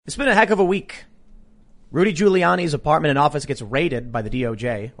It's been a heck of a week. Rudy Giuliani's apartment and office gets raided by the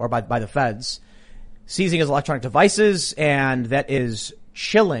DOJ, or by the feds, seizing his electronic devices, and that is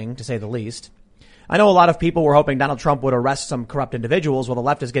chilling, to say the least. I know a lot of people were hoping Donald Trump would arrest some corrupt individuals. Well, the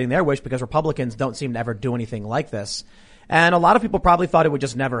left is getting their wish because Republicans don't seem to ever do anything like this. And a lot of people probably thought it would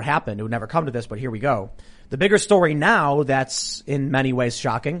just never happen. It would never come to this, but here we go. The bigger story now that's in many ways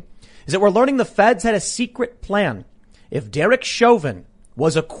shocking is that we're learning the feds had a secret plan. If Derek Chauvin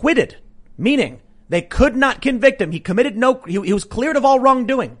was acquitted, meaning they could not convict him, he was cleared of all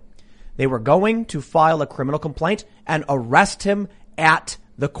wrongdoing, they were going to file a criminal complaint and arrest him at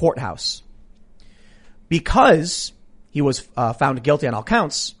the courthouse. Because he was found guilty on all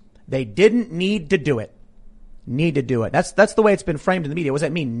counts, they didn't need to do it. That's the way it's been framed in the media. What does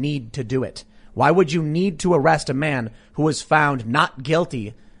that mean, need to do it? Why would you need to arrest a man who was found not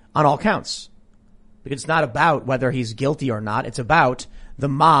guilty on all counts? Because it's not about whether he's guilty or not. It's about the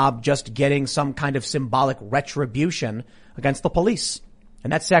mob just getting some kind of symbolic retribution against the police.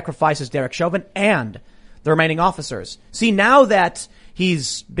 And that sacrifices Derek Chauvin and the remaining officers. See, now that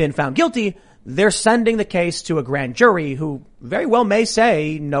he's been found guilty, they're sending the case to a grand jury who very well may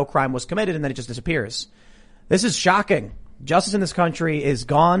say no crime was committed, and then it just disappears. This is shocking. Justice in this country is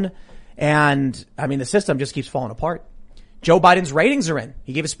gone. And I mean, the system just keeps falling apart. Joe Biden's ratings are in.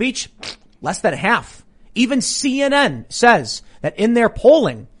 He gave a speech, less than half. Even CNN says that in their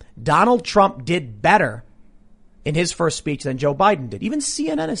polling, Donald Trump did better in his first speech than Joe Biden did. Even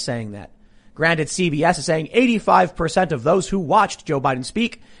CNN is saying that. Granted, CBS is saying 85% of those who watched Joe Biden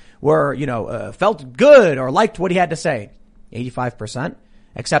speak were, felt good or liked what he had to say. 85%.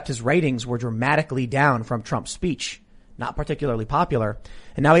 Except his ratings were dramatically down from Trump's speech. Not particularly popular.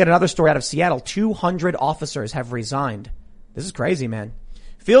 And now we got another story out of Seattle. 200 officers have resigned. This is crazy, man.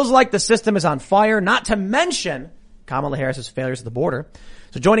 Feels like the system is on fire, not to mention Kamala Harris's failures at the border.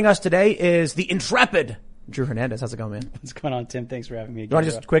 So joining us today is the intrepid Drew Hernandez. How's it going, man? What's going on, Tim? Thanks for having me again. You want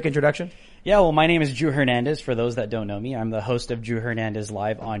just a quick introduction? Yeah, well, my name is Drew Hernandez. For those that don't know me, I'm the host of Drew Hernandez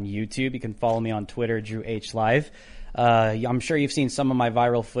Live on YouTube. You can follow me on Twitter, Drew H Live. I'm sure you've seen some of my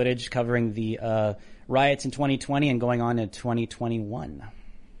viral footage covering the riots in 2020 and going on in 2021.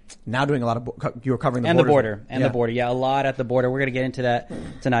 Now doing a lot of, you were covering the border. The border. Yeah, a lot at the border. We're going to get into that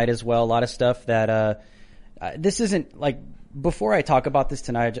tonight as well. A lot of stuff that, this isn't like, before I talk about this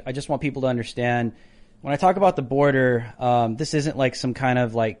tonight, I just want people to understand when I talk about the border, this isn't like some kind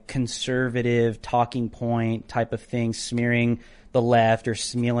of like conservative talking point type of thing, smearing the left or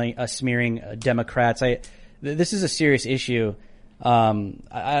smearing Democrats. This is a serious issue.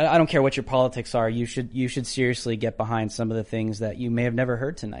 I don't care what your politics are. You should seriously get behind some of the things that you may have never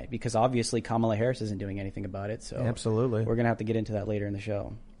heard tonight, because obviously Kamala Harris isn't doing anything about it. So absolutely, we're going to have to get into that later in the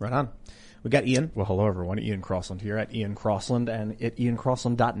show. Right on. We got Ian. Well, hello everyone. Ian Crossland here at Ian Crossland and at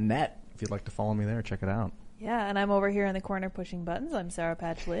IanCrossland.net. If you'd like to follow me there, check it out. Yeah, and I'm over here in the corner pushing buttons. I'm Sarah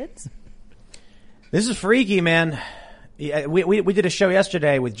Patch Lids. This is freaky, man. We did a show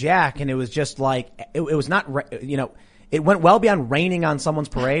yesterday with Jack, and it was just like, it was not, it went well beyond raining on someone's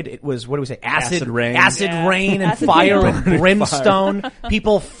parade. It was, what do we say? Acid rain. Rain and fire and brimstone.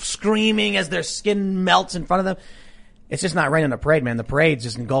 People screaming as their skin melts in front of them. It's just not raining on the parade, man. The parade's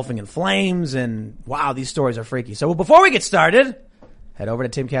just engulfing in flames, and wow, these stories are freaky. So before we get started, head over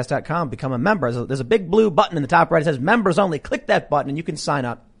to Timcast.com, become a member. There's a big blue button in the top right. It says members only. Click that button and you can sign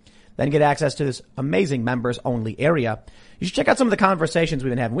up. Then get access to this amazing members only area. You should check out some of the conversations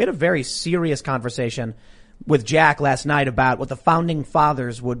we've been having. We had a very serious conversation with Jack last night about what the founding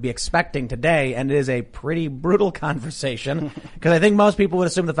fathers would be expecting today. And it is a pretty brutal conversation, because I think most people would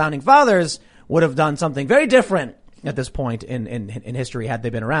assume the founding fathers would have done something very different at this point in history had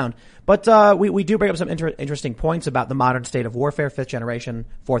they been around. But we do bring up some interesting points about the modern state of warfare, 5th generation,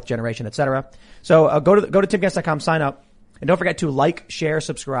 4th generation, etc. So go to timcast.com, sign up, and don't forget to like, share,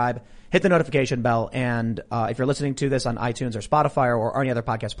 subscribe, hit the notification bell, and if you're listening to this on iTunes or Spotify or any other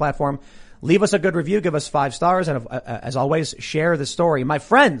podcast platform, leave us a good review, give us 5 stars, and as always, share the story. My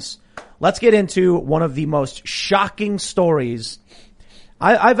friends, let's get into one of the most shocking stories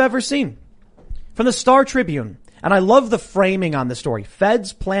I've ever seen from the Star Tribune. And I love the framing on the story.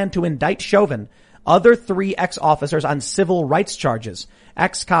 Feds plan to indict Chauvin, other 3 ex-officers on civil rights charges.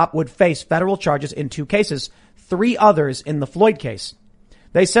 Ex-cop would face federal charges in 2 cases, 3 others in the Floyd case.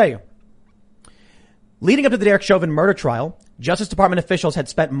 They say, leading up to the Derek Chauvin murder trial, Justice Department officials had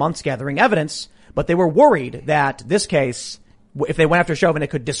spent months gathering evidence, but they were worried that this case, if they went after Chauvin, it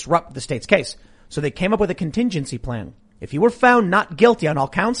could disrupt the state's case. So they came up with a contingency plan. If he were found not guilty on all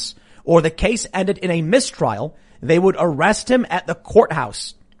counts, or the case ended in a mistrial, they would arrest him at the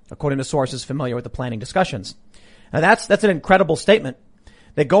courthouse, according to sources familiar with the planning discussions. Now that's an incredible statement.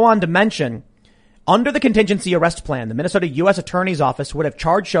 They go on to mention, under the contingency arrest plan, the Minnesota U.S. Attorney's Office would have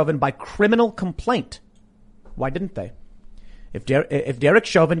charged Chauvin by criminal complaint. Why didn't they? If Derek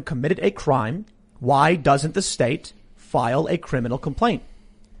Chauvin committed a crime, why doesn't the state file a criminal complaint?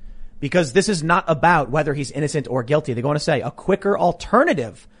 Because this is not about whether he's innocent or guilty. They're going to say a quicker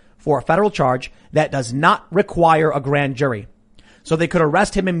alternative for a federal charge that does not require a grand jury. So they could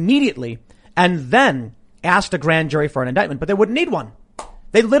arrest him immediately and then ask a grand jury for an indictment, but they wouldn't need one.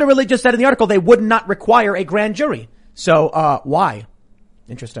 They literally just said in the article they would not require a grand jury. So, why?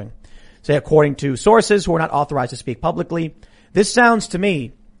 Interesting. Say, according to sources who are not authorized to speak publicly, this sounds to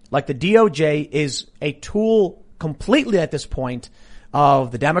me like the DOJ is a tool completely at this point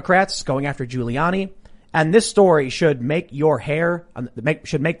of the Democrats going after Giuliani. And this story should make your hair,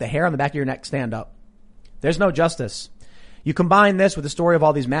 should make the hair on the back of your neck stand up. There's no justice. You combine this with the story of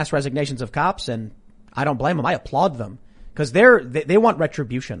all these mass resignations of cops, and I don't blame them. I applaud them because they want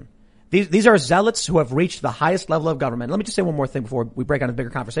retribution. These are zealots who have reached the highest level of government. Let me just say one more thing before we break on a bigger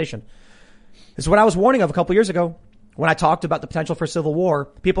conversation. This is what I was warning of a couple years ago when I talked about the potential for civil war.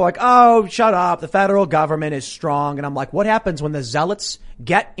 People are like, oh, shut up. The federal government is strong. And I'm like, what happens when the zealots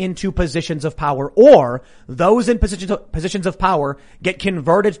get into positions of power, or those in positions of power get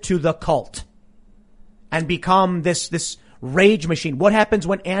converted to the cult and become this rage machine? What happens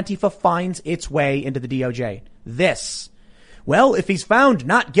when Antifa finds its way into the DOJ? Well, if he's found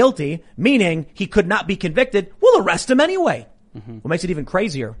not guilty, meaning he could not be convicted, we'll arrest him anyway. What makes it even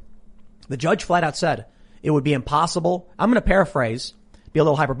crazier, the judge flat out said it would be impossible. I'm going to paraphrase, be a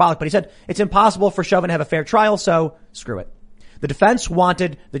little hyperbolic, but he said it's impossible for Chauvin to have a fair trial, so screw it. The defense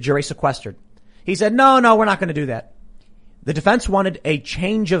wanted the jury sequestered. He said, no, we're not going to do that. The defense wanted a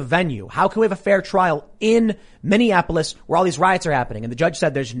change of venue. How can we have a fair trial in Minneapolis where all these riots are happening? And the judge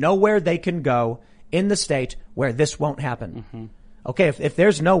said there's nowhere they can go in the state where this won't happen. Okay, if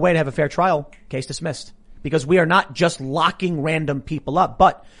there's no way to have a fair trial, case dismissed. Because we are not just locking random people up,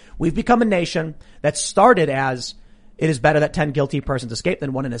 but we've become a nation that started as it is better that 10 guilty persons escape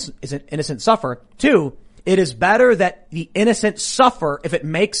than one innocent suffer. 2, it is better that the innocent suffer if it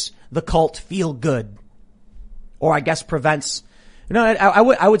makes the cult feel good. Or I guess prevents,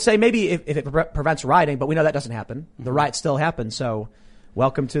 I would say maybe if it prevents rioting, but we know that doesn't happen. The riots still happen. So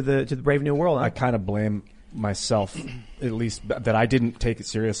welcome to the brave new world. Huh? I kind of blame myself, at least, that I didn't take it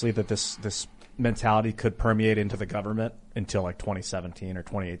seriously that this mentality could permeate into the government until like 2017 or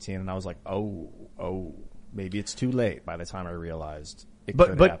 2018. And I was like, oh, maybe it's too late by the time I realized it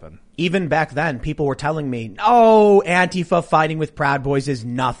could happen. Even back then, people were telling me, oh, Antifa fighting with Proud Boys is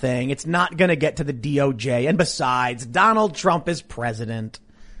nothing. It's not going to get to the DOJ. And besides, Donald Trump is president.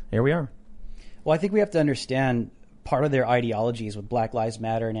 Here we are. Well, I think we have to understand part of their ideologies with Black Lives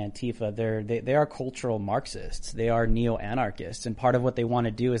Matter and Antifa. They are cultural Marxists. They are neo-anarchists. And part of what they want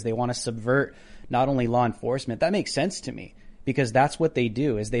to do is they want to subvert not only law enforcement. That makes sense to me, because that's what they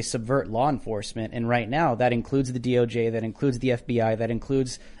do, is they subvert law enforcement. And right now that includes the DOJ, that includes the FBI, that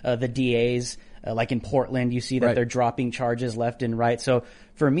includes the DAs. Like in Portland, you see that they're dropping charges left and right. So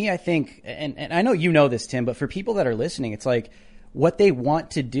for me, I think, and I know you know this, Tim, but for people that are listening, it's like, what they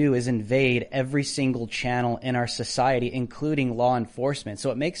want to do is invade every single channel in our society, including law enforcement. So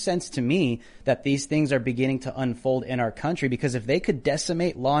it makes sense to me that these things are beginning to unfold in our country, because if they could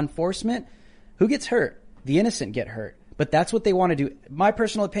decimate law enforcement, who gets hurt? The innocent get hurt. But that's what they want to do. My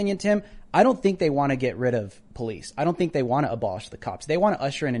personal opinion, Tim, I don't think they want to get rid of police. I don't think they want to abolish the cops. They want to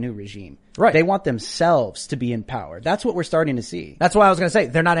usher in a new regime. Right. They want themselves to be in power. That's what we're starting to see. That's why I was going to say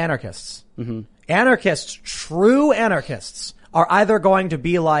they're not anarchists. Anarchists, true anarchists, are either going to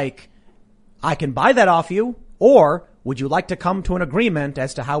be like, I can buy that off you, or would you like to come to an agreement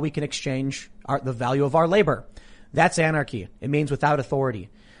as to how we can exchange the value of our labor? That's anarchy. It means without authority.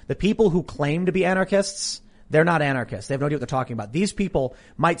 The people who claim to be anarchists, they're not anarchists. They have no idea what they're talking about. These people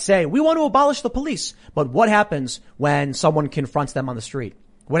might say, we want to abolish the police. But what happens when someone confronts them on the street?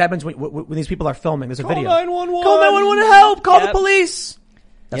 What happens when these people are filming? There's a video. Call 911. Call 911 help. Call the police.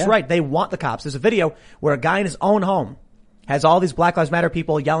 That's right. They want the cops. There's a video where a guy in his own home has all these Black Lives Matter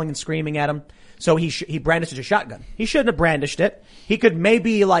people yelling and screaming at him. So he brandished a shotgun. He shouldn't have brandished it. He could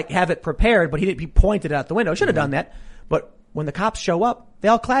maybe have it prepared, but he pointed it out the window. He should have done that. But when the cops show up, they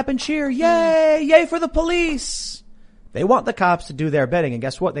all clap and cheer. Yay! Yay for the police! They want the cops to do their bidding, and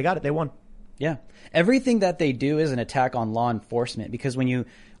guess what? They got it. They won. Yeah. Everything that they do is an attack on law enforcement, because when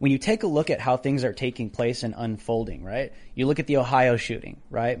you take a look at how things are taking place and unfolding, right? You look at the Ohio shooting,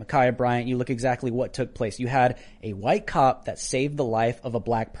 right? Ma'Khia Bryant, you look exactly what took place. You had a white cop that saved the life of a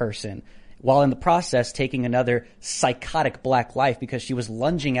black person while in the process taking another psychotic black life because she was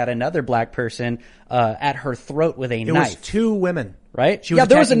lunging at another black person at her throat with a knife. It was 2 women. Right? She was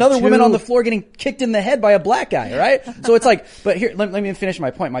there was another attacking woman 2 on the floor getting kicked in the head by a black guy, right? So it's like, but here, let me finish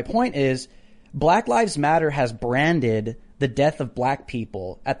my point. My point is, Black Lives Matter has branded the death of black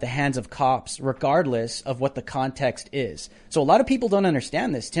people at the hands of cops, regardless of what the context is. So a lot of people don't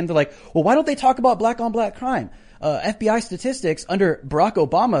understand this, Tim. They're like, well, why don't they talk about black on black crime? FBI statistics under Barack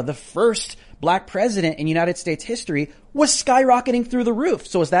Obama, the first black president in United States history, was skyrocketing through the roof.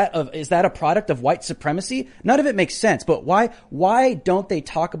 So is that a product of white supremacy? None of it makes sense. But why don't they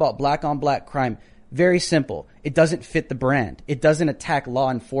talk about black on black crime? Very simple. It doesn't fit the brand. It doesn't attack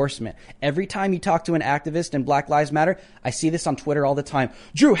law enforcement. Every time you talk to an activist in Black Lives Matter, I see this on Twitter all the time.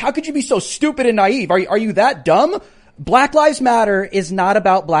 Drew, how could you be so stupid and naive? Are you that dumb? Black Lives Matter is not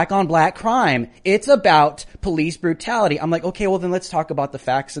about black on black crime. It's about police brutality. I'm like, okay, well then let's talk about the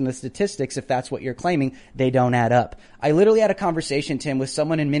facts and the statistics. If that's what you're claiming, they don't add up. I literally had a conversation, Tim, with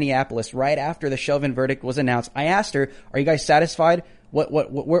someone in Minneapolis right after the Chauvin verdict was announced. I asked her, are you guys satisfied? What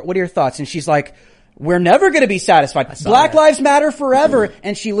are your thoughts? And she's like, we're never going to be satisfied. Black Lives Matter forever.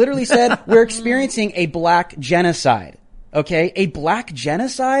 And she literally said, we're experiencing a black genocide. Okay? A black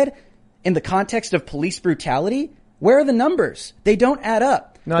genocide in the context of police brutality? Where are the numbers? They don't add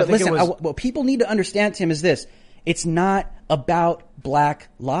up. No, but listen, what people need to understand, Tim, is this. It's not about black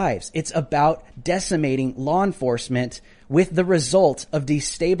lives. It's about decimating law enforcement with the result of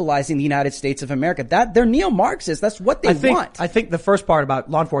destabilizing the United States of America. They're neo-Marxists. That's what they want. I think the first part about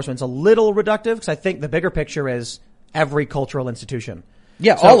law enforcement is a little reductive because I think the bigger picture is every cultural institution.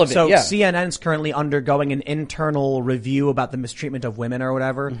 Yeah, all of it. So yeah. CNN's currently undergoing an internal review about the mistreatment of women or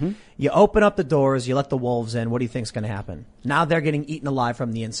whatever. Mm-hmm. You open up the doors, you let the wolves in. What do you think's going to happen? Now they're getting eaten alive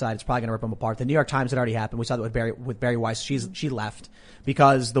from the inside. It's probably going to rip them apart. The New York Times had already happened. We saw that with Barry Weiss. She left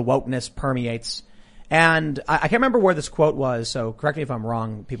because the wokeness permeates. And I can't remember where this quote was, so correct me if I'm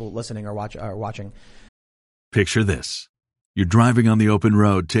wrong, people listening or watching. Picture this. You're driving on the open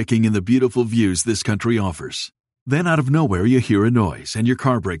road, taking in the beautiful views this country offers. Then out of nowhere, you hear a noise and your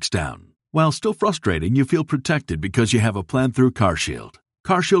car breaks down. While still frustrating, you feel protected because you have a plan through CarShield.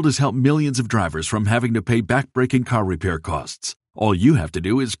 CarShield has helped millions of drivers from having to pay back-breaking car repair costs. All you have to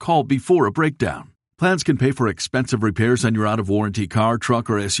do is call before a breakdown. Plans can pay for expensive repairs on your out-of-warranty car, truck,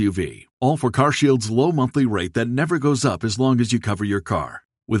 or SUV. All for CarShield's low monthly rate that never goes up as long as you cover your car.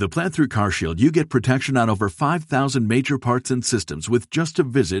 With a plan through CarShield, you get protection on over 5,000 major parts and systems with just a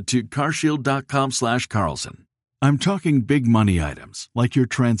visit to carshield.com/Carlson. I'm talking big money items like your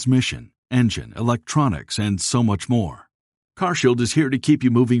transmission, engine, electronics, and so much more. CarShield is here to keep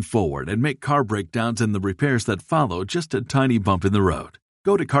you moving forward and make car breakdowns and the repairs that follow just a tiny bump in the road.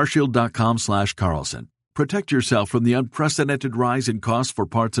 Go to carshield.com/Carlson. Protect yourself from the unprecedented rise in costs for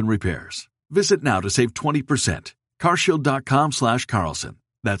parts and repairs. Visit now to save 20%. carshield.com/Carlson.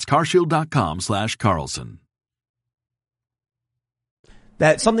 That's carshield.com/Carlson.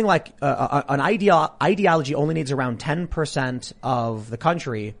 That something like an ideology only needs around 10% of the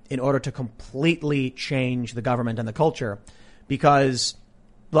country in order to completely change the government and the culture. Because,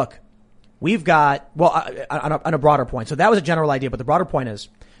 look, we've got, on a broader point. So that was a general idea, but the broader point is,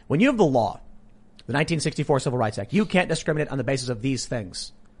 when you have the law, the 1964 Civil Rights Act, you can't discriminate on the basis of these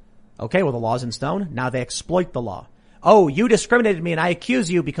things. Okay, well, the law's in stone. Now they exploit the law. Oh, you discriminated me and I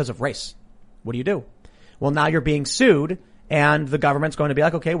accuse you because of race. What do? Well, now you're being sued. And the government's going to be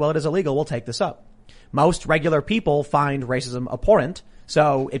like, okay, well, it is illegal. We'll take this up. Most regular people find racism abhorrent.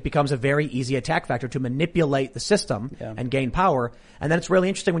 So it becomes a very easy attack vector to manipulate the system and gain power. And then it's really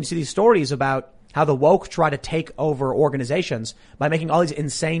interesting when you see these stories about how the woke try to take over organizations by making all these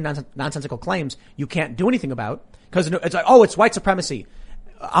insane, nonsensical claims you can't do anything about. Because it's like, oh, it's white supremacy.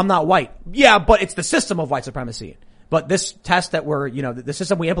 I'm not white. Yeah, but it's the system of white supremacy. But this test that the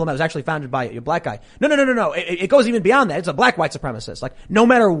system we implement was actually founded by a black guy. No. It goes even beyond that. It's a black white supremacist. Like, no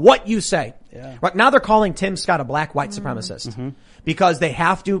matter what you say. Yeah. Right now they're calling Tim Scott a black white supremacist. Because they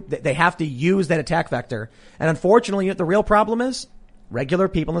have to use that attack vector. And unfortunately, the real problem is regular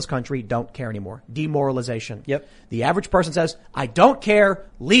people in this country don't care anymore. Demoralization. Yep. The average person says, I don't care,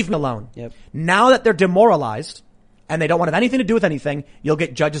 leave me alone. Yep. Now that they're demoralized and they don't want to have anything to do with anything, you'll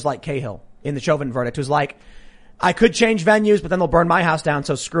get judges like Cahill in the Chauvin verdict who's like, I could change venues, but then they'll burn my house down,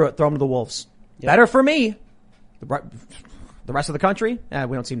 so screw it, throw them to the wolves. Yep. Better for me. The rest of the country,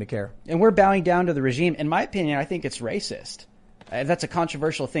 we don't seem to care. And we're bowing down to the regime. In my opinion, I think it's racist. That's a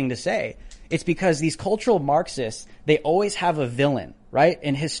controversial thing to say. It's because these cultural Marxists, they always have a villain, right?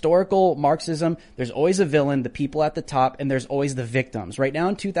 In historical Marxism, there's always a villain, the people at the top, and there's always the victims. Right now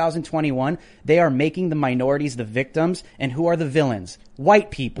in 2021, they are making the minorities the victims, and who are the villains? White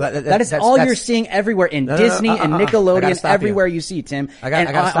people. That is all you're seeing everywhere in Disney and Nickelodeon, everywhere you see, Tim. I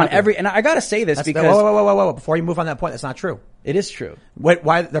gotta say this because whoa. Before you move on that point, that's not true. It is true.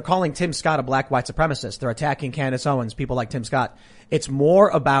 Why they're calling Tim Scott a black white supremacist? They're attacking Candace Owens, people like Tim Scott. It's more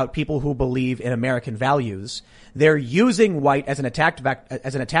about people who believe in American values. They're using white as an attack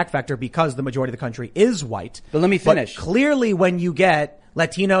vector because the majority of the country is white. But let me finish. But clearly, when you get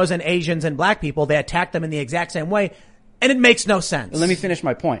Latinos and Asians and black people, they attack them in the exact same way, and it makes no sense. Let me finish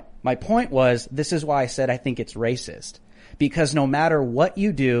my point. My point was, this is why I said I think it's racist. Because no matter what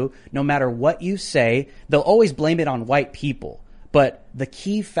you do, no matter what you say, they'll always blame it on white people. But the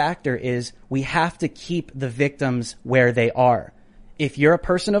key factor is we have to keep the victims where they are. If you're a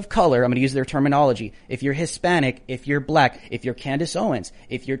person of color, I'm going to use their terminology. If you're Hispanic, if you're black, if you're Candace Owens,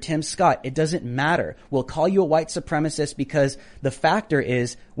 if you're Tim Scott, it doesn't matter. We'll call you a white supremacist because the factor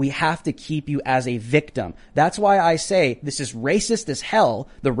is we have to keep you as a victim. That's why I say this is racist as hell.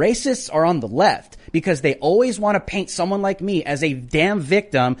 The racists are on the left because they always want to paint someone like me as a damn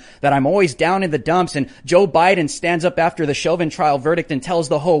victim, that I'm always down in the dumps, and Joe Biden stands up after the Chauvin trial verdict and tells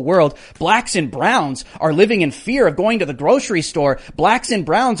the whole world blacks and browns are living in fear of going to the grocery store. Blacks and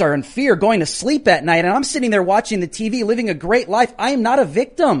browns are in fear going to sleep at night, and I'm sitting there watching the TV living a great life. I am not a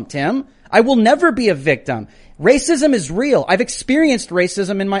victim, Tim. I will never be a victim. Racism is real. I've experienced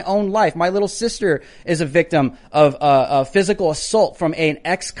racism in my own life. My little sister is a victim of physical assault from an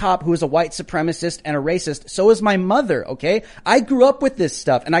ex-cop who is a white supremacist and a racist. So is my mother, okay? I grew up with this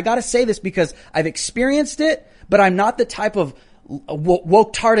stuff, and I gotta say this because I've experienced it, but I'm not the type of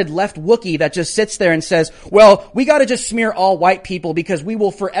woke-tarded left Wookiee that just sits there and says, well, we gotta just smear all white people because we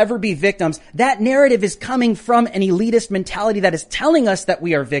will forever be victims. That narrative is coming from an elitist mentality that is telling us that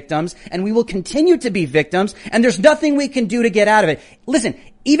we are victims, and we will continue to be victims, and there's nothing we can do to get out of it. Listen,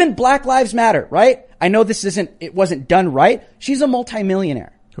 even Black Lives Matter, right? I know it wasn't done right. She's a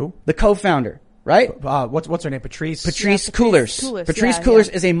multimillionaire. Who? The co-founder. Right? What's her name? Patrice Coolers. Patrice Coolers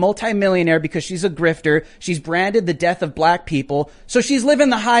is a multimillionaire because she's a grifter. She's branded the death of black people. So she's living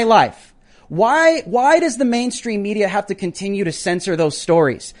the high life. Why does the mainstream media have to continue to censor those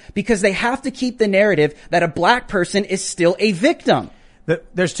stories? Because they have to keep the narrative that a black person is still a victim.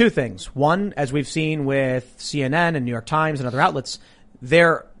 There's two things. One, as we've seen with CNN and New York Times and other outlets,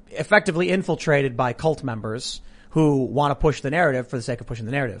 they're effectively infiltrated by cult members who want to push the narrative for the sake of pushing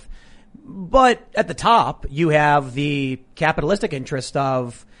the narrative. But at the top, you have the capitalistic interest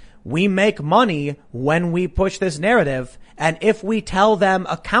of we make money when we push this narrative, and if we tell them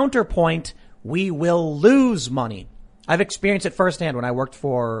a counterpoint, we will lose money. I've experienced it firsthand when I worked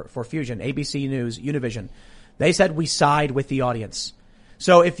for Fusion, ABC News, Univision. They said we side with the audience.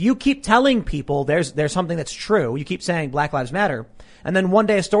 So if you keep telling people there's something that's true, you keep saying Black Lives Matter, and then one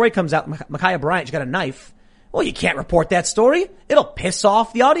day a story comes out, Ma'Khia Bryant, she got a knife. Well, you can't report that story. It'll piss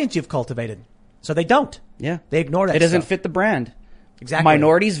off the audience you've cultivated. So they don't. Yeah. They ignore that. It doesn't fit the brand. Exactly.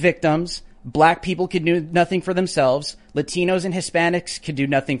 Minorities, victims, black people can do nothing for themselves. Latinos and Hispanics can do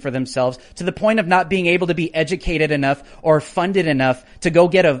nothing for themselves, to the point of not being able to be educated enough or funded enough to go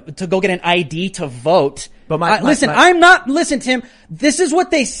get an ID to vote. But listen, Tim, this is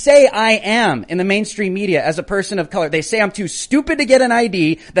what they say I am in the mainstream media as a person of color. They say I'm too stupid to get an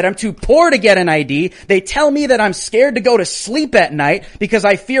ID, that I'm too poor to get an ID. They tell me that I'm scared to go to sleep at night because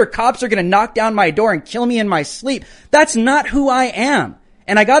I fear cops are going to knock down my door and kill me in my sleep. That's not who I am.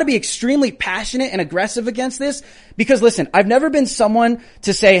 And I gotta be extremely passionate and aggressive against this because listen, I've never been someone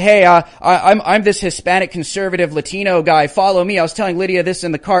to say, hey, I'm this Hispanic conservative Latino guy, follow me. I was telling Lydia this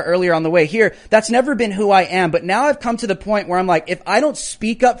in the car earlier on the way here. That's never been who I am. But now I've come to the point where I'm like, if I don't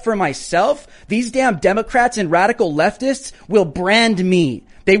speak up for myself, these damn Democrats and radical leftists will brand me.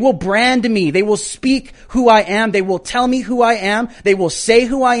 They will brand me. They will speak who I am. They will tell me who I am. They will say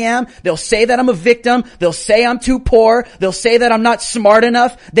who I am. They'll say that I'm a victim. They'll say I'm too poor. They'll say that I'm not smart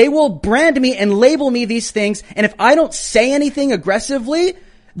enough. They will brand me and label me these things. And if I don't say anything aggressively,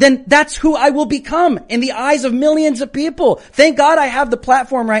 then that's who I will become in the eyes of millions of people. Thank God I have the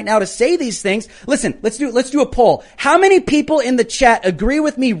platform right now to say these things. Listen, let's do a poll. How many people in the chat agree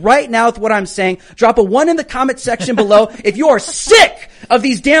with me right now with what I'm saying? Drop a 1 in the comment section below if you are sick of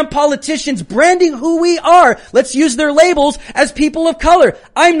these damn politicians branding who we are. Let's use their labels as people of color.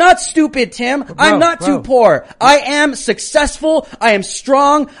 I'm not stupid, Tim. I'm not too poor. I am successful. I am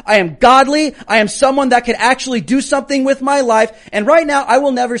strong. I am godly. I am someone that could actually do something with my life. And right now, I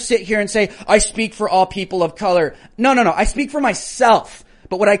will never sit here and say, I speak for all people of color. No. I speak for myself.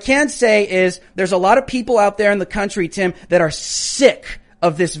 But what I can say is there's a lot of people out there in the country, Tim, that are sick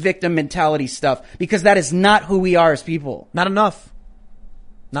of this victim mentality stuff because that is not who we are as people. Not enough.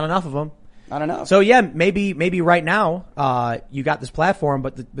 Not enough of them. Not enough. So yeah, maybe right now, you got this platform,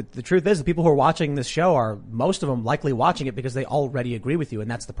 but the truth is the people who are watching this show are, most of them likely watching it because they already agree with you,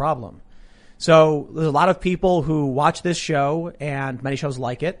 and that's the problem. So there's a lot of people who watch this show and many shows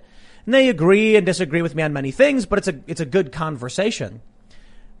like it, and they agree and disagree with me on many things, but it's a good conversation.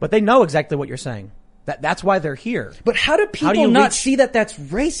 But they know exactly what you're saying. That's why they're here. But how do people not see that that's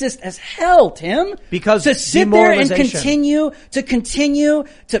racist as hell, Tim? Because to sit there and continue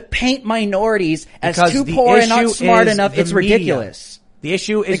to paint minorities as too poor and not smart enough, it's ridiculous. The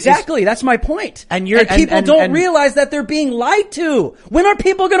issue is exactly that's my point. And people don't realize that they're being lied to. When are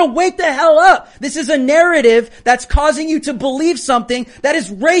people going to wake the hell up? This is a narrative that's causing you to believe something that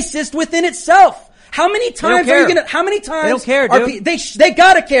is racist within itself. How many times are you gonna, how many times? They don't care, dude. They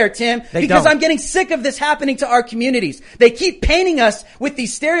gotta care, Tim, because don't. I'm getting sick of this happening to our communities. They keep painting us with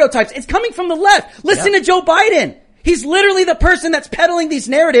these stereotypes. It's coming from the left. Listen to Joe Biden. He's literally the person that's peddling these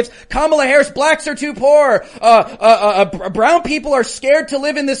narratives. Kamala Harris, blacks are too poor. Brown people are scared to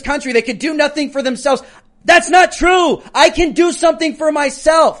live in this country. They could do nothing for themselves. That's not true. I can do something for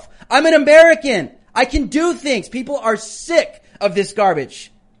myself. I'm an American. I can do things. People are sick of this garbage.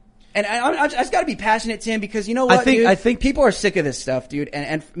 And I just gotta be passionate, Tim, because you know what, I think people are sick of this stuff, dude.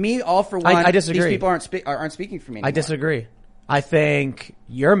 And me, all for one, I disagree. These people aren't speaking for me anymore. I disagree. I think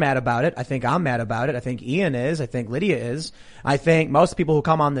you're mad about it. I think I'm mad about it. I think Ian is. I think Lydia is. I think most people who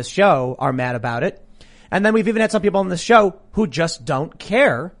come on this show are mad about it. And then we've even had some people on this show who just don't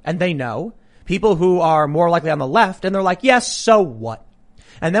care, and they know. People who are more likely on the left, and they're like, yes, so what?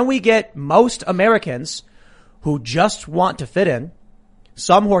 And then we get most Americans who just want to fit in.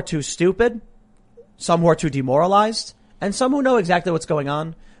 Some who are too stupid, some who are too demoralized, and some who know exactly what's going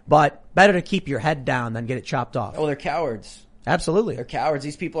on, but better to keep your head down than get it chopped off. Oh, they're cowards. Absolutely. They're cowards.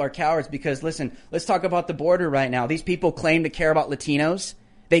 These people are cowards because, listen, let's talk about the border right now. These people claim to care about Latinos.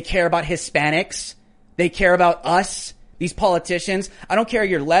 They care about Hispanics. They care about us. These politicians. I don't care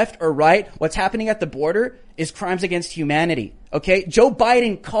you're left or right. What's happening at the border is crimes against humanity. Okay? Joe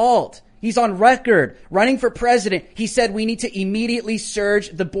Biden called. He's on record running for president. He said we need to immediately surge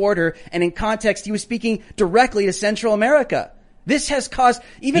the border. And in context, he was speaking directly to Central America. This has caused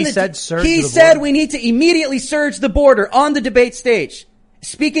even he said we need to immediately surge the border on the debate stage.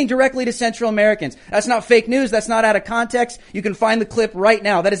 Speaking directly to Central Americans. That's not fake news. That's not out of context. You can find the clip right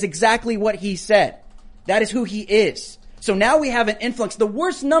now. That is exactly what he said. That is who he is. So now we have an influx. The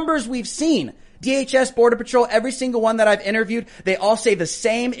worst numbers we've seen. DHS, Border Patrol, every single one that I've interviewed, they all say the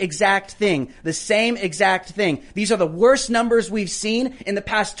same exact thing. The same exact thing. These are the worst numbers we've seen in the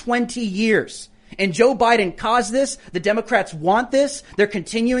past 20 years. And Joe Biden caused this. The Democrats want this. They're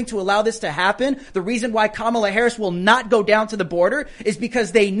continuing to allow this to happen. The reason why Kamala Harris will not go down to the border is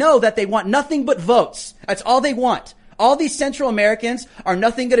because they know that they want nothing but votes. That's all they want. All these Central Americans are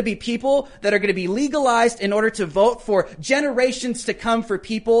nothing going to be people that are going to be legalized in order to vote for generations to come for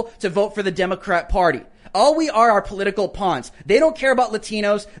people to vote for the Democrat Party. All we are political pawns. They don't care about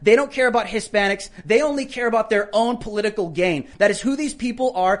Latinos. They don't care about Hispanics. They only care about their own political gain. That is who these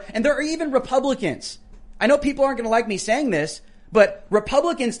people are. And there are even Republicans. I know people aren't going to like me saying this, but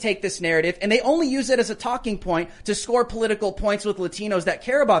Republicans take this narrative and they only use it as a talking point to score political points with Latinos that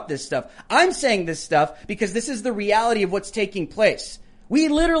care about this stuff. I'm saying this stuff because this is the reality of what's taking place. We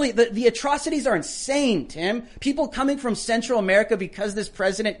literally, the atrocities are insane, Tim. People coming from Central America because this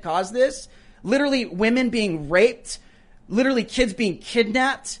president caused this. Literally women being raped. Literally kids being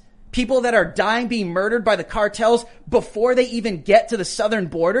kidnapped. People that are dying, being murdered by the cartels before they even get to the southern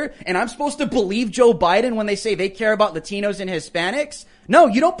border. And I'm supposed to believe Joe Biden when they say they care about Latinos and Hispanics? No,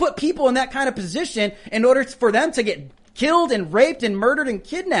 you don't put people in that kind of position in order for them to get killed and raped and murdered and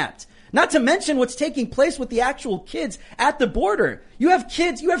kidnapped. Not to mention what's taking place with the actual kids at the border. You have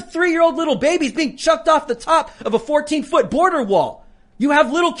kids, you have 3-year-old little babies being chucked off the top of a 14-foot border wall. You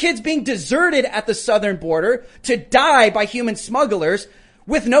have little kids being deserted at the southern border to die by human smugglers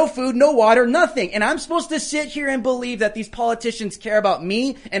with no food, no water, nothing. And I'm supposed to sit here and believe that these politicians care about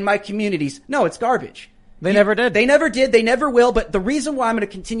me and my communities. No, it's garbage. They never did. They never did. They never will. But the reason why I'm going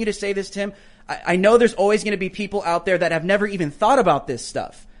to continue to say this, Tim, I know there's always going to be people out there that have never even thought about this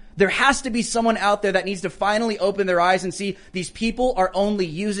stuff. There has to be someone out there that needs to finally open their eyes and see these people are only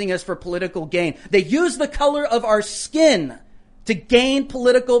using us for political gain. They use the color of our skin to gain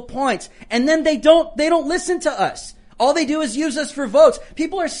political points. And then they don't listen to us. All they do is use us for votes.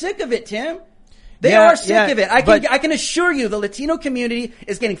 People are sick of it, Tim. They are sick of it. I can assure you the Latino community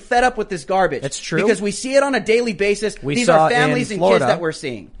is getting fed up with this garbage. It's true. Because we see it on a daily basis. These are families and kids that we're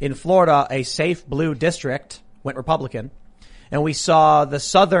seeing. In Florida, a safe blue district went Republican. And we saw the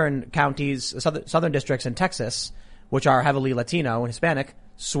southern counties, southern districts in Texas, which are heavily Latino and Hispanic,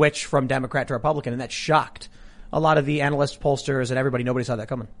 switch from Democrat to Republican. And that shocked a lot of the analysts, pollsters, and everybody. Nobody saw that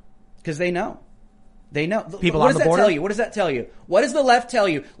coming. Because they know. They know. People on the border. What does that tell you? What does the left tell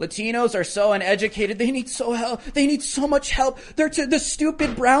you? Latinos are so uneducated. They need so much help. They're the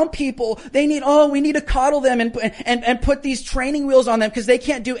stupid brown people. We need to coddle them and put these training wheels on them because they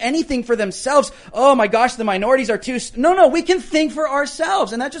can't do anything for themselves. Oh my gosh, the minorities are too. No, we can think for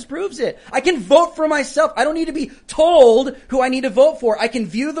ourselves, and that just proves it. I can vote for myself. I don't need to be told who I need to vote for. I can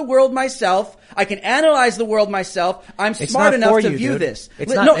view the world myself. I can analyze the world myself. I'm smart enough to view this.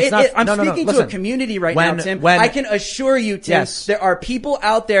 I'm speaking to a community right now, Tim. I can assure you, Tim, there are people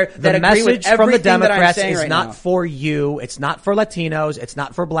out there that agree with everything from the Democrats that I'm saying is right not now. for you. It's not for Latinos. It's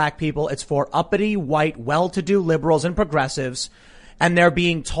not for black people. It's for uppity, white, well-to-do liberals and progressives. And they're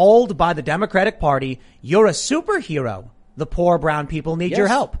being told by the Democratic Party, you're a superhero. The poor brown people need your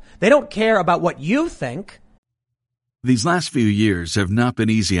help. They don't care about what you think. These last few years have not been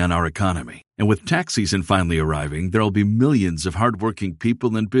easy on our economy. And with tax season finally arriving, there will be millions of hardworking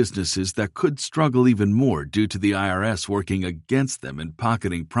people and businesses that could struggle even more due to the IRS working against them and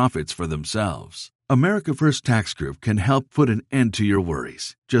pocketing profits for themselves. America First Tax Group can help put an end to your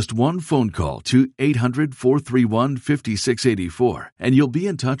worries. Just one phone call to 800-431-5684, and you'll be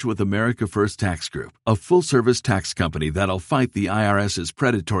in touch with America First Tax Group, a full-service tax company that'll fight the IRS's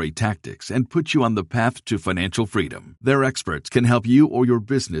predatory tactics and put you on the path to financial freedom. Their experts can help you or your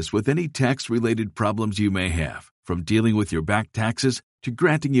business with any tax-related problems you may have, from dealing with your back taxes to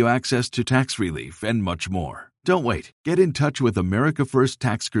granting you access to tax relief and much more. Don't wait. Get in touch with America First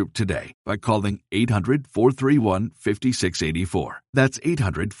Tax Group today by calling 800-431-5684. That's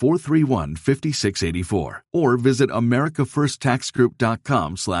 800-431-5684. Or visit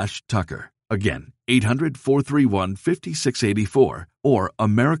americafirsttaxgroup.com/Tucker. Again, 800-431-5684 or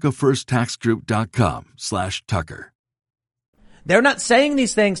americafirsttaxgroup.com/Tucker. They're not saying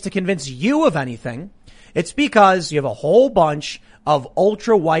these things to convince you of anything. It's because you have a whole bunch of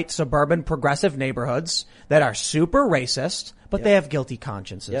ultra-white suburban progressive neighborhoods that are super racist, but they have guilty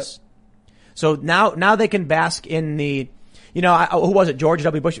consciences. So now they can bask in the, who was it? George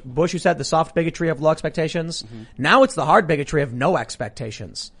W. Bush who said the soft bigotry of low expectations. Mm-hmm. Now it's the hard bigotry of no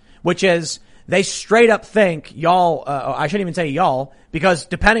expectations, which is they straight up think y'all, I shouldn't even say y'all, because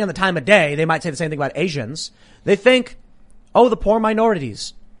depending on the time of day, they might say the same thing about Asians. They think, the poor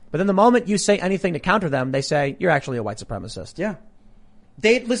minorities. But then the moment you say anything to counter them, they say, you're actually a white supremacist. Yeah.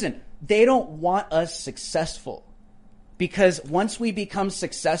 They don't want us successful because once we become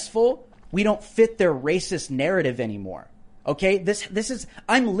successful, we don't fit their racist narrative anymore. Okay.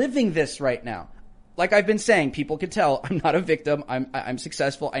 I'm living this right now. Like I've been saying, people can tell I'm not a victim. I'm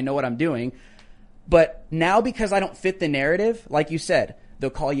successful. I know what I'm doing. But now because I don't fit the narrative, like you said, they'll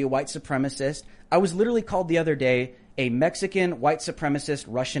call you a white supremacist. I was literally called the other day a Mexican white supremacist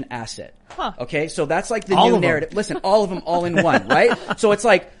Russian asset. Huh. Okay. So that's like the new narrative. Listen, all of them all in one, right? So it's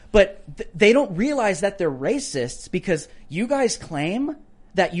like, but they don't realize that they're racists because you guys claim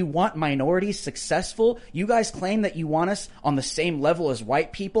that you want minorities successful. You guys claim that you want us on the same level as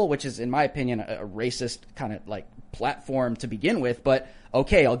white people, which is, in my opinion, a racist kind of like platform to begin with. But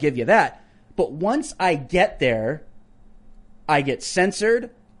okay, I'll give you that. But once I get there, I get censored.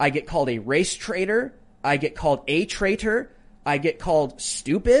 I get called a race traitor. I get called a traitor. I get called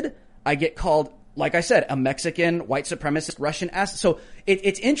stupid. I get called, like I said, a Mexican white supremacist Russian asset. So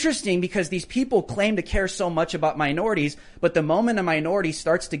it's interesting because these people claim to care so much about minorities, but the moment a minority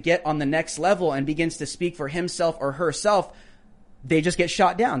starts to get on the next level and begins to speak for himself or herself, they just get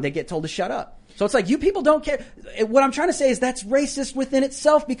shot down. They get told to shut up. So it's like, you people don't care. What I'm trying to say is that's racist within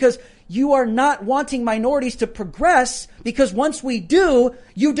itself because you are not wanting minorities to progress because once we do,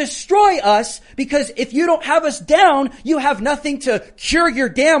 you destroy us because if you don't have us down, you have nothing to cure your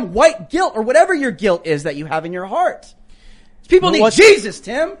damn white guilt or whatever your guilt is that you have in your heart. People need Jesus,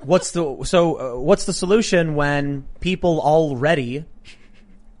 Tim. What's the solution when people already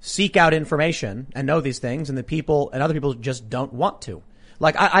seek out information and know these things and other people just don't want to?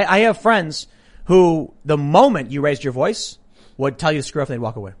 Like I have friends who the moment you raised your voice would tell you to screw off and they'd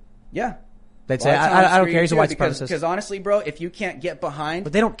walk away. Yeah. They'd say, I don't care. He's a white supremacist. Because honestly, bro, if you can't get behind,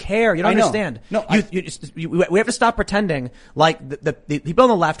 but they don't care. You don't understand. No, we have to stop pretending like the people on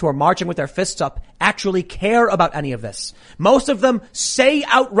the left who are marching with their fists up actually care about any of this. Most of them say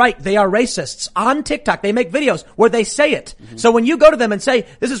outright they are racists on TikTok. They make videos where they say it. Mm-hmm. So when you go to them and say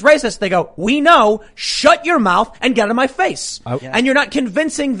this is racist, they go, "We know. Shut your mouth and get out of my face." And you're not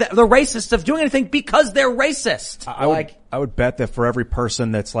convincing the racists of doing anything because they're racist. I would bet that for every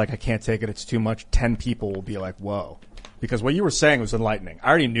person that's like, I can't take it, it's too much, 10 people will be like, whoa. Because what you were saying was enlightening. I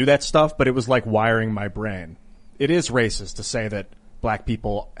already knew that stuff, but it was like wiring my brain. It is racist to say that black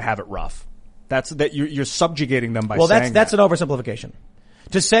people have it rough. You're subjugating them by saying that's an oversimplification.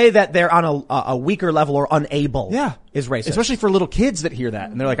 To say that they're on a weaker level or unable is racist. Especially for little kids that hear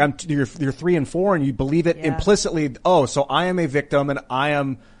that. And they're like, you're 3 and 4 and you believe it implicitly. Oh, so I am a victim and I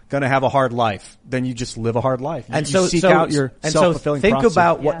am going to have a hard life. Then you just live a hard life. You seek out your self-fulfilling prophecy. Think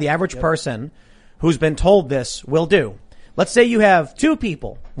about what the average person who's been told this will do. Let's say you have 2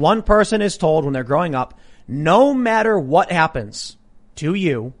 people. One person is told when they're growing up, no matter what happens to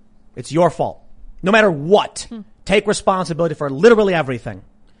you, it's your fault. No matter what. Take responsibility for literally everything.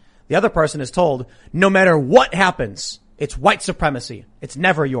 The other person is told, no matter what happens, it's white supremacy. It's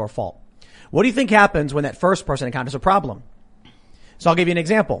never your fault. What do you think happens when that first person encounters a problem? So I'll give you an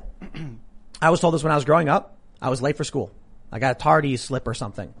example. I was told this when I was growing up. I was late for school. I got a tardy slip or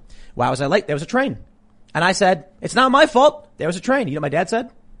something. Why was I late? There was a train. And I said, it's not my fault. There was a train. You know what my dad said?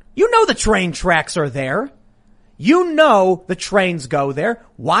 You know the train tracks are there. You know the trains go there.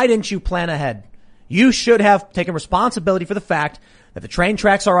 Why didn't you plan ahead? You should have taken responsibility for the fact that the train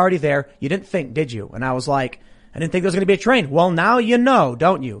tracks are already there. You didn't think, did you? And I was like, I didn't think there was going to be a train. Well, now you know,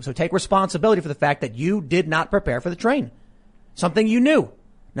 don't you? So take responsibility for the fact that you did not prepare for the train. Something you knew.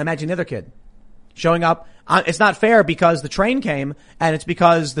 Now imagine the other kid showing up. It's not fair because the train came and it's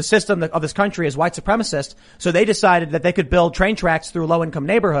because the system of this country is white supremacist. So they decided that they could build train tracks through low income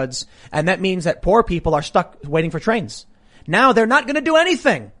neighborhoods. And that means that poor people are stuck waiting for trains. Now they're not going to do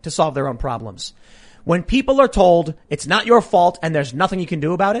anything to solve their own problems. When people are told it's not your fault and there's nothing you can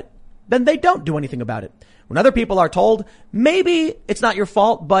do about it, then they don't do anything about it. When other people are told maybe it's not your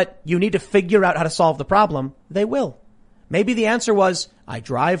fault, but you need to figure out how to solve the problem, they will. Maybe the answer was, I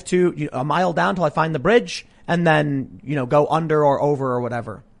drive to a mile down till I find the bridge and then, go under or over or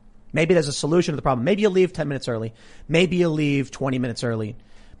whatever. Maybe there's a solution to the problem. Maybe you leave 10 minutes early. Maybe you leave 20 minutes early.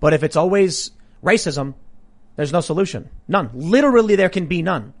 But if it's always racism, there's no solution. None. Literally, there can be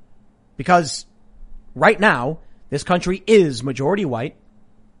none. Because right now, this country is majority white.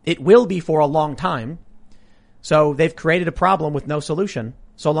 It will be for a long time. So they've created a problem with no solution.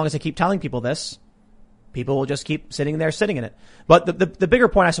 So long as they keep telling people this, people will just keep sitting there, sitting in it. But the bigger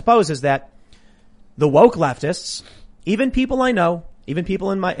point, I suppose, is that the woke leftists, even people I know, even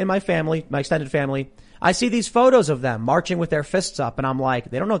people in my family, my extended family, I see these photos of them marching with their fists up, and I'm like,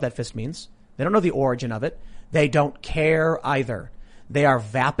 they don't know what that fist means. They don't know the origin of it. They don't care either. They are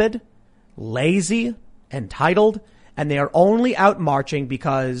vapid, lazy, entitled, and they are only out marching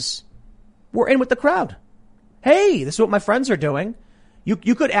because we're in with the crowd. Hey, this is what my friends are doing.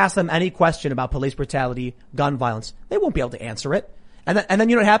 You could ask them any question about police brutality, gun violence. They won't be able to answer it. And then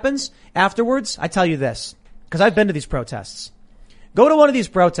you know what happens? Afterwards, I tell you this, because I've been to these protests. Go to one of these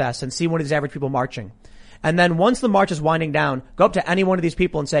protests and see one of these average people marching. And then once the march is winding down, go up to any one of these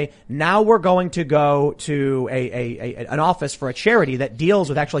people and say, now we're going to go to an office for a charity that deals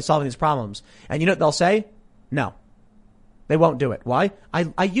with actually solving these problems. And you know what they'll say? No. They won't do it. Why?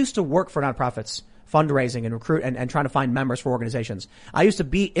 I used to work for nonprofits, fundraising and recruit and trying to find members for organizations. I used to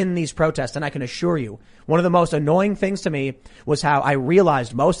be in these protests, and I can assure you, one of the most annoying things to me was how I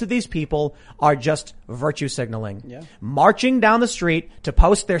realized most of these people are just virtue signaling. Yeah. Marching down the street to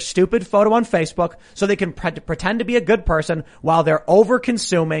post their stupid photo on Facebook so they can pretend to be a good person while they're over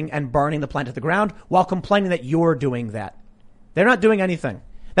consuming and burning the planet to the ground while complaining that you're doing that. They're not doing anything.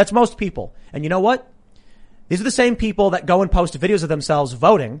 That's most people. And you know what? These are the same people that go and post videos of themselves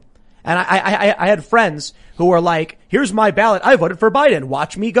voting. And I had friends who were like, here's my ballot. I voted for Biden.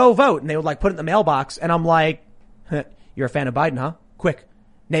 Watch me go vote. And they would like put it in the mailbox. And I'm like, you're a fan of Biden, huh? Quick.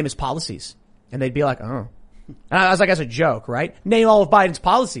 Name his policies. And they'd be like, oh. And I was like, as a joke, right? Name all of Biden's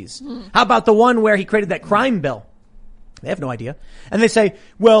policies. How about the one where he created that crime bill? They have no idea. And they say,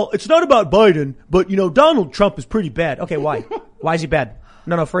 well, it's not about Biden, but Donald Trump is pretty bad. Okay, why? Why is he bad?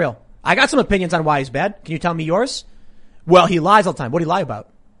 No, for real. I got some opinions on why he's bad. Can you tell me yours? Well, he lies all the time. What did he lie about?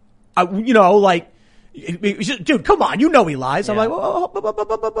 Dude, come on. He lies. Yeah. I'm like,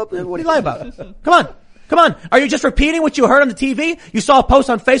 what do you lie about? Come on. Are you just repeating what you heard on the TV? You saw a post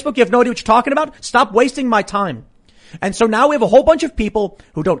on Facebook. You have no idea what you're talking about. Stop wasting my time. And so now we have a whole bunch of people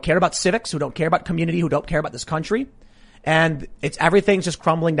who don't care about civics, who don't care about community, who don't care about this country. And everything's just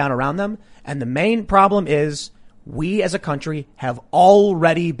crumbling down around them. And the main problem is we as a country have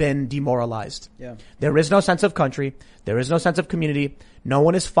already been demoralized. Yeah. There is no sense of country. There is no sense of community. No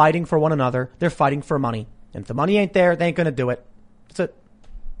one is fighting for one another. They're fighting for money. And if the money ain't there, they ain't going to do it. That's it.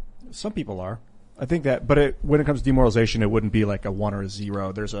 Some people are. I think that, but when it comes to demoralization, it wouldn't be like a 1 or a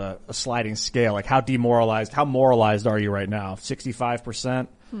 0. There's a sliding scale. Like how moralized are you right now? 65%?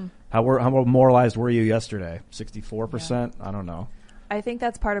 How moralized were you yesterday? 64%? I don't know. I think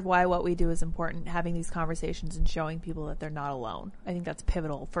that's part of why what we do is important, having these conversations and showing people that they're not alone. I think that's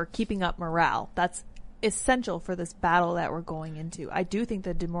pivotal for keeping up morale. That's essential for this battle that we're going into. I do think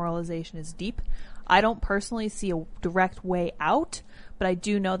the demoralization is deep. I don't personally see a direct way out, but I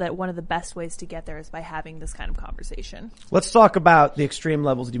do know that one of the best ways to get there is by having this kind of conversation. Let's talk about the extreme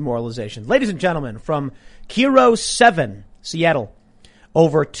levels of demoralization. Ladies and gentlemen, from Kiro 7, Seattle,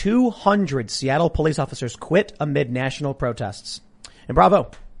 over 200 Seattle police officers quit amid national protests. And bravo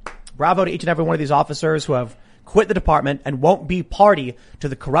to each and every one of these officers who have quit the department and won't be party to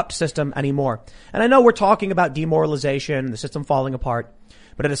the corrupt system anymore. And I know we're talking about demoralization and the system falling apart,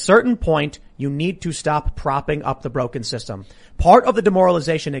 but at a certain point, you need to stop propping up the broken system. Part of the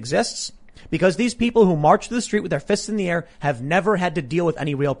demoralization exists because these people who march through the street with their fists in the air have never had to deal with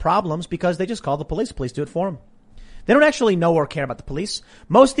any real problems because they just call the police. Police do it for them. They don't actually know or care about the police.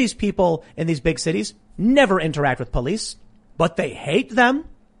 Most of these people in these big cities never interact with police, but they hate them.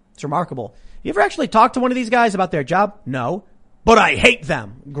 It's remarkable. You ever actually talk to one of these guys about their job? No. But I hate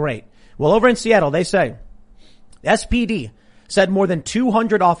them. Great. Well, over in Seattle, they say SPD said more than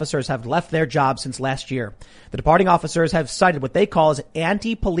 200 officers have left their jobs since last year. The departing officers have cited what they call as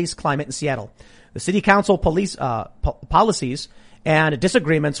anti-police climate in Seattle. The city council police policies and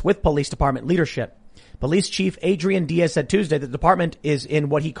disagreements with police department leadership. Police Chief Adrian Diaz said Tuesday that the department is in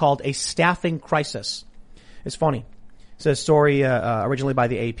what he called a staffing crisis. It's funny. It's a story originally by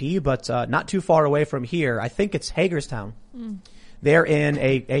the AP, but not too far away from here. I think it's Hagerstown. They're in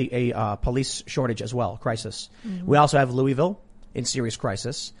a police shortage as well, crisis. We also have Louisville in serious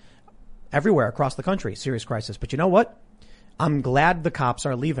crisis. Everywhere across the country, serious crisis. But you know what? I'm glad the cops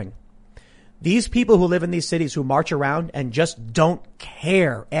are leaving. These people who live in these cities who march around and just don't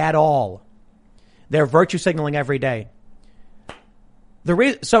care at all. They're virtue signaling every day.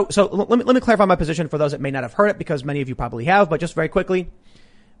 So let me clarify my position for those that may not have heard it, because many of you probably have, but just very quickly.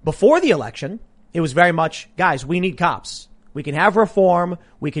 Before the election, it was very much, guys, we need cops. We can have reform.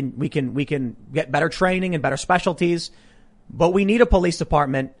 We can get better training and better specialties, but we need a police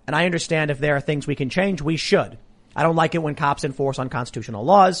department. And I understand if there are things we can change, we should. I don't like it when cops enforce unconstitutional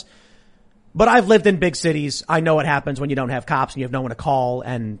laws, but I've lived in big cities. I know what happens when you don't have cops and you have no one to call.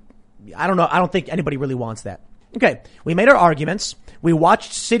 And I don't know. I don't think anybody really wants that. Okay. We made our arguments. We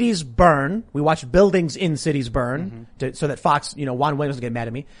watched cities burn. We watched buildings in cities burn so that Fox, Juan Williams would get mad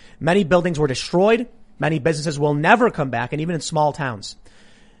at me. Many buildings were destroyed. Many businesses will never come back, and even in small towns.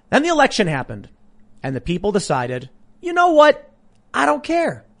 Then the election happened, and the people decided, you know what? I don't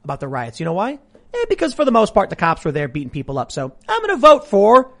care about the riots. You know why? Because for the most part, the cops were there beating people up. So I'm going to vote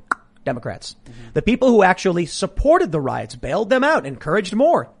for Democrats. The people who actually supported the riots bailed them out, encouraged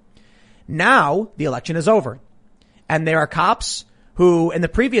more. Now the election is over, and there are cops who, in the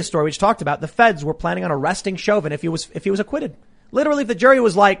previous story we just talked about, the feds were planning on arresting Chauvin if he was acquitted. Literally, if the jury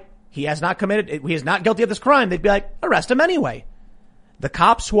was like, he is not guilty of this crime, they'd be like, arrest him anyway. The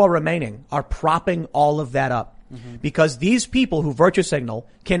cops who are remaining are propping all of that up because these people who virtue signal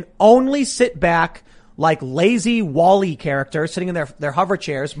can only sit back like lazy Wall-E characters sitting in their hover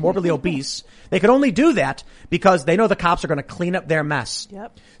chairs, morbidly obese. They can only do that because they know the cops are going to clean up their mess.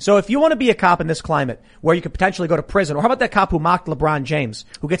 Yep. So if you want to be a cop in this climate where you could potentially go to prison, or how about that cop who mocked LeBron James,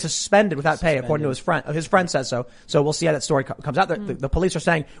 who gets suspended without pay, according to his friend? His friend says so. So we'll see how that story comes out. The police are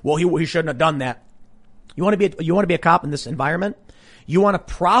saying, well, he shouldn't have done that. You want to be a cop in this environment? You want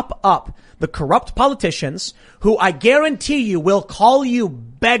to prop up the corrupt politicians who I guarantee you will call you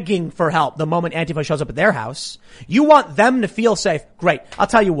begging for help the moment Antifa shows up at their house. You want them to feel safe. Great. I'll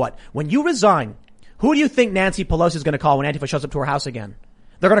tell you what. When you resign, who do you think Nancy Pelosi is going to call when Antifa shows up to her house again?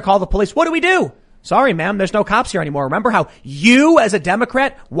 They're going to call the police. What do we do? Sorry, ma'am. There's no cops here anymore. Remember how you as a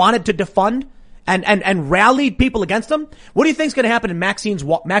Democrat wanted to defund and rallied people against them? What do you think is going to happen in Maxine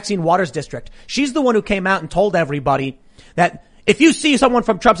Waters' district? She's the one who came out and told everybody that if you see someone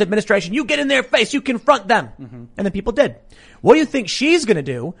from Trump's administration, you get in their face, you confront them. And then people did. What do you think she's going to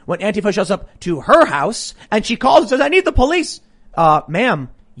do when Antifa shows up to her house and she calls and says, I need the police? Ma'am,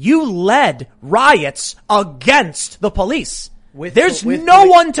 you led riots against the police. There's no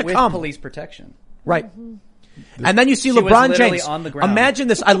one to come. With police protection. Right. And then you see She was LeBron literally James. on the ground. Imagine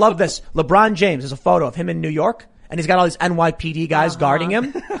this. I love this. LeBron James is a photo of him in New York, and he's got all these NYPD guys guarding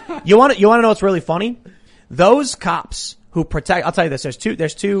him. You want to know what's really funny? Those cops who protect, I'll tell you this,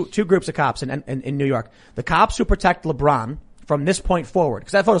 there's two groups of cops in New York. The cops who protect LeBron from this point forward,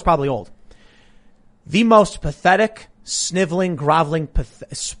 because that photo's probably old. The most pathetic, sniveling, groveling,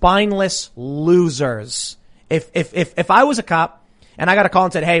 spineless losers. If I was a cop and I got a call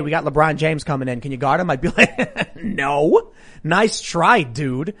and said, hey, we got LeBron James coming in, can you guard him? I'd be like, no. Nice try,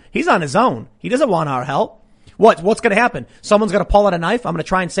 dude. He's on his own. He doesn't want our help. What's going to happen? Someone's going to pull out a knife. I'm going to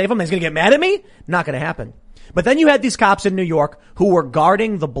try and save him. He's going to get mad at me? Not going to happen. But then you had these cops in New York who were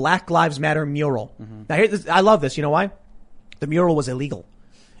guarding the Black Lives Matter mural. Now, I love this. You know why? The mural was illegal.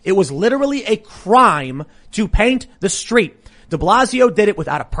 It was literally a crime to paint the street. De Blasio did it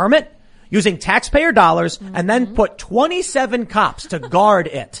without a permit, using taxpayer dollars, and then put 27 cops to guard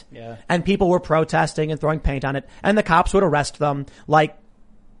it. Yeah. And people were protesting and throwing paint on it, and the cops would arrest them like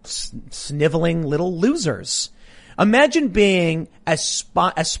sniveling little losers. Imagine being as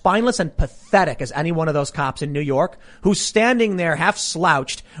spineless and pathetic as any one of those cops in New York who's standing there half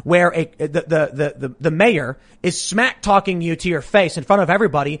slouched where the mayor is smack talking you to your face in front of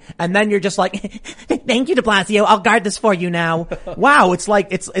everybody, and then you're just like, thank you, de Blasio, I'll guard this for you now. Wow, it's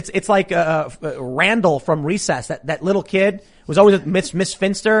like Randall from Recess, that little kid was always with Miss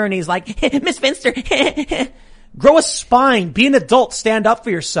Finster, and he's like, Miss Finster, grow a spine, be an adult, stand up for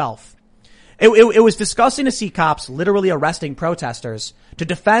yourself. It was disgusting to see cops literally arresting protesters to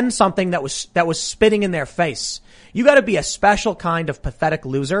defend something that was spitting in their face. You gotta be a special kind of pathetic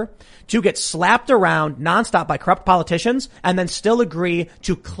loser to get slapped around nonstop by corrupt politicians and then still agree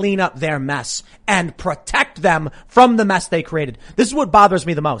to clean up their mess and protect them from the mess they created. This is what bothers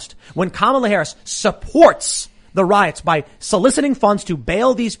me the most. When Kamala Harris supports the riots by soliciting funds to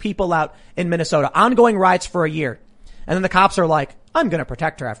bail these people out in Minnesota, ongoing riots for a year, and then the cops are like, I'm gonna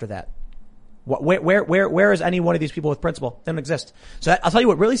protect her after that. Where is any one of these people with principle? They don't exist. So I'll tell you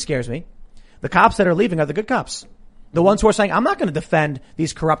what really scares me. The cops that are leaving are the good cops. The ones who are saying, I'm not going to defend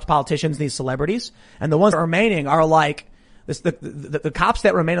these corrupt politicians, these celebrities. And the ones that are remaining are like, the cops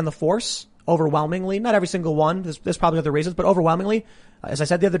that remain on the force, overwhelmingly, not every single one, there's probably other reasons, but overwhelmingly, as I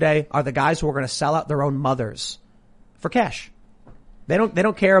said the other day, are the guys who are going to sell out their own mothers for cash. They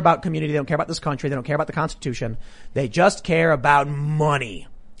don't care about community. They don't care about this country. They don't care about the Constitution. They just care about money.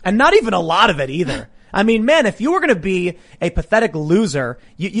 And not even a lot of it either. I mean, man, if you were going to be a pathetic loser,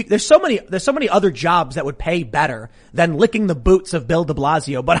 there's so many other jobs that would pay better than licking the boots of Bill de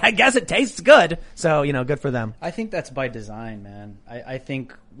Blasio, but I guess it tastes good. So, good for them. I think that's by design, man. I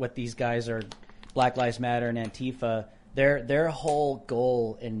think what these guys are, Black Lives Matter and Antifa, their whole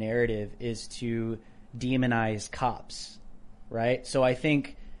goal and narrative is to demonize cops, right? So I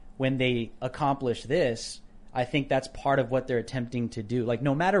think when they accomplish this, I think that's part of what they're attempting to do. Like,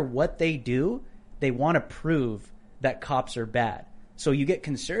 no matter what they do, they want to prove that cops are bad. So you get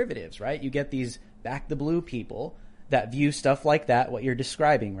conservatives, right? You get these back the blue people that view stuff like that, what you're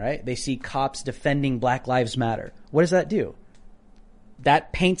describing, right? They see cops defending Black Lives Matter. What does that do?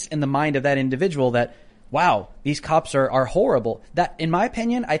 That paints in the mind of that individual that, wow, these cops are horrible. That, in my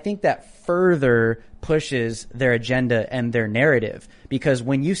opinion, I think that further pushes their agenda and their narrative. Because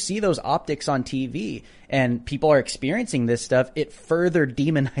when you see those optics on TV and people are experiencing this stuff, it further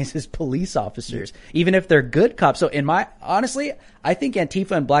demonizes police officers, even if they're good cops. So honestly, I think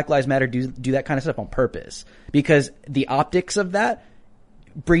Antifa and Black Lives Matter do that kind of stuff on purpose, because the optics of that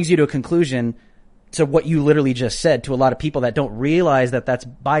brings you to a conclusion to what you literally just said to a lot of people that don't realize that that's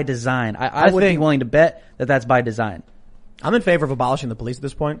by design. I would be willing to bet that that's by design. I'm in favor of abolishing the police at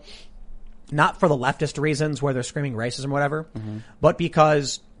this point. Not for the leftist reasons where they're screaming racism or whatever, but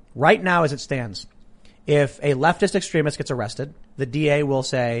because right now as it stands, if a leftist extremist gets arrested, the DA will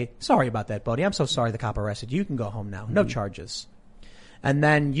say, sorry about that, buddy. I'm so sorry the cop arrested you. You can go home now. No charges. And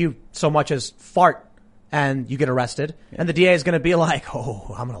then you so much as fart and you get arrested, and the DA is going to be like,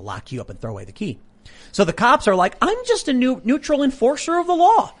 oh, I'm going to lock you up and throw away the key. So the cops are like, I'm just a neutral enforcer of the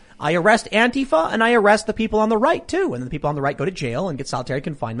law. I arrest Antifa and I arrest the people on the right too. And the people on the right go to jail and get solitary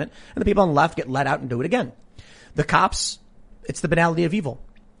confinement, and the people on the left get let out and do it again. The cops, it's the banality of evil.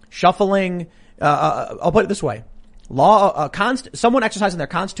 Shuffling, I'll put it this way. Someone exercising their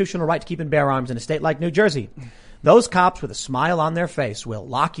constitutional right to keep and bear arms in a state like New Jersey. Those cops with a smile on their face will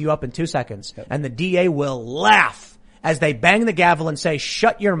lock you up in 2 seconds, and the DA will laugh as they bang the gavel and say,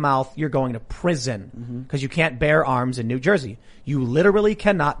 shut your mouth, you're going to prison because you can't bear arms in New Jersey. You literally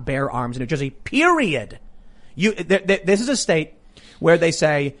cannot bear arms in New Jersey, period. This is a state where they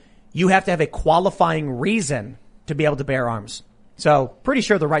say you have to have a qualifying reason to be able to bear arms. So pretty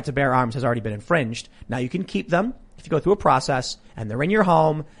sure the right to bear arms has already been infringed. Now you can keep them if you go through a process and they're in your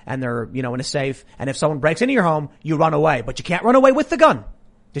home and they're, in a safe. And if someone breaks into your home, you run away, but you can't run away with the gun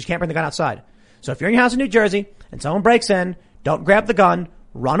because you can't bring the gun outside. So if you're in your house in New Jersey and someone breaks in, don't grab the gun,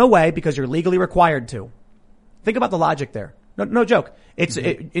 run away because you're legally required to. Think about the logic there. No joke.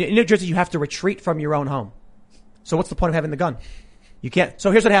 In New Jersey, you have to retreat from your own home. So what's the point of having the gun? You can't.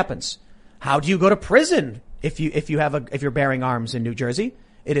 So here's what happens. How do you go to prison if you're bearing arms in New Jersey?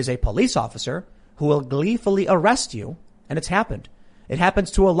 It is a police officer who will gleefully arrest you, and it's happened. It happens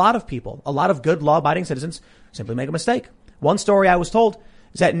to a lot of people. A lot of good law-abiding citizens simply make a mistake. One story I was told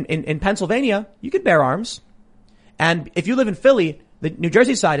is that in Pennsylvania, you can bear arms. And if you live in Philly, the New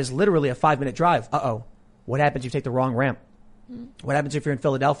Jersey side is literally a 5-minute drive. What happens if you take the wrong ramp? What happens if you're in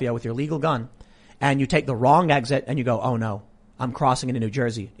Philadelphia with your legal gun and you take the wrong exit and you go, oh no, I'm crossing into New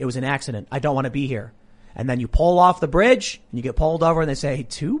Jersey. It was an accident. I don't want to be here. And then you pull off the bridge and you get pulled over and they say, hey,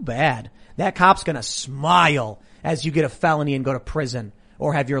 too bad. That cop's going to smile as you get a felony and go to prison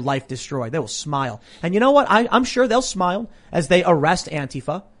or have your life destroyed. They will smile. And you know what? I'm sure they'll smile as they arrest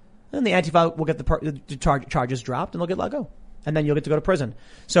Antifa. And the Antifa will get the charges dropped and they'll get let go. And then you'll get to go to prison.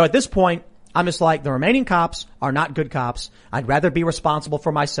 So at this point, I'm just like, the remaining cops are not good cops. I'd rather be responsible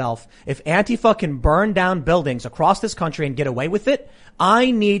for myself. If Antifa can burn down buildings across this country and get away with it,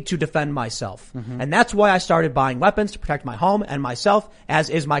 I need to defend myself. And that's why I started buying weapons to protect my home and myself, as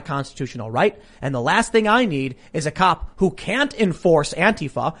is my constitutional right. And the last thing I need is a cop who can't enforce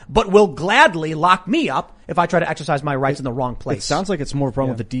Antifa, but will gladly lock me up if I try to exercise my rights in the wrong place. It sounds like it's more a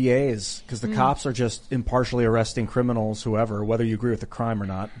problem with the DAs, because the cops are just impartially arresting criminals, whoever, whether you agree with the crime or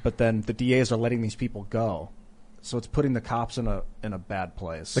not. But then the DAs are letting these people go. So it's putting the cops in a bad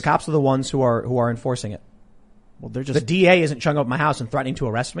place. The cops are the ones who are enforcing it. Well, they're just... The DA isn't showing up at my house and threatening to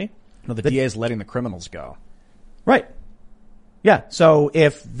arrest me. No, the DA is letting the criminals go. Right. Yeah. So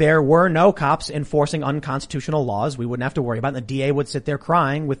if there were no cops enforcing unconstitutional laws, we wouldn't have to worry about it. The DA would sit there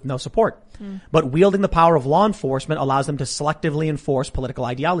crying with no support. But wielding the power of law enforcement allows them to selectively enforce political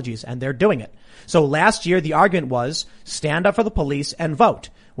ideologies, and they're doing it. So last year, the argument was stand up for the police and vote.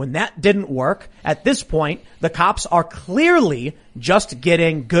 When that didn't work, at this point, the cops are clearly just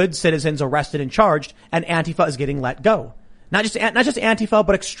getting good citizens arrested and charged, and Antifa is getting let go. Not just Antifa,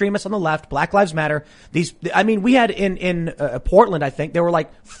 but extremists on the left, Black Lives Matter. We had in Portland, I think, there were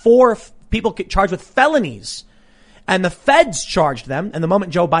like 4 people charged with felonies. And the feds charged them, and the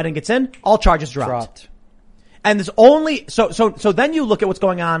moment Joe Biden gets in, all charges dropped. And there's only, so then you look at what's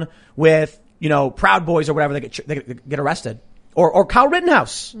going on with, Proud Boys or whatever, they get arrested. Or Kyle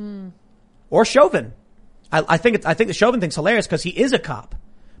Rittenhouse. Or Chauvin. I think the Chauvin thing's hilarious because he is a cop.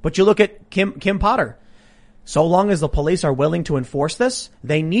 But you look at Kim Potter. So long as the police are willing to enforce this,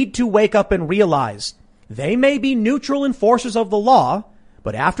 they need to wake up and realize they may be neutral enforcers of the law,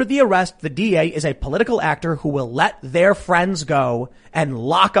 but after the arrest, the DA is a political actor who will let their friends go and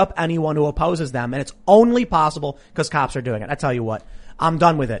lock up anyone who opposes them. And it's only possible because cops are doing it. I tell you what, I'm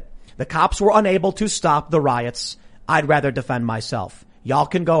done with it. The cops were unable to stop the riots. I'd rather defend myself. Y'all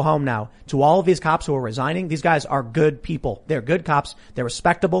can go home now. To all of these cops who are resigning, these guys are good people. They're good cops. They're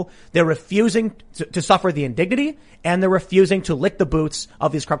respectable. They're refusing to suffer the indignity, and they're refusing to lick the boots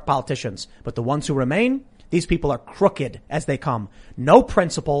of these corrupt politicians. But the ones who remain, these people are crooked as they come. No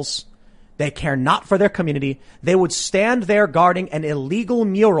principles. They care not for their community. They would stand there guarding an illegal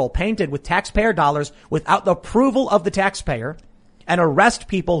mural painted with taxpayer dollars without the approval of the taxpayer and arrest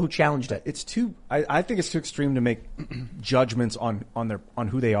people who challenged it. I think it's too extreme to make judgments on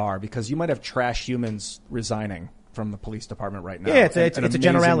who they are, because you might have trash humans resigning from the police department right now. Yeah, it's a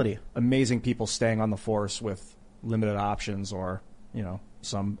generality. Amazing people staying on the force with limited options or,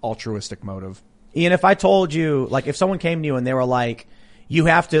 some altruistic motive. Ian, if I told you, like, if someone came to you and they were like, you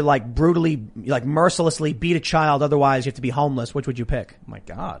have to brutally, mercilessly beat a child, otherwise you have to be homeless, which would you pick? Oh my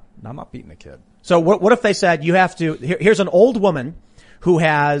God, I'm not beating a kid. So what if they said you have to, here's an old woman who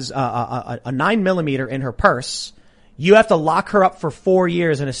has a 9mm in her purse. You have to lock her up for 4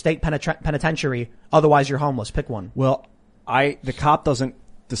 years in a state penitentiary, otherwise you're homeless. Pick one. Well, the cop doesn't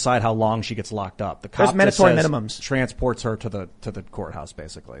decide how long she gets locked up. The cop There's mandatory minimums. Transports her to the courthouse,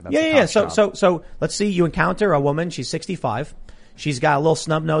 basically. That's yeah. So let's see, you encounter a woman, she's 65. She's got a little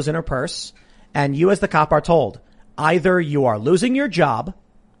snub nose in her purse, and you as the cop are told, either you are losing your job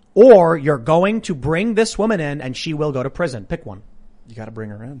or you're going to bring this woman in and she will go to prison. Pick one. You got to bring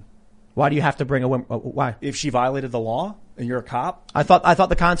her in. Why do you have to bring a woman? Why? If she violated the law and you're a cop? I thought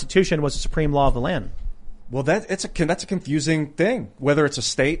the Constitution was the supreme law of the land. Well, that's a confusing thing, whether it's a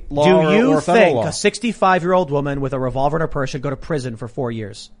state law or a federal law. Do you think a 65-year-old woman with a revolver in her purse should go to prison for 4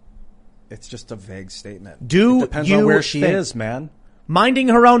 years? It's just a vague statement. It depends you on where she think- is, man. Minding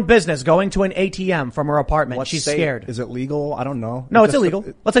her own business, going to an ATM from her apartment. What She's state? scared. Is it legal? I don't know. No, it's illegal.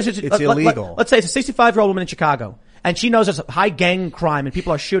 Let's say it's illegal. Let's say it's a 65-year-old woman in Chicago, and she knows there's a high gang crime and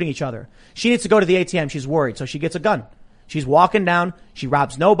people are shooting each other. She needs to go to the ATM. She's worried, so she gets a gun. She's walking down. She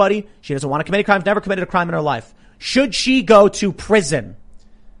robs nobody. She doesn't want to commit any crimes. Never committed a crime in her life. Should she go to prison?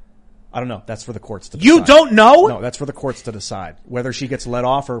 I don't know. That's for the courts to decide. You don't know? No, that's for the courts to decide whether she gets let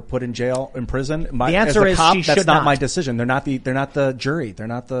off or put in jail, in prison. The answer is she should that's not not. my decision. They're not the jury. They're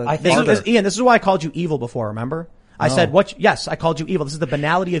not the. Ian, this is why I called you evil before. Remember? I said, yes, I called you evil. This is the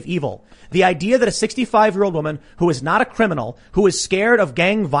banality of evil. The idea that a 65-year-old woman who is not a criminal, who is scared of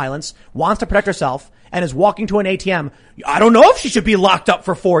gang violence, wants to protect herself, and is walking to an ATM, I don't know if she should be locked up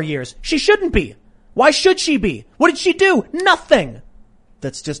for 4 years. She shouldn't be. Why should she be? What did she do? Nothing.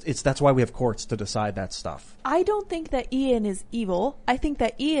 That's why we have courts to decide that stuff. I don't think that Ian is evil. I think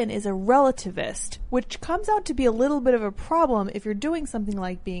that Ian is a relativist, which comes out to be a little bit of a problem if you're doing something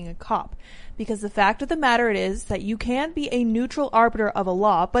like being a cop. Because the fact of the matter is that you can be a neutral arbiter of a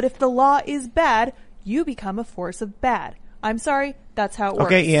law, but if the law is bad, you become a force of bad. I'm sorry, that's how it works.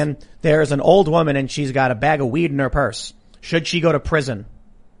 Okay, Ian, there's an old woman and she's got a bag of weed in her purse. Should she go to prison?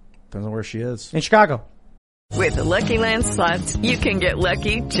 Depends on where she is. In Chicago. With the Lucky Land Slots, you can get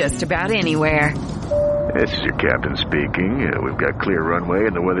lucky just about anywhere. This is your captain speaking. We've got clear runway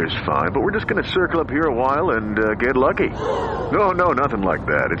and the weather's fine, but we're just going to circle up here a while and get lucky. No, nothing like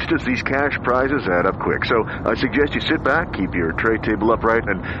that. It's just these cash prizes add up quick. So I suggest you sit back, keep your tray table upright,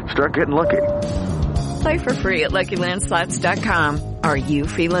 and start getting lucky. Play for free at LuckyLandSlots.com. Are you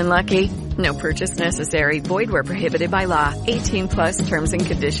feeling lucky? No purchase necessary. Void where prohibited by law. 18+ terms and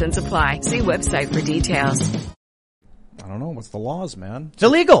conditions apply. See website for details. I don't know. What's the laws, man? It's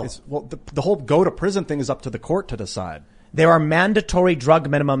illegal. The whole go to prison thing is up to the court to decide. There are mandatory drug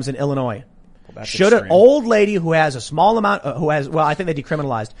minimums in Illinois. Well, should extreme. an old lady who has a small amount, I think they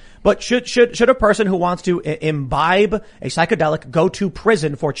decriminalized, but should a person who wants to imbibe a psychedelic go to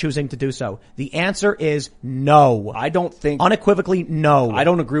prison for choosing to do so? The answer is no. I don't think. Unequivocally, no. I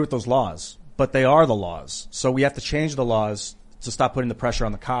don't agree with those laws, but they are the laws. So we have to change the laws to stop putting the pressure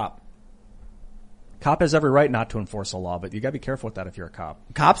on the cop. Cop has every right not to enforce a law, but you gotta be careful with that if you're a cop.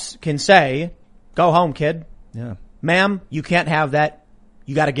 Cops can say, go home, kid. Yeah. Ma'am, you can't have that.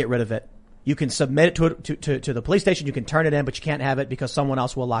 You gotta get rid of it. You can submit it to the police station. You can turn it in, but you can't have it because someone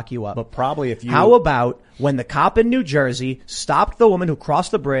else will lock you up. But probably if you... How about when the cop in New Jersey stopped the woman who crossed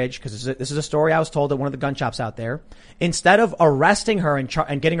the bridge, because this is a story I was told at one of the gun shops out there, instead of arresting her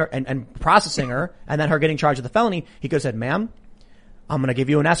and getting her and processing her and then her getting charged with the felony, he could have said, ma'am, I'm going to give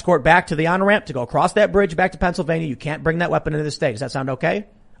you an escort back to the on-ramp to go across that bridge back to Pennsylvania. You can't bring that weapon into the state. Does that sound okay?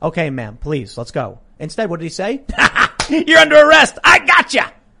 Okay, ma'am, please, let's go. Instead, what did he say? You're under arrest. I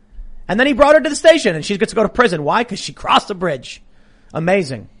gotcha. And then he brought her to the station and she gets to go to prison. Why? Because she crossed the bridge.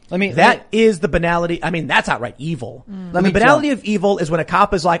 Amazing. That is the banality. I mean, that's outright evil. The banality of evil is when a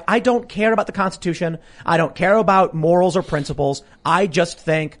cop is like, I don't care about the Constitution. I don't care about morals or principles. I just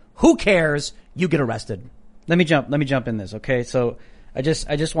think, who cares? You get arrested. Let me jump in this. Okay. So I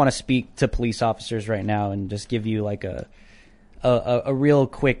just want to speak to police officers right now and just give you like a real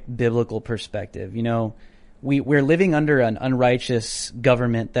quick biblical perspective. You know, we're living under an unrighteous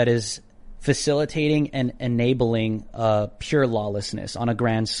government that is facilitating and enabling pure lawlessness on a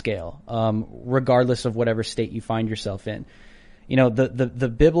grand scale, regardless of whatever state you find yourself in. You know, the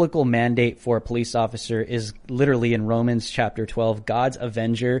biblical mandate for a police officer is literally in Romans chapter 12, God's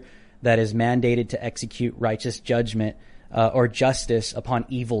avenger that is mandated to execute righteous judgment or justice upon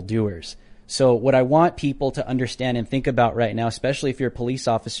evildoers. So what I want people to understand and think about right now, especially if you're a police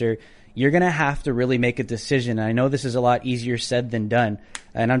officer, you're going to have to really make a decision. And I know this is a lot easier said than done.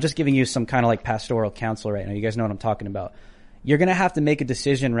 And I'm just giving you some kind of like pastoral counsel right now. You guys know what I'm talking about. You're going to have to make a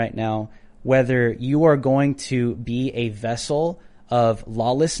decision right now whether you are going to be a vessel of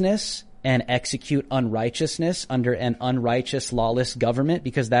lawlessness and execute unrighteousness under an unrighteous, lawless government,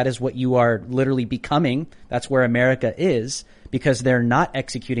 because that is what you are literally becoming. That's where America is, because they're not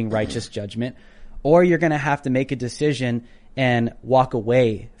executing righteous judgment. Or you're going to have to make a decision and walk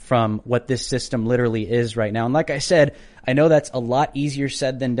away from what this system literally is right now. And like I said, I know that's a lot easier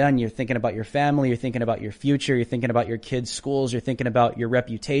said than done. You're thinking about your family, you're thinking about your future, you're thinking about your kids' schools, you're thinking about your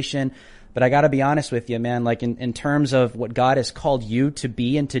reputation. But I got to be honest with you, man, like in terms of what God has called you to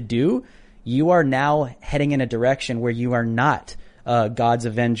be and to do, you are now heading in a direction where you are not God's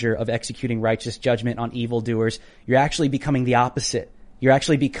avenger of executing righteous judgment on evildoers. You're actually becoming the opposite. You're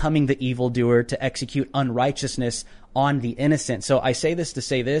actually becoming the evildoer to execute unrighteousness on the innocent. So I say this to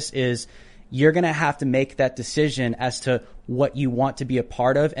say this is, you're going to have to make that decision as to what you want to be a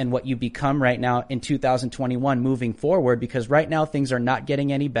part of and what you become right now in 2021 moving forward, because right now things are not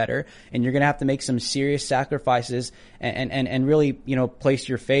getting any better, and you're going to have to make some serious sacrifices and really, place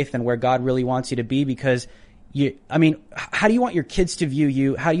your faith in where God really wants you to be, because how do you want your kids to view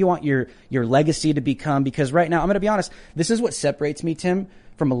you? How do you want your legacy to become? Because right now, I'm going to be honest, this is what separates me, Tim,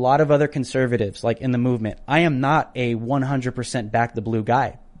 from a lot of other conservatives, like in the movement. I am not a 100% back the blue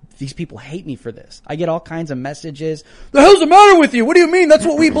guy. These people hate me for this. I get all kinds of messages. The hell's the matter with you? What do you mean? That's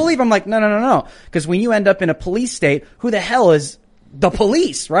what we believe. I'm like, no. Because when you end up in a police state, who the hell is the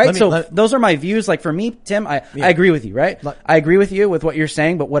police, right? Those are my views. Like for me, Tim, I agree with you, right? I agree with you with what you're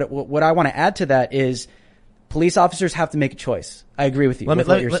saying, but what I want to add to that is police officers have to make a choice. I agree with you with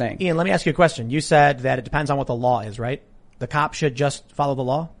what you're saying. Ian, let me ask you a question. You said that it depends on what the law is, right? The cop should just follow the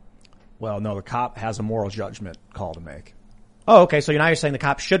law? Well, no, the cop has a moral judgment call to make. Oh, okay. So now you're saying the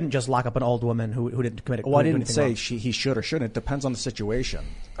cop shouldn't just lock up an old woman who didn't commit a crime. Well, I didn't say he should or shouldn't. It depends on the situation.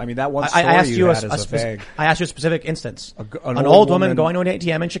 I mean, that one story I asked you a specific instance. An old woman going to an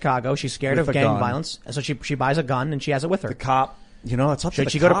ATM in Chicago. She's scared of gang violence, and so she buys a gun and she has it with her. The cop, it's up to the cop.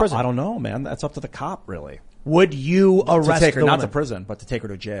 Should she go to prison? I don't know, man. That's up to the cop, really. Would you arrest to take her the not woman? To prison, but to take her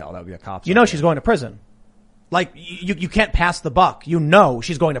to jail? That would be a cop's she's going to prison. Like you can't pass the buck.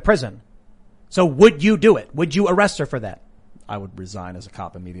 She's going to prison. So would you do it? Would you arrest her for that? I would resign as a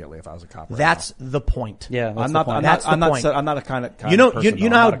cop immediately if I was a cop. That's the point. Yeah, I'm not a kind of person. You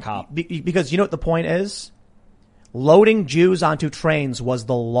know how, a cop. Because you know what the point is? Loading Jews onto trains was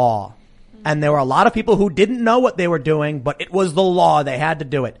the law. And there were a lot of people who didn't know what they were doing, but it was the law. They had to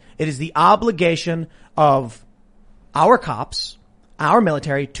do it. It is the obligation of our cops, our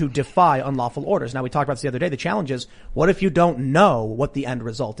military, to defy unlawful orders. Now, we talked about this the other day. The challenge is, what if you don't know what the end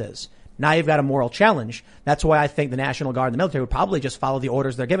result is? Now you've got a moral challenge. That's why I think the National Guard and the military would probably just follow the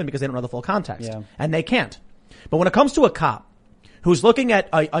orders they're given because they don't know the full context. Yeah. And they can't. But when it comes to a cop who's looking at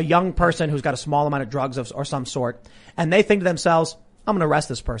a young person who's got a small amount of drugs or some sort, and they think to themselves, I'm going to arrest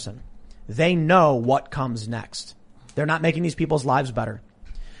this person. They know what comes next. They're not making these people's lives better.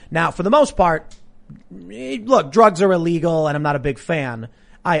 Now, for the most part, look, drugs are illegal and I'm not a big fan.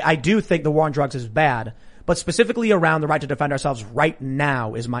 I do think the war on drugs is bad. But specifically around the right to defend ourselves right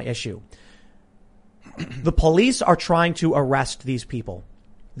now is my issue. The police are trying to arrest these people.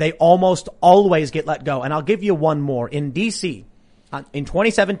 They almost always get let go. And I'll give you one more. In D.C., in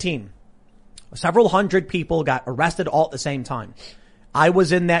 2017, several hundred people got arrested all at the same time. I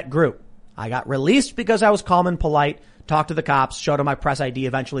was in that group. I got released because I was calm and polite, talked to the cops, showed them my press ID.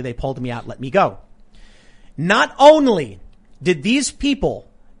 Eventually, they pulled me out, let me go. Not only did these people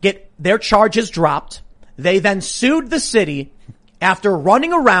get their charges dropped, they then sued the city after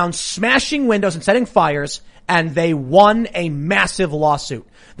running around, smashing windows and setting fires, and they won a massive lawsuit.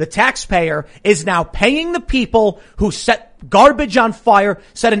 The taxpayer is now paying the people who set garbage on fire,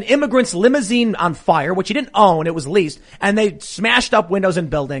 set an immigrant's limousine on fire, which he didn't own, it was leased, and they smashed up windows in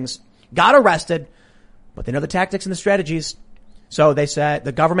buildings, got arrested, but they know the tactics and the strategies. So they said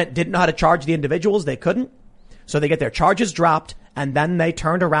the government didn't know how to charge the individuals, they couldn't. So they get their charges dropped, and then they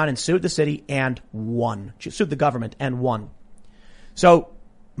turned around and sued the city and won. Sued the government and won. So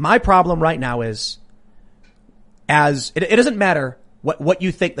my problem right now is, it doesn't matter what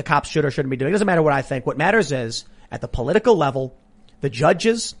you think the cops should or shouldn't be doing. It doesn't matter what I think. What matters is, at the political level, the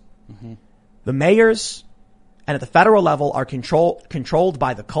judges, the mayors, and at the federal level are controlled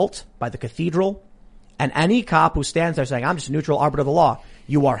by the cult, by the cathedral, and any cop who stands there saying, I'm just a neutral arbiter of the law,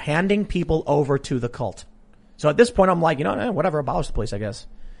 you are handing people over to the cult. So at this point, I'm like, whatever, abolish the police, I guess.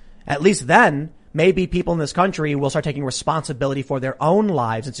 At least then, maybe people in this country will start taking responsibility for their own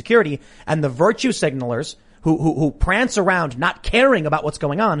lives and security, and the virtue signalers who prance around not caring about what's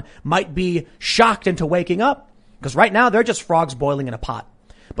going on might be shocked into waking up. Because right now, they're just frogs boiling in a pot.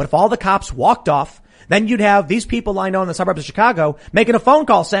 But if all the cops walked off, then you'd have these people I know in the suburbs of Chicago making a phone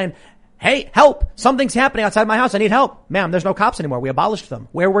call saying, hey, help, something's happening outside my house, I need help. Ma'am, there's no cops anymore, we abolished them.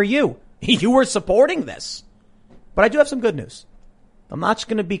 Where were you? You were supporting this. But I do have some good news. I'm not just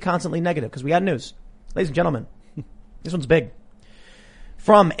going to be constantly negative because we got news. Ladies and gentlemen, this one's big.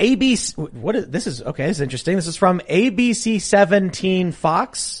 From ABC, this is interesting. This is from ABC 17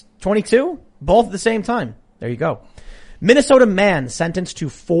 Fox 22, both at the same time. There you go. Minnesota man sentenced to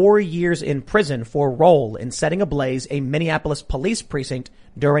 4 years in prison for role in setting ablaze a Minneapolis police precinct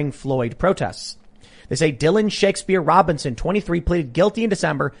during Floyd protests. They say Dylan Shakespeare Robinson, 23, pleaded guilty in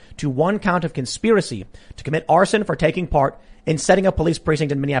December to one count of conspiracy to commit arson for taking part in setting a police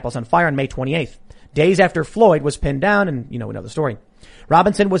precinct in Minneapolis on fire on May 28th, days after Floyd was pinned down, and we know the story.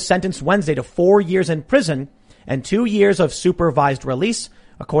 Robinson was sentenced Wednesday to 4 years in prison and 2 years of supervised release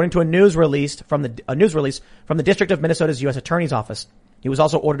according to a news release from the District of Minnesota's U.S. Attorney's Office. He was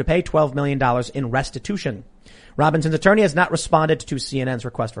also ordered to pay $12 million in restitution. Robinson's attorney has not responded to CNN's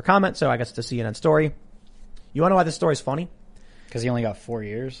request for comment, so I guess it's a CNN story. You want to know why this story is funny? Because he only got 4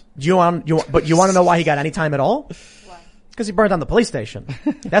 years. But you want to know why he got any time at all? Why? Because he burned down the police station.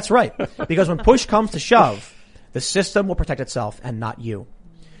 That's right. Because when push comes to shove, the system will protect itself and not you.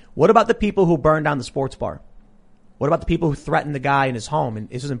 What about the people who burned down the sports bar? What about the people who threatened the guy in his home? And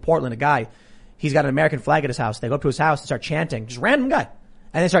this was in Portland, a guy, he's got an American flag at his house. They go up to his house and start chanting, just random guy.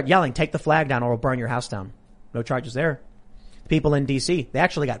 And they start yelling, take the flag down or we'll burn your house down. No charges there. The people in D.C., they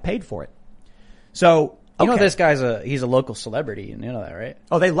actually got paid for it. So, You know this guy's he's a local celebrity. You know that, right?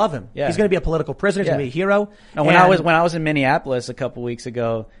 Oh, they love him. Yeah. He's going to be a political prisoner. He's going to be a hero. And when I was in Minneapolis a couple weeks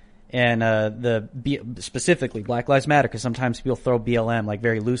ago, and specifically Black Lives Matter, because sometimes people throw BLM like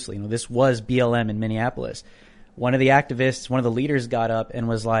very loosely. You know, this was BLM in Minneapolis. One of the activists, one of the leaders, got up and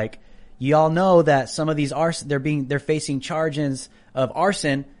was like, "You all know that some of these they're facing charges of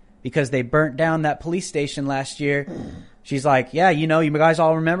arson because they burnt down that police station last year." She's like, "Yeah, you know, you guys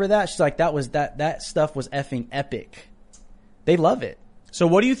all remember that?" She's like, that stuff was effing epic. They love it. So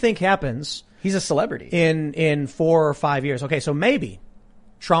what do you think happens? He's a celebrity in 4 or 5 years. Okay, so maybe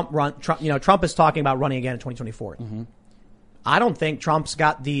Trump is talking about running again in 2024. Mm-hmm. I don't think Trump's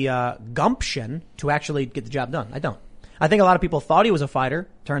got the gumption to actually get the job done. I don't. I think a lot of people thought he was a fighter.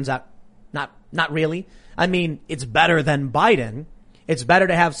 Turns out not really. I mean, it's better than Biden. It's better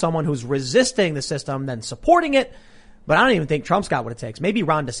to have someone who's resisting the system than supporting it. But I don't even think Trump's got what it takes. Maybe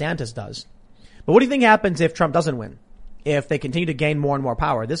Ron DeSantis does. But what do you think happens if Trump doesn't win? If they continue to gain more and more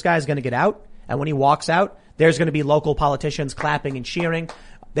power? This guy's going to get out. And when he walks out, there's going to be local politicians clapping and cheering.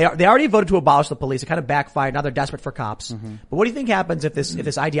 They already voted to abolish the police. It kind of backfired. Now they're desperate for cops. Mm-hmm. But what do you think happens if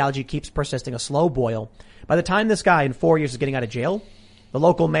this ideology keeps persisting, a slow boil? By the time this guy in 4 years is getting out of jail, the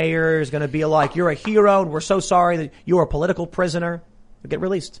local mayor is going to be like, "You're a hero and we're so sorry that you were a political prisoner." He'll get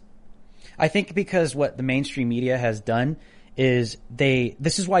released. I think because what the mainstream media has done is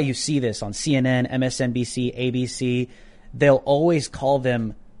this is why you see this on CNN, MSNBC, ABC. They'll always call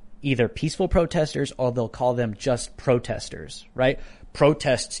them either peaceful protesters or they'll call them just protesters, right?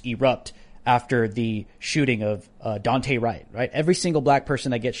 Protests erupt after the shooting of Dante Wright, right? Every single black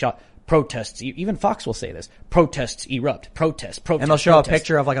person that gets shot, protests, even Fox will say this, protests erupt, protest. And they'll show a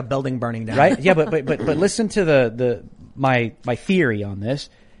picture of like a building burning down. Right? Yeah, but listen to my theory on this.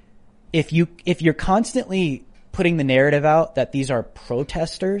 If you're constantly putting the narrative out that these are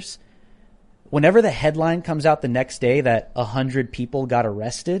protesters, whenever the headline comes out the next day that 100 people got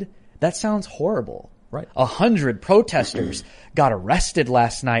arrested, that sounds horrible. Right. 100 protesters got arrested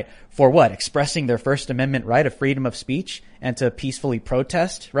last night for what? Expressing their First Amendment right of freedom of speech and to peacefully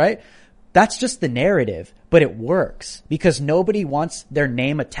protest, right? That's just the narrative, but it works because nobody wants their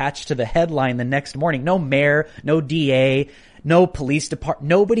name attached to the headline the next morning. No mayor, no DA, no police department.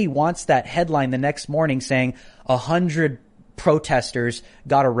 Nobody wants that headline the next morning saying 100 protesters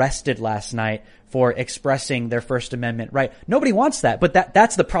got arrested last night for expressing their First Amendment right. Nobody wants that, but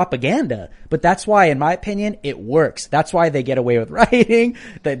that's the propaganda. But that's why, in my opinion, it works. That's why they get away with rioting.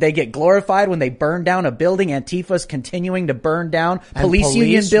 They get glorified when they burn down a building. Antifa's continuing to burn down police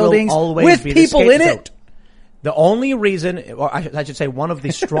union buildings with people in it. The only reason, or I should say one of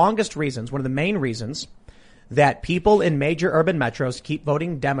the strongest reasons, one of the main reasons that people in major urban metros keep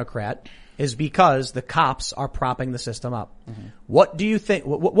voting Democrat is because the cops are propping the system up. Mm-hmm. What do you think,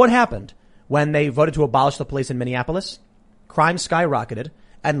 what happened when they voted to abolish the police in Minneapolis? Crime skyrocketed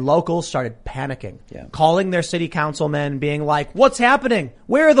and locals started panicking, calling their city councilmen, being like, "What's happening?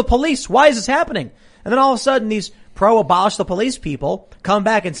 Where are the police? Why is this happening?" And then all of a sudden these pro-abolish the police people come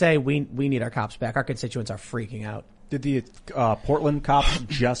back and say, we need our cops back. Our constituents are freaking out. Did the Portland cops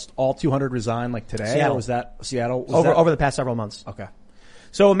just all 200 resign like today? Seattle. Or was that Seattle? Over the past several months. Okay.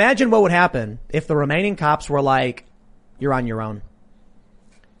 So imagine what would happen if the remaining cops were like, "You're on your own."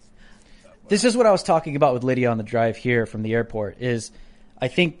 This is what I was talking about with Lydia on the drive here from the airport is I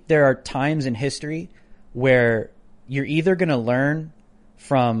think there are times in history where you're either going to learn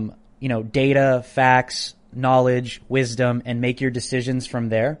from, data, facts, knowledge, wisdom, and make your decisions from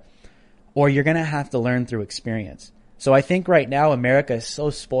there, or you're going to have to learn through experience. So I think right now America is so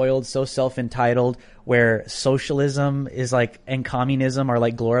spoiled, so self-entitled, where socialism is and communism are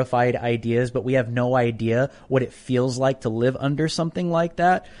like glorified ideas, but we have no idea what it feels like to live under something like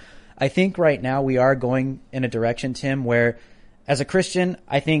that. I think right now we are going in a direction, Tim, where as a Christian,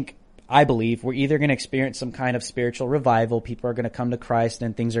 I believe we're either going to experience some kind of spiritual revival, people are going to come to Christ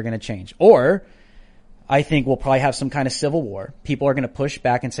and things are going to change, or I think we'll probably have some kind of civil war. People are going to push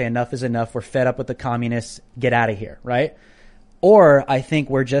back and say enough is enough. We're fed up with the communists. Get out of here, right? Or I think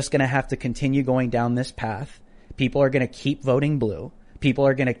we're just going to have to continue going down this path. People are going to keep voting blue. People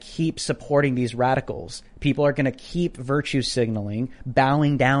are going to keep supporting these radicals. People are going to keep virtue signaling,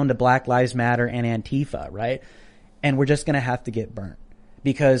 bowing down to Black Lives Matter and Antifa, right? And we're just going to have to get burnt.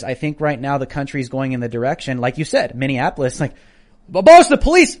 Because I think right now the country's going in the direction, like you said, Minneapolis, like, abolish the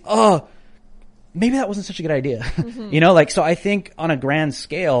police! Oh, maybe that wasn't such a good idea. You know, like, so I think on a grand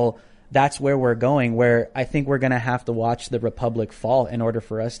scale, that's where we're going, where I think we're going to have to watch the Republic fall in order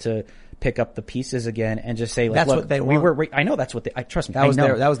for us to pick up the pieces again and just say, like, that's look, what they want. I know that's what they, trust me. That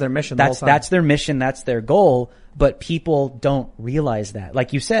was their mission the whole time. That's their mission. That's their goal. But people don't realize that.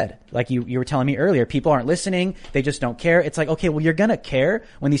 Like you said, like you were telling me earlier, people aren't listening. They just don't care. It's like, okay, well, you're going to care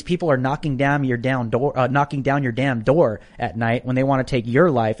when these people are knocking down your damn door at night when they want to take your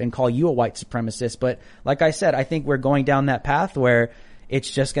life and call you a white supremacist. But like I said, I think we're going down that path where it's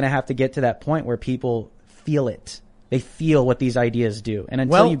just going to have to get to that point where people feel it. They feel what these ideas do. And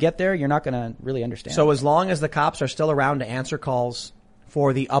until you get there, you're not going to really understand. So as long as the cops are still around to answer calls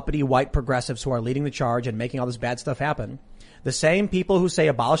for the uppity white progressives who are leading the charge and making all this bad stuff happen, the same people who say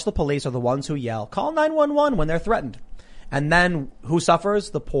abolish the police are the ones who yell, call 911 when they're threatened. And then who suffers?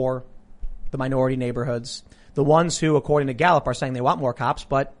 The poor, the minority neighborhoods, the ones who, according to Gallup, are saying they want more cops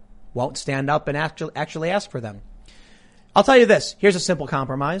but won't stand up and actually ask for them. I'll tell you this. Here's a simple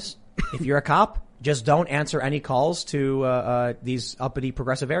compromise. If you're a cop, just don't answer any calls to these uppity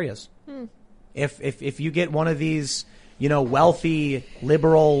progressive areas. If you get one of these, wealthy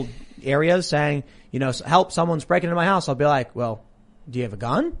liberal areas saying, help, someone's breaking into my house, I'll be like, well, do you have a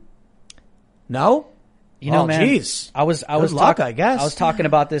gun? No? Man, geez. I was I guess. I was talking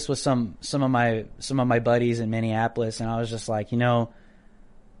about this with some of my buddies in Minneapolis, and I was just like, I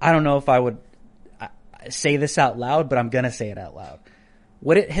don't know if I would say this out loud, but I'm going to say it out loud.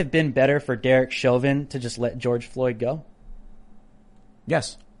 Would it have been better for Derek Chauvin to just let George Floyd go?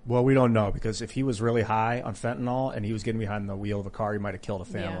 Yes. Well, we don't know, because if he was really high on fentanyl and he was getting behind the wheel of a car, he might have killed a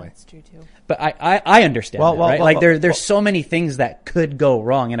family. Yeah, that's true too. But I understand that, right? There's so many things that could go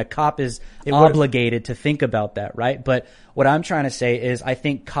wrong, and a cop is obligated to think about that, right? But what I'm trying to say is I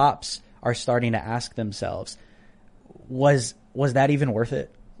think cops are starting to ask themselves, was that even worth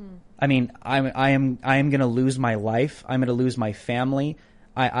it? I mean, I am going to lose my life. I'm going to lose my family.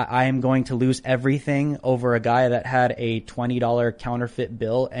 I am going to lose everything over a guy that had a $20 counterfeit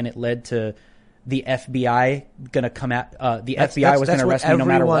bill, and it led to the FBI going to come at FBI was going to arrest me no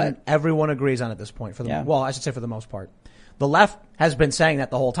matter what. Everyone agrees on at this point. Well, I should say for the most part, the left has been saying that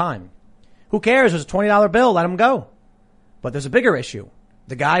the whole time. Who cares? There's a $20 bill. Let him go. But there's a bigger issue.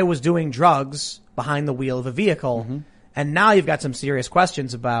 The guy was doing drugs behind the wheel of a vehicle. Mm-hmm. And now you've got some serious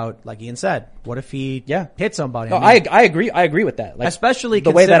questions about, like Ian said, what if he hit somebody? No, I agree. I agree with that. Like, especially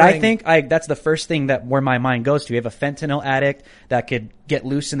the way that I think, that's the first thing where my mind goes to. You have a fentanyl addict that could get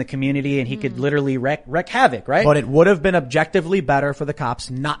loose in the community, and he could literally wreak havoc, right? But it would have been objectively better for the cops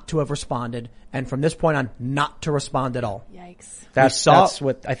not to have responded, and from this point on, not to respond at all. Yikes. That's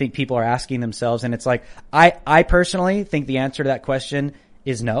what I think people are asking themselves, and it's like, I personally think the answer to that question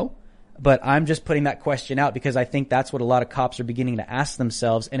is no. But I'm just putting that question out because I think that's what a lot of cops are beginning to ask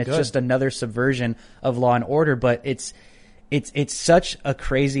themselves, and it's just another subversion of law and order. But it's such a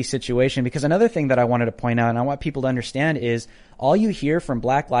crazy situation, because another thing that I wanted to point out, and I want people to understand, is all you hear from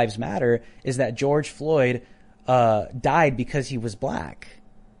Black Lives Matter is that George Floyd died because he was black.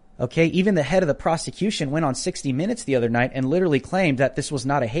 Okay, even the head of the prosecution went on 60 Minutes the other night and literally claimed that this was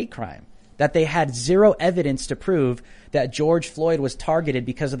not a hate crime, that they had zero evidence to prove that George Floyd was targeted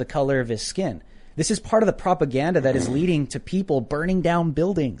because of the color of his skin. This is part of the propaganda that is leading to people burning down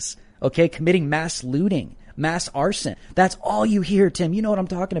buildings, okay, committing mass looting, mass arson. That's all you hear, Tim. You know what I'm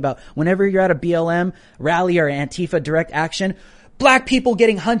talking about. Whenever you're at a BLM rally or Antifa direct action, black people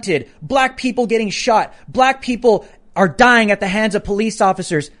getting hunted, black people getting shot, black people are dying at the hands of police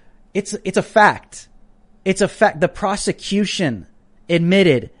officers. It's a fact. It's a fact. The prosecution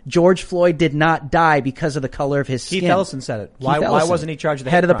admitted George Floyd did not die because of the color of his skin. Keith Ellison said it. Why wasn't he charged with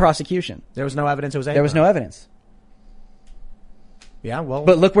the head of the crime? prosecution? There was no evidence it was a hate There was crime. no evidence. Yeah, well.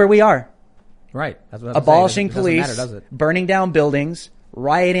 But look where we are. Right. That's what Abolishing it doesn't police, matter, does it? burning down buildings,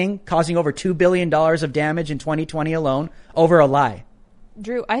 rioting, causing over $2 billion of damage in 2020 alone over a lie.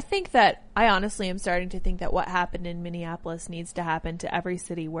 Drew, I honestly am starting to think that what happened in Minneapolis needs to happen to every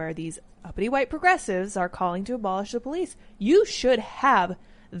city where these uppity white progressives are calling to abolish the police. You should have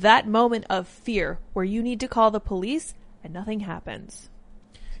that moment of fear where you need to call the police and nothing happens.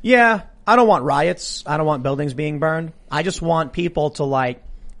 Yeah, I don't want riots. I don't want buildings being burned. I just want people to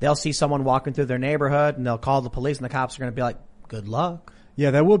they'll see someone walking through their neighborhood and they'll call the police, and the cops are going to be like, good luck.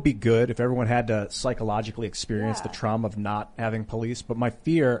 Yeah, that would be good if everyone had to psychologically experience the trauma of not having police. But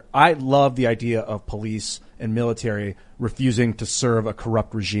I love the idea of police and military refusing to serve a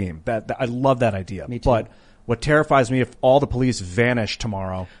corrupt regime. I love that idea. Me too. But what terrifies me if all the police vanish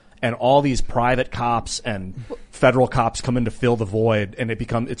tomorrow and all these private cops and federal cops come in to fill the void, and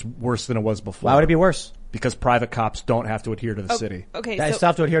it's worse than it was before. Why would it be worse? Because private cops don't have to adhere to the city. Okay, They still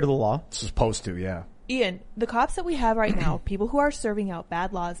have to adhere to the law. Supposed to, yeah. Ian, the cops that we have right now, people who are serving out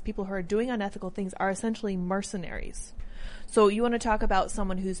bad laws, people who are doing unethical things, are essentially mercenaries. So you want to talk about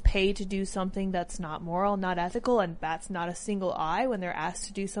someone who's paid to do something that's not moral, not ethical, and bats not a single eye when they're asked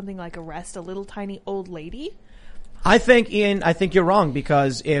to do something like arrest a little tiny old lady? I think, Ian, you're wrong,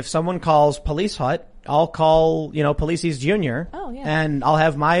 because if someone calls Police Hut, I'll call, Police's Junior. Oh, yeah. And I'll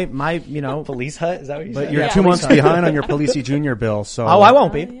have my, Police Hut? Is that what you said? But you're Yeah. 2 months behind on your Policey Junior bill, so. Oh, I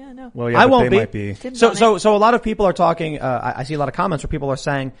won't be. Yeah, no. Well, yeah, I but won't they be. might be. Tim's So on it. a lot of people are talking, I see a lot of comments where people are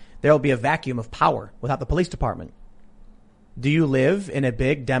saying there'll be a vacuum of power without the police department. Do you live in a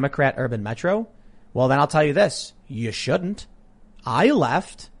big Democrat urban metro? Well, then I'll tell you this. You shouldn't. I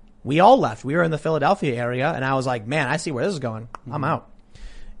left. We all left. We were in the Philadelphia area, and I was like, man, I see where this is going. I'm out.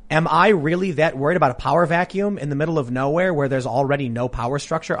 Am I really that worried about a power vacuum in the middle of nowhere where there's already no power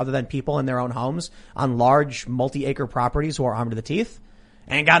structure other than people in their own homes on large multi-acre properties who are armed to the teeth?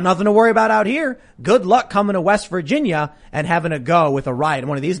 Ain't got nothing to worry about out here. Good luck coming to West Virginia and having a go with a riot in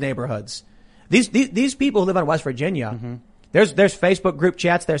one of these neighborhoods. These people who live in West Virginia, there's Facebook group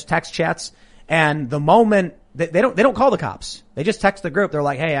chats, there's text chats, and the moment they don't call the cops. They just text the group. They're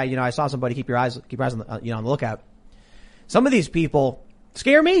like, hey, I saw somebody. Keep your eyes on the, on the lookout. Some of these people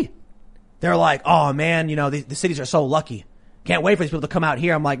scare me. They're like, oh man, the cities are so lucky. Can't wait for these people to come out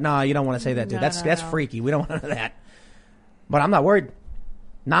here. I'm like, nah, you don't want to say that, dude. No, That's no. freaky. We don't want that. But I'm not worried.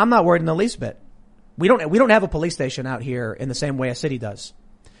 No, I'm not worried in the least bit. We don't have a police station out here in the same way a city does.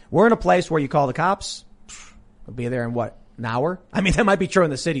 We're in a place where you call the cops. They'll be there in what? An hour? I mean, that might be true in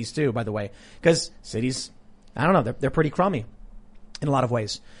the cities too, by the way, because cities, I don't know, they're pretty crummy in a lot of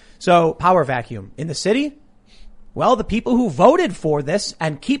ways. So power vacuum in the city. Well, the people who voted for this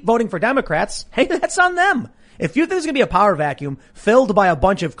and keep voting for Democrats, hey, that's on them. If you think there's going to be a power vacuum filled by a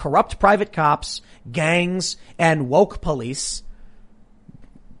bunch of corrupt private cops, gangs, and woke police,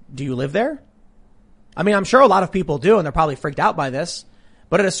 do you live there? I mean, I'm sure a lot of people do, and they're probably freaked out by this.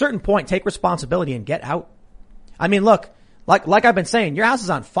 But at a certain point, take responsibility and get out. I mean, look, like I've been saying, your house is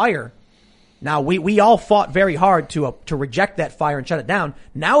on fire. Now, we all fought very hard to reject that fire and shut it down.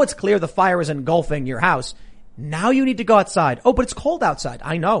 Now it's clear the fire is engulfing your house. Now you need to go outside. Oh, but it's cold outside.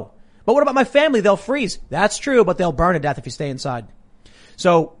 I know. But what about my family? They'll freeze. That's true, but they'll burn to death if you stay inside.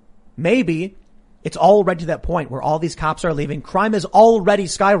 So maybe it's already to that point where all these cops are leaving. Crime is already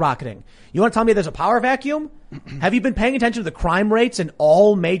skyrocketing. You want to tell me there's a power vacuum? Have you been paying attention to the crime rates in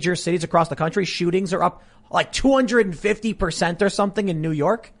all major cities across the country? Shootings are up like 250% or something in New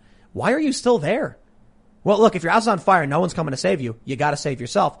York. Why are you still there? Well, look, if your house is on fire, no one's coming to save you. You got to save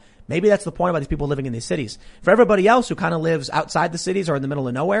yourself. Maybe that's the point about these people living in these cities. For everybody else who kind of lives outside the cities or in the middle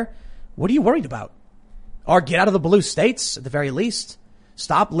of nowhere, what are you worried about? Or get out of the blue states at the very least.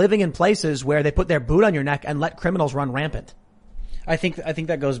 Stop living in places where they put their boot on your neck and let criminals run rampant. I think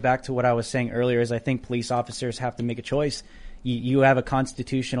that goes back to what I was saying earlier, is I think police officers have to make a choice. You have a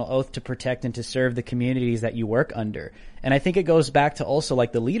constitutional oath to protect and to serve the communities that you work under. And I think it goes back to also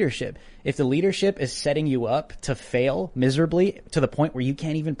like the leadership. If the leadership is setting you up to fail miserably to the point where you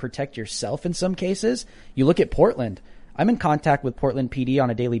can't even protect yourself in some cases, you look at Portland. I'm in contact with Portland PD on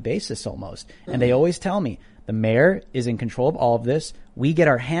a daily basis almost. And they always tell me, the mayor is in control of all of this. We get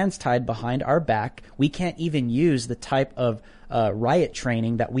our hands tied behind our back. We can't even use the type of riot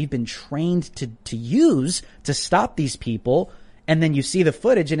training that we've been trained to use to stop these people. And then you see the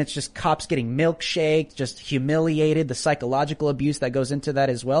footage and it's just cops getting milkshaked, just humiliated, the psychological abuse that goes into that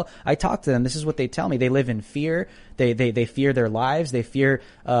as well. I talk to them. This is what they tell me. They live in fear. They fear their lives. They fear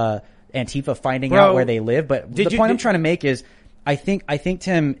Antifa finding out where they live. But the point I'm trying to make is, I think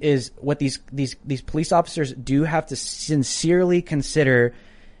Tim, is what these police officers do have to sincerely consider.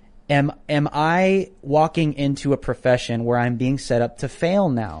 Am I walking into a profession where I'm being set up to fail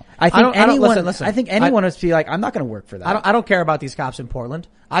now? I think anyone would be like, I'm not going to work for that. I don't care about these cops in Portland.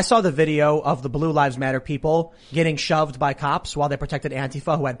 I saw the video of the Blue Lives Matter people getting shoved by cops while they protected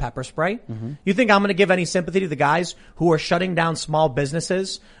Antifa who had pepper spray. Mm-hmm. You think I'm going to give any sympathy to the guys who are shutting down small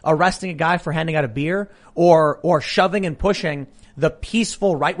businesses, arresting a guy for handing out a beer, or shoving and pushing the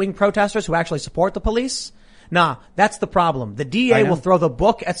peaceful right-wing protesters who actually support the police? Nah, that's the problem. The DA will throw the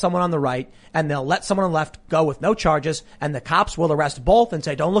book at someone on the right, and they'll let someone on the left go with no charges, and the cops will arrest both and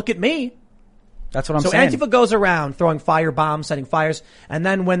say, don't look at me. That's what I'm so saying. Antifa goes around throwing fire bombs, setting fires, and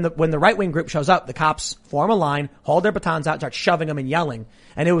then when the right-wing group shows up, the cops form a line, hold their batons out, start shoving them and yelling.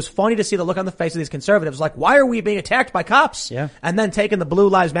 And it was funny to see the look on the face of these conservatives like, why are we being attacked by cops? Yeah. And then taking the Blue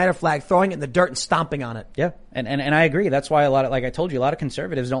Lives Matter flag, throwing it in the dirt and stomping on it. Yeah. And I agree. That's why like I told you, a lot of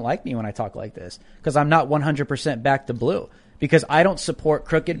conservatives don't like me when I talk like this. Because I'm not 100% back to blue. Because I don't support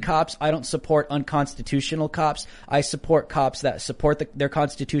crooked cops. I don't support unconstitutional cops. I support cops that support their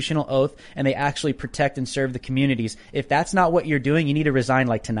constitutional oath and they actually protect and serve the communities. If that's not what you're doing, you need to resign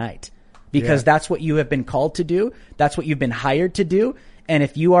like tonight. Because that's what you have been called to do. That's what you've been hired to do. And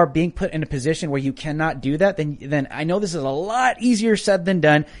if you are being put in a position where you cannot do that, then I know this is a lot easier said than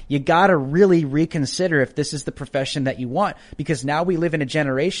done. You gotta really reconsider if this is the profession that you want. Because now we live in a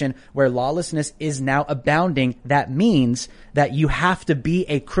generation where lawlessness is now abounding. That means that you have to be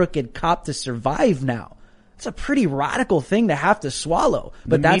a crooked cop to survive now. It's a pretty radical thing to have to swallow.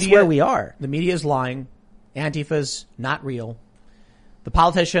 But that's where we are. The media is lying. Antifa's not real. The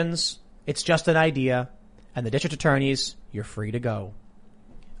politicians, it's just an idea. And the district attorneys, you're free to go.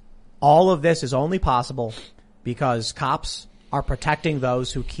 All of this is only possible because cops are protecting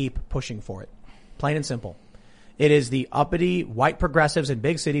those who keep pushing for it. Plain and simple. It is the uppity white progressives in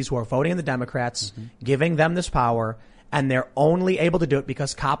big cities who are voting in the Democrats, giving them this power, and they're only able to do it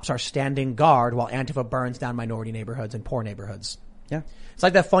because cops are standing guard while Antifa burns down minority neighborhoods and poor neighborhoods. Yeah. It's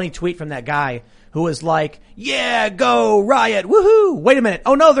like that funny tweet from that guy who was like, yeah, go riot, woohoo. Wait a minute.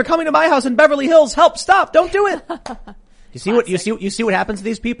 Oh no, they're coming to my house in Beverly Hills. Help, stop, don't do it. You see what happens to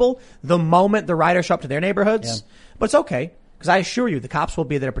these people the moment the rioters show up to their neighborhoods? Yeah. But it's okay, because I assure you the cops will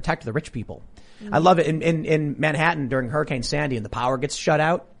be there to protect the rich people. I love it in Manhattan during Hurricane Sandy and the power gets shut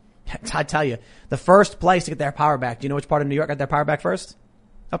out. I tell you, the first place to get their power back, do you know which part of New York got their power back first?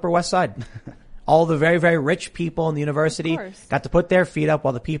 Upper West Side. All the very, very rich people in the university got to put their feet up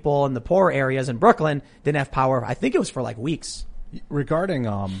while the people in the poor areas in Brooklyn didn't have power. I think it was for like weeks. Regarding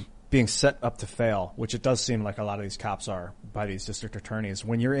being set up to fail, which it does seem like a lot of these cops are by these district attorneys.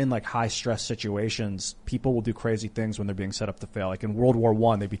 When you're in like high stress situations, people will do crazy things when they're being set up to fail. Like in World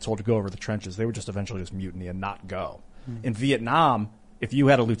War I, they'd be told to go over the trenches. They would just eventually just mutiny and not go. In Vietnam, if you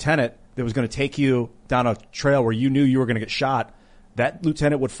had a lieutenant that was going to take you down a trail where you knew you were going to get shot, that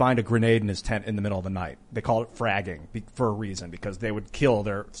lieutenant would find a grenade in his tent in the middle of the night. They call it fragging for a reason, because they would kill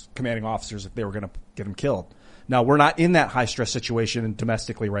their commanding officers if they were going to get them killed. Now, we're not in that high-stress situation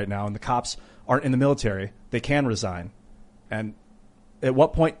domestically right now, and the cops aren't in the military. They can resign. And at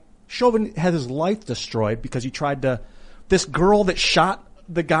what point, Chauvin had his life destroyed because he tried to – this girl that shot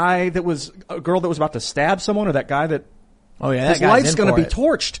the guy that was – a girl that was about to stab someone, or that guy that – oh, yeah, his life's going to be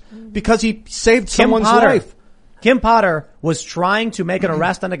torched because he saved someone's life. Kim Potter was trying to make an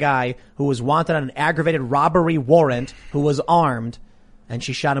arrest on a guy who was wanted on an aggravated robbery warrant, who was armed, and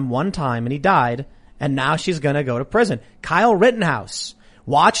she shot him one time, and he died. And now she's going to go to prison. Kyle Rittenhouse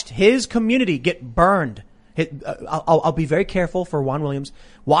watched his community get burned. I'll be very careful for Juan Williams.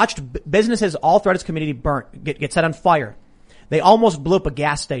 Watched businesses all throughout his community get set on fire. They almost blew up a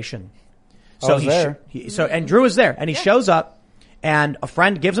gas station. So and Drew is there, and he shows up, and a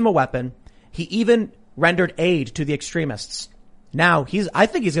friend gives him a weapon. He even rendered aid to the extremists. Now I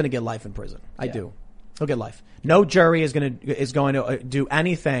think he's going to get life in prison. I do. He'll get life. No jury is going to do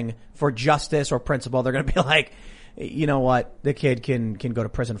anything for justice or principle. They're going to be like, you know what? The kid can go to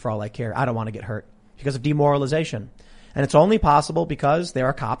prison for all I care. I don't want to get hurt because of demoralization. And it's only possible because there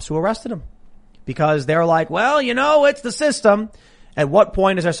are cops who arrested him, because they're like, well, you know, it's the system. At what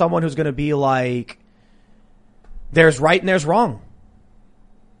point is there someone who's going to be like, there's right and there's wrong?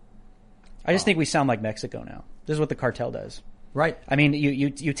 I just think we sound like Mexico now. This is what the cartel does. Right. I mean,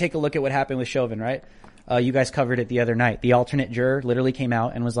 you take a look at what happened with Chauvin, right? You guys covered it the other night. The alternate juror literally came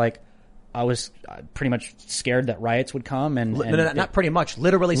out and was like, I was pretty much scared that riots would come. Not pretty much.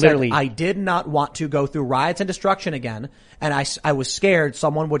 Literally said, I did not want to go through riots and destruction again. And I was scared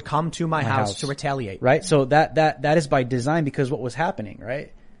someone would come to my house to retaliate. Right. So that is by design, because what was happening,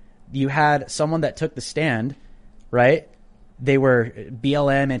 right? You had someone that took the stand, right? They were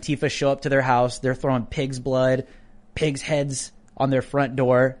BLM, Antifa show up to their house. They're throwing pig's blood, pigs' heads on their front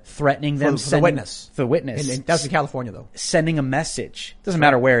door, threatening them. For the witness. The witness. That's in California, though. Sending a message. Doesn't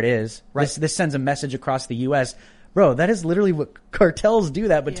matter where it is. Right. This sends a message across the U.S. Bro, that is literally what cartels do,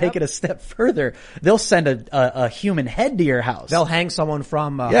 but take it a step further. They'll send a human head to your house. They'll hang someone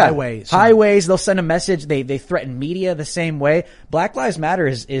from highways. Highways. They'll send a message. They threaten media the same way. Black Lives Matter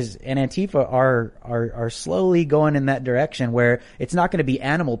and Antifa are slowly going in that direction, where it's not going to be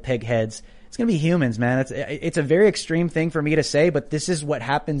animal pig heads. It's going to be humans, man. It's a very extreme thing for me to say, but this is what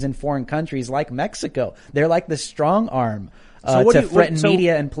happens in foreign countries like Mexico. They're like the strong arm to threaten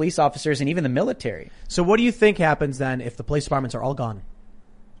media and police officers and even the military. So what do you think happens then if the police departments are all gone?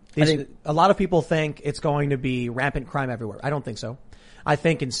 A lot of people think it's going to be rampant crime everywhere. I don't think so. I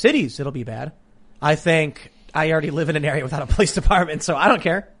think in cities it'll be bad. I already live in an area without a police department, so I don't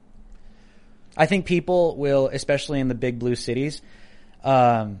care. I think people will, especially in the big blue cities,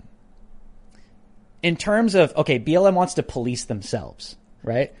 in terms of, okay, BLM wants to police themselves,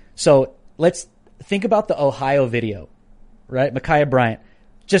 right? So let's think about the Ohio video, right? Ma'Khia Bryant.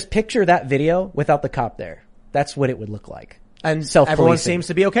 Just picture that video without the cop there. That's what it would look like. And self-policing. Everyone seems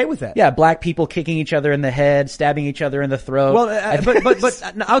to be okay with that. Yeah, black people kicking each other in the head, stabbing each other in the throat. Well, but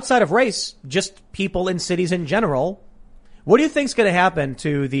outside of race, just people in cities in general. What do you think's going to happen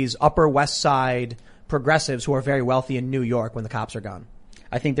to these Upper West Side progressives who are very wealthy in New York when the cops are gone?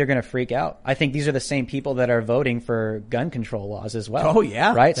 I think they're going to freak out. I think these are the same people that are voting for gun control laws as well. Oh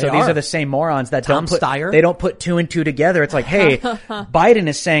yeah, right. So these are the same morons that don't put two and two together. It's like, hey, Biden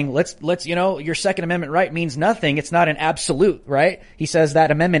is saying let's your Second Amendment right means nothing. It's not an absolute, right? He says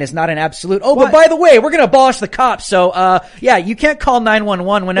that amendment is not an absolute. Oh, but by the way, we're going to abolish the cops. So you can't call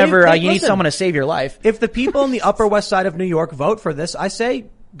 911 whenever you need someone to save your life. If the people in the Upper West Side of New York vote for this, I say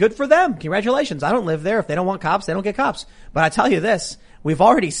good for them. Congratulations. I don't live there. If they don't want cops, they don't get cops. But I tell you this. We've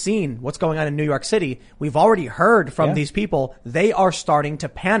already seen what's going on in New York City. We've already heard from these people. They are starting to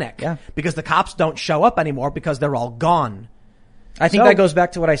panic because the cops don't show up anymore because they're all gone. I think that goes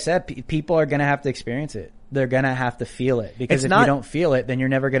back to what I said. People are going to have to experience it. They're going to have to feel it because if you don't feel it, then you're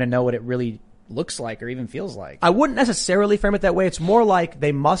never going to know what it really looks like or even feels like. I wouldn't necessarily frame it that way. It's more like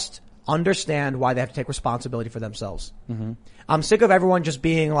they must understand why they have to take responsibility for themselves. Mm-hmm. I'm sick of everyone just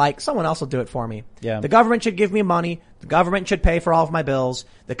being like, someone else will do it for me. Yeah. The government should give me money. The government should pay for all of my bills.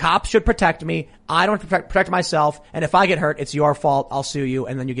 The cops should protect me. I don't protect myself. And if I get hurt, it's your fault. I'll sue you.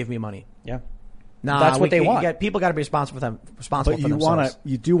 And then you give me money. Yeah. Nah, that's what they want. People got to be responsible for themselves.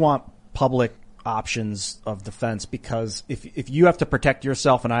 You do want public options of defense because if you have to protect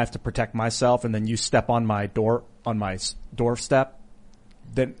yourself and I have to protect myself and then you step on my doorstep,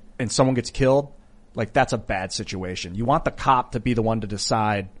 then, and someone gets killed, like that's a bad situation. You want the cop to be the one to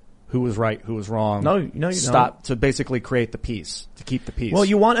decide who was right, who was wrong. No, you don't. To basically create the peace, to keep the peace. Well,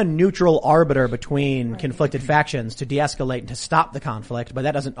 you want a neutral arbiter between conflicted factions to de-escalate and to stop the conflict, but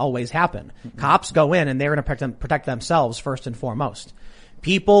that doesn't always happen. Mm-hmm. Cops go in and they're going to protect themselves first and foremost.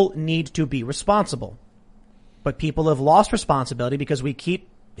 People need to be responsible, but people have lost responsibility because we keep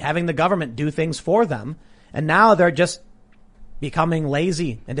having the government do things for them, and now they're just becoming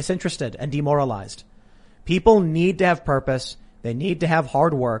lazy and disinterested and demoralized. People need to have purpose. They need to have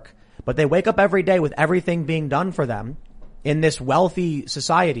hard work, but they wake up every day with everything being done for them in this wealthy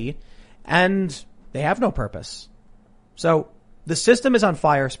society, and they have no purpose. So the system is on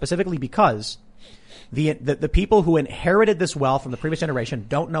fire specifically because the people who inherited this wealth from the previous generation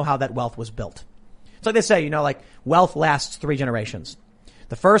don't know how that wealth was built. It's like they say, like wealth lasts 3 generations.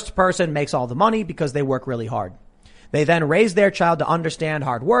 The first person makes all the money because they work really hard. They then raise their child to understand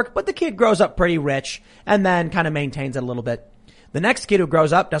hard work, but the kid grows up pretty rich and then kind of maintains it a little bit. The next kid who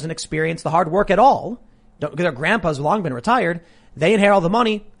grows up doesn't experience the hard work at all. Their grandpa's long been retired. They inherit all the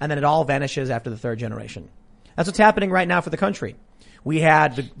money and then it all vanishes after the 3rd generation. That's what's happening right now for the country. We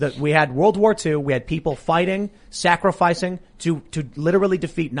had World War II. We had people fighting, sacrificing to literally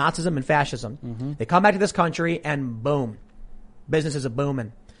defeat Nazism and fascism. Mm-hmm. They come back to this country and boom, businesses are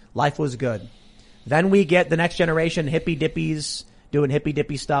booming. Life was good. Then we get the next generation hippy dippies doing hippy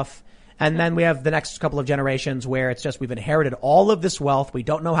dippy stuff. And then we have the next couple of generations where it's just we've inherited all of this wealth. We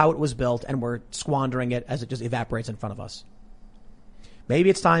don't know how it was built and we're squandering it as it just evaporates in front of us. Maybe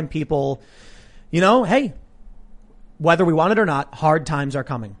it's time people, hey, whether we want it or not, hard times are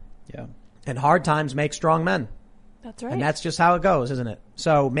coming. Yeah. And hard times make strong men. That's right. And that's just how it goes, isn't it?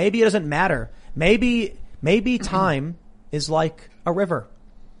 So maybe it doesn't matter. Maybe time is like a river.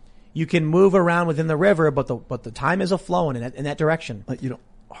 You can move around within the river, but the time is a-flowing in that direction.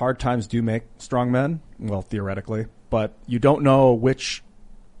 Hard times do make strong men. Well, theoretically, but you don't know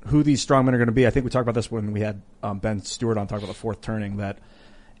who these strong men are going to be. I think we talked about this when we had Ben Stewart on talking about the fourth turning, that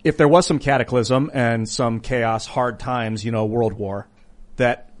if there was some cataclysm and some chaos, hard times, world war,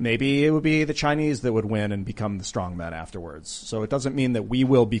 that maybe it would be the Chinese that would win and become the strong men afterwards. So it doesn't mean that we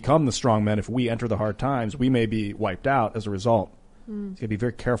will become the strong men if we enter the hard times. We may be wiped out as a result. So you gotta be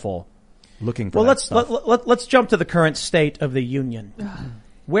very careful looking for that stuff. Let's jump to the current state of the union.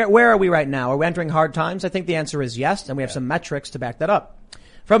 Where are we right now? Are we entering hard times? I think the answer is yes, and we have some metrics to back that up.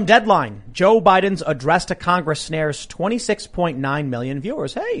 From Deadline, Joe Biden's address to Congress snares 26.9 million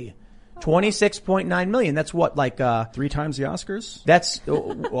viewers. Hey, 26.9 million. That's what, like, 3 times the Oscars? That's, yeah.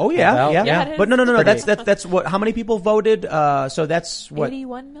 Well, yeah. yeah, But no. That's what, how many people voted? So that's what?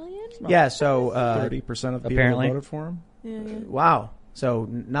 81 million? Yeah, so, 30% of people apparently who voted for him? Yeah. Wow. So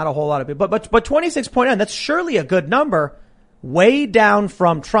not a whole lot of people, but 26.9, that's surely a good number. Way down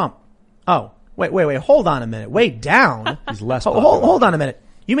from Trump. Oh, wait. Hold on a minute. Way down. He's less Hold on a minute.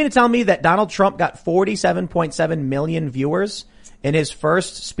 You mean to tell me that Donald Trump got 47.7 million viewers in his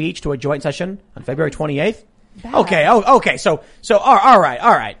first speech to a joint session on February 28th? Bad. Okay. So, all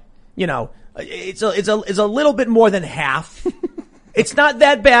right. You know, it's a little bit more than half. It's not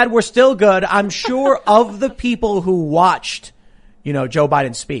that bad. We're still good. I'm sure of the people who watched, you know, Joe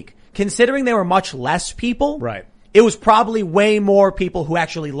Biden speak, considering there were much less people. Right. It was probably way more people who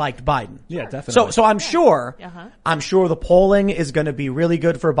actually liked Biden. Yeah, definitely. So I'm sure, Uh-huh. I'm sure the polling is going to be really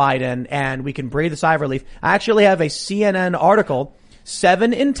good for Biden and we can breathe a sigh of relief. I actually have a CNN article,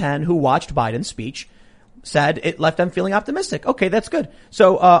 7 in 10 who watched Biden's speech said it left them feeling optimistic. Okay, that's good.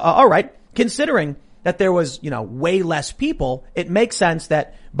 So, all right. Considering that there was, you know, way less people, it makes sense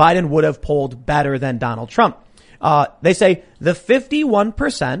that Biden would have polled better than Donald Trump. They say the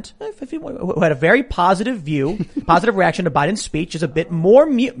 51%, who had a very positive reaction to Biden's speech is a bit more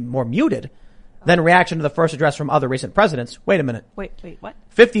muted than reaction to the first address from other recent presidents. Wait a minute. Wait, what?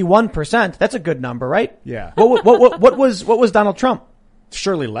 51%. That's a good number, right? Yeah. What was Donald Trump?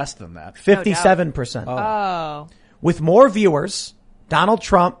 Surely less than that. 57%. Oh. With more viewers, Donald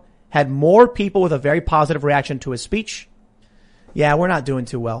Trump had more people with a very positive reaction to his speech. Yeah, we're not doing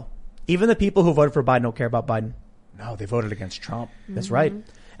too well. Even the people who voted for Biden don't care about Biden. No, they voted against Trump. That's right.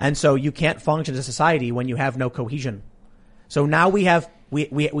 And so you can't function as a society when you have no cohesion. So now we have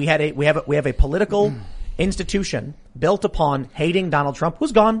a political institution built upon hating Donald Trump,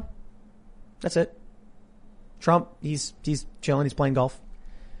 who's gone. That's it. Trump, he's chilling, he's playing golf.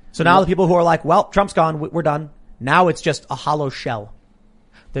 So now the people who are like, well, Trump's gone, we're done. Now it's just a hollow shell.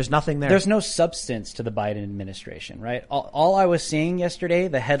 There's nothing there. There's no substance to the Biden administration, right? All I was seeing yesterday,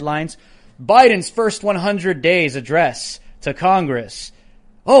 the headlines, Biden's first 100 days address to Congress.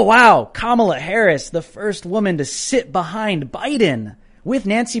 Oh, wow. Kamala Harris, the first woman to sit behind Biden with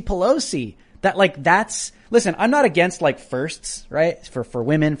Nancy Pelosi. Listen, I'm not against like firsts, right? For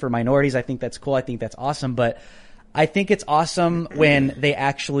women, for minorities. I think that's cool. I think that's awesome. But I think it's awesome when they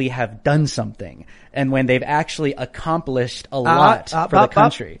actually have done something and when they've actually accomplished a lot for the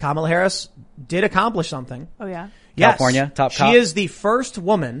country. Kamala Harris did accomplish something. Oh, yeah. Yes. California, top cop. She is the first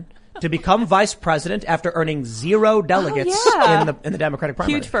woman to become vice president after earning 0 delegates yeah. in the Democratic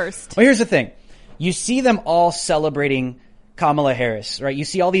primary. Huge first. Well, here's the thing. You see them all celebrating Kamala Harris, right? You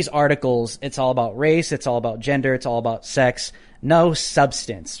see all these articles. It's all about race. It's all about gender. It's all about sex. No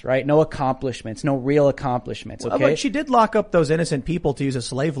substance, right? No accomplishments. No real accomplishments, okay? But she did lock up those innocent people to use as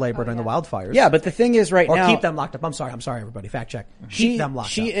slave labor during the wildfires. Yeah, but the thing is right now... Or keep them locked up. I'm sorry, everybody. Fact check. Keep them locked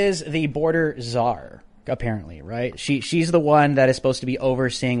up. She is the border czar, apparently, right? She's the one that is supposed to be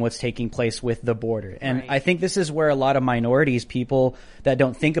overseeing what's taking place with the border. And right. I think this is where a lot of minorities, people that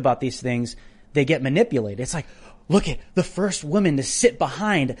don't think about these things, they get manipulated. It's like, look at the first woman to sit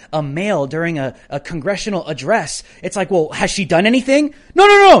behind a male during a congressional address. It's like, well, has she done anything?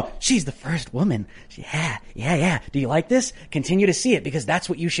 No. She's the first woman. Yeah. Do you like this? Continue to see it because that's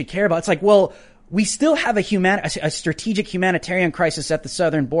what you should care about. It's like, well, we still have a strategic humanitarian crisis at the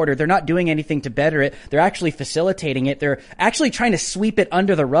southern border. They're not doing anything to better it. They're actually facilitating it. They're actually trying to sweep it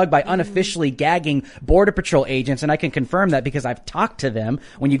under the rug by unofficially gagging Border Patrol agents. And I can confirm that because I've talked to them.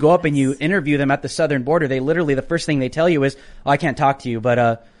 When you go up and you interview them at the southern border, they literally, the first thing they tell you is, oh, I can't talk to you,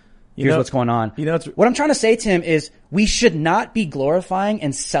 but here's what's going on. What I'm trying to say to him is we should not be glorifying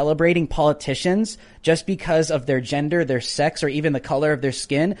and celebrating politicians just because of their gender, their sex, or even the color of their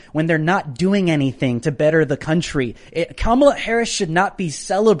skin when they're not doing anything to better the country. Kamala Harris should not be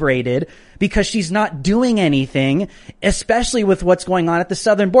celebrated because she's not doing anything, especially with what's going on at the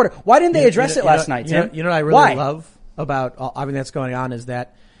southern border. Why didn't they address it last night, Tim? You know what I really love about everything that's going on is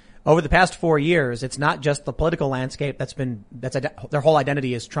that over the past 4 years, it's not just the political landscape their whole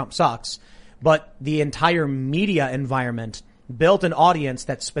identity is Trump sucks, but the entire media environment built an audience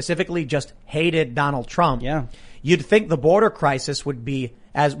that specifically just hated Donald Trump. Yeah. You'd think the border crisis would be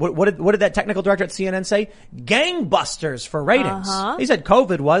what did that technical director at CNN say? Gangbusters for ratings. Uh-huh. He said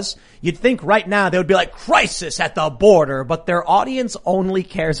COVID was. You'd think right now they would be like crisis at the border, but their audience only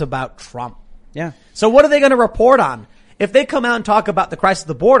cares about Trump. Yeah. So what are they going to report on? If they come out and talk about the crisis at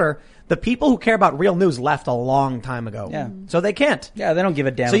the border, the people who care about real news left a long time ago. Yeah. So they can't. Yeah, they don't give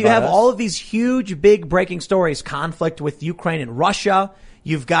a damn So you about have us. all of these huge, big breaking stories, conflict with Ukraine and Russia.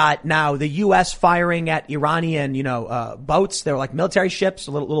 You've got now the U.S. firing at Iranian, boats. They're like military ships,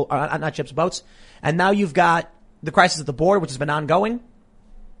 not ships, boats. And now you've got the crisis at the border, which has been ongoing.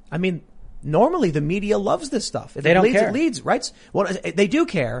 I mean, normally the media loves this stuff. If they don't care. It leads, right? Well, they do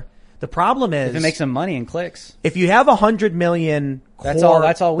care. The problem is, if it makes them money and clicks. If you have 100 million core,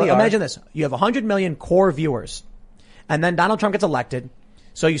 that's all we are. Imagine this. You have 100 million core viewers, and then Donald Trump gets elected.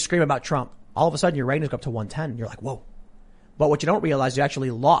 So you scream about Trump. All of a sudden your ratings go up to 110. You're like, whoa. But what you don't realize, you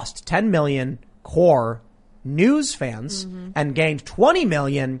actually lost 10 million core news fans and gained 20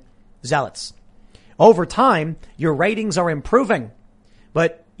 million zealots. Over time, your ratings are improving,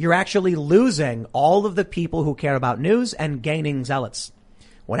 but you're actually losing all of the people who care about news and gaining zealots.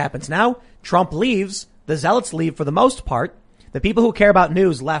 What happens now? Trump leaves. The zealots leave for the most part. The people who care about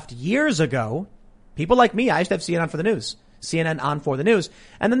news left years ago. People like me, I used to have CNN for the news. CNN on for the news.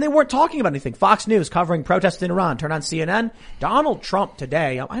 And then they weren't talking about anything. Fox News covering protests in Iran. Turn on CNN. Donald Trump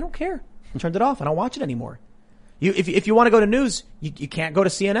today. I don't care. I turned it off. I don't watch it anymore. If you want to go to news, you can't go to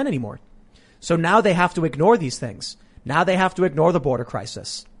CNN anymore. So now they have to ignore these things. Now they have to ignore the border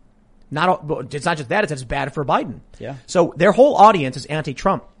crisis. It's not just that, it's bad for Biden. Yeah. So their whole audience is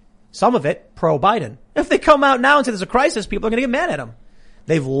anti-Trump. Some of it pro-Biden. If they come out now and say there's a crisis, people are going to get mad at them.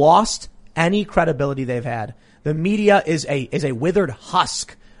 They've lost any credibility they've had. The media is a withered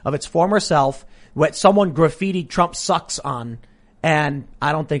husk of its former self, what someone graffitied Trump sucks on, and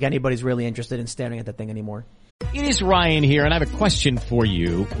I don't think anybody's really interested in staring at that thing anymore. It is Ryan here, and I have a question for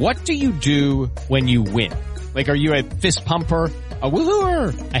you. What do you do when you win? Like, are you a fist pumper, a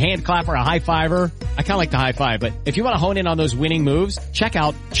woohooer, a hand clapper, a high fiver? I kind of like the high five, but if you want to hone in on those winning moves, check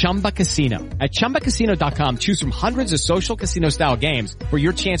out Chumba Casino. At ChumbaCasino.com, choose from hundreds of social casino style games for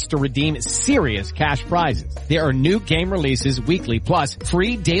your chance to redeem serious cash prizes. There are new game releases weekly, plus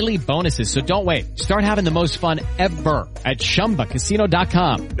free daily bonuses. So don't wait. Start having the most fun ever at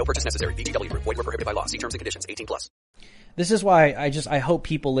ChumbaCasino.com. No purchase necessary. VGW Group. Void where prohibited by law. See terms and conditions. 18+. This is why I hope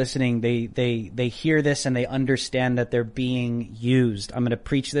people listening, they hear this and they understand that they're being used. I'm going to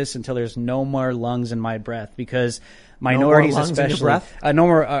preach this until there's no more lungs in my breath, because minorities, no more lungs especially, in your breath? No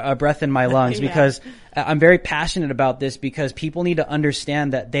more breath in my lungs, Yeah. because I'm very passionate about this, because people need to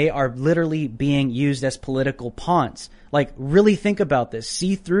understand that they are literally being used as political pawns. Like, really think about this.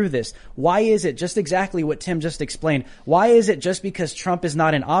 See through this. Why is it just exactly what Tim just explained? Why is it just because Trump is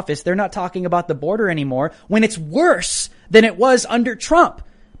not in office, they're not talking about the border anymore when it's worse than it was under Trump?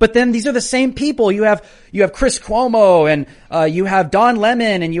 But then these are the same people. You have Chris Cuomo, and you have Don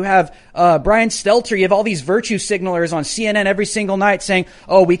Lemon, and you have Brian Stelter. You have all these virtue signalers on CNN every single night saying,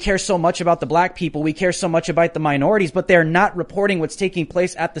 "Oh, we care so much about the black people. We care so much about the minorities," but they're not reporting what's taking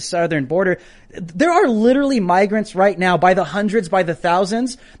place at the southern border. There are literally migrants right now by the hundreds, by the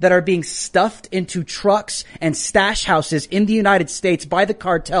thousands, that are being stuffed into trucks and stash houses in the United States by the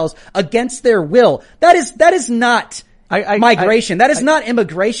cartels against their will. That is not migration. That is not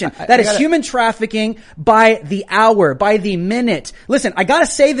immigration. That is human trafficking by the hour, by the minute. Listen, I gotta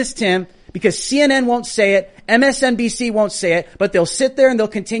say this, Tim, because CNN won't say it, MSNBC won't say it, but they'll sit there and they'll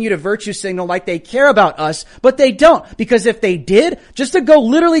continue to virtue signal like they care about us, but they don't. Because if they did, just to go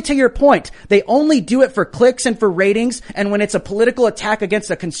literally to your point, they only do it for clicks and for ratings, and when it's a political attack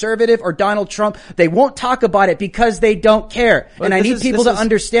against a conservative or Donald Trump, they won't talk about it because they don't care. But and I need people to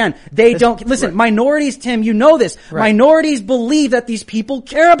understand, they don't, listen, minorities, Tim, you know this, minorities believe that these people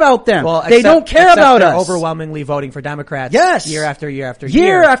care about them. Well, they don't care about they're us. overwhelmingly voting for Democrats. Yes. Year after year after year.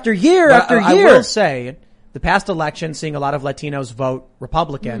 year. After year after year. I will say, the past election, seeing a lot of Latinos vote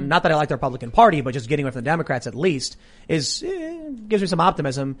Republican, not that I like the Republican Party, but just getting away from the Democrats at least, gives me some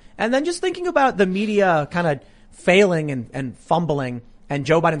optimism. And then just thinking about the media kind of failing and fumbling and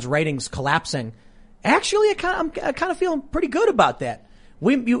Joe Biden's ratings collapsing, actually, I kind of feeling pretty good about that.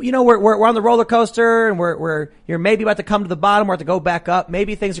 We're on the roller coaster, and you're maybe about to come to the bottom, or to go back up.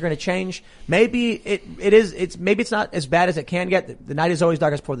 Maybe things are going to change. Maybe maybe it's not as bad as it can get. The night is always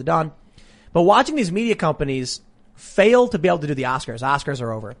darkest before the dawn. But watching these media companies fail to be able to do the Oscars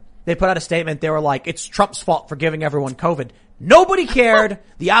are over. They put out a statement. They were like, it's Trump's fault for giving everyone COVID. Nobody cared.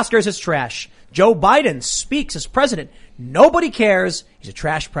 The Oscars is trash. Joe Biden speaks as president. Nobody cares. He's a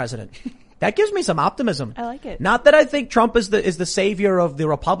trash president. That gives me some optimism. I like it. Not that I think Trump is the savior of the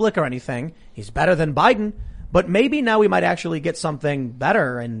Republic or anything. He's better than Biden. But maybe now we might actually get something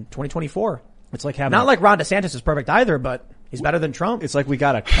better in 2024. It's like having not like Ron DeSantis is perfect either, but he's better than Trump. It's like we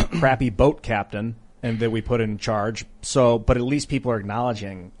got a crappy boat captain and that we put in charge. So, but at least people are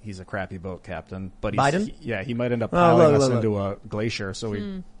acknowledging he's a crappy boat captain. But Biden? He might end up piling us look. into a glacier. So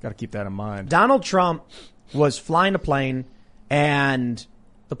we got to keep that in mind. Donald Trump was flying a plane, and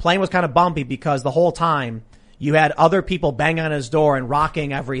the plane was kind of bumpy because the whole time You had other people banging on his door and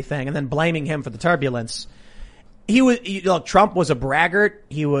rocking everything and then blaming him for the turbulence. Trump was a braggart.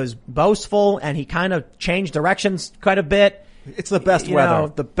 He was boastful and he kind of changed directions quite a bit. It's the best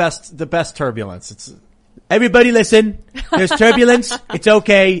weather, the best turbulence. It's everybody listen. There's turbulence. It's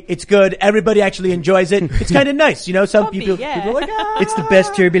okay. It's good. Everybody actually enjoys it. It's kind of nice. Some people are like, it's the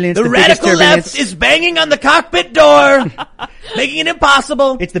best turbulence. The radical left is banging on the cockpit door, making it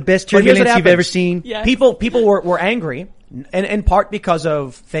impossible. It's the best turbulence you've ever seen. Yeah. People were angry, and in part because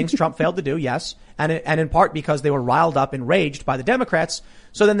of things Trump failed to do, yes, and in part because they were riled up, enraged by the Democrats.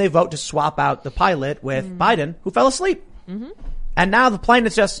 So then they vote to swap out the pilot with Biden, who fell asleep. Mm-hmm. And now the plane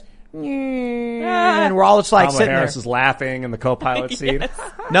is just, and we're all just like Kamala sitting Harris there. is laughing in the co-pilot seat.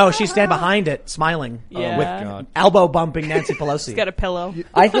 No, she's standing behind it, smiling, with elbow bumping Nancy Pelosi. She's got a pillow.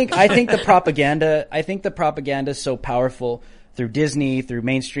 I think the propaganda is so powerful through Disney, through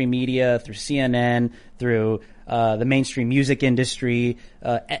mainstream media, through CNN, through the mainstream music industry,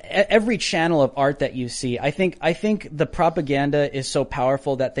 every channel of art that you see. I think the propaganda is so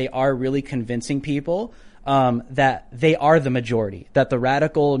powerful that they are really convincing people that they are the majority, that the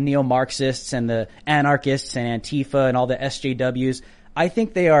radical neo-Marxists and the anarchists and Antifa and all the SJWs, I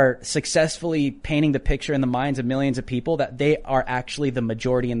think they are successfully painting the picture in the minds of millions of people that they are actually the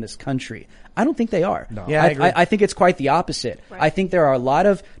majority in this country. I don't think they are. No. Yeah, I agree. I think it's quite the opposite. Right. I think there are a lot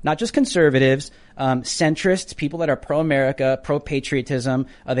of, not just conservatives, centrists, people that are pro-America, pro-patriotism.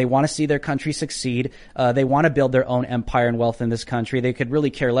 They want to see their country succeed. They want to build their own empire and wealth in this country. They could really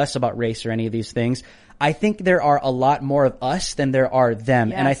care less about race or any of these things. I think there are a lot more of us than there are them.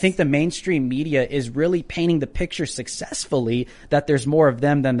 Yes. And I think the mainstream media is really painting the picture successfully that there's more of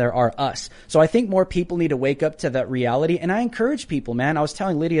them than there are us. So I think more people need to wake up to that reality. And I encourage people, man. I was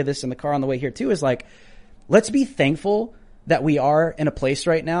telling Lydia this in the car on the way here too, is like, let's be thankful that we are in a place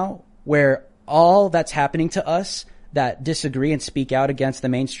right now where all that's happening to us that disagree and speak out against the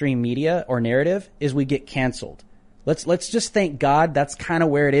mainstream media or narrative is we get canceled. Let's just thank God that's kind of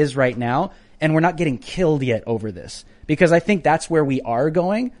where it is right now. And we're not getting killed yet over this, because I think that's where we are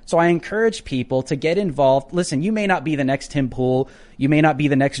going. So I encourage people to get involved. Listen, you may not be the next Tim Pool. You may not be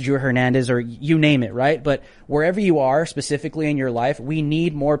the next Drew Hernandez, or you name it, right? But wherever you are specifically in your life, we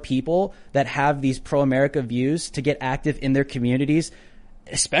need more people that have these pro-America views to get active in their communities,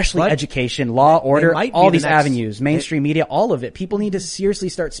 especially education, law, order, all these avenues, mainstream media, all of it. People need to seriously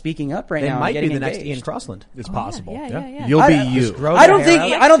start speaking up right now. They might be the engaged. next Ian Crossland. It's possible. Yeah. You'll be you. I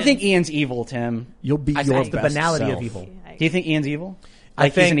don't think Ian's evil, Tim. You'll be I your think it's the best banality self. of evil. Do you think Ian's evil? I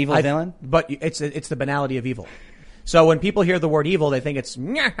Like think he's an evil villain? But it's the banality of evil. So when people hear the word evil, they think it's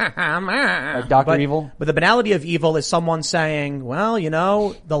Like Dr. Evil? But the banality of evil is someone saying, well,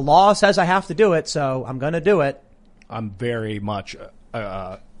 the law says I have to do it, so I'm going to do it. I'm very much,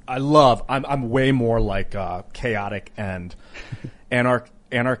 I'm way more like, chaotic and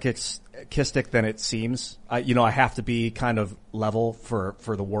anarchistic than it seems. I have to be kind of level for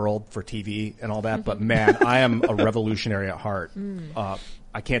the world, for TV and all that. But man, I am a revolutionary at heart.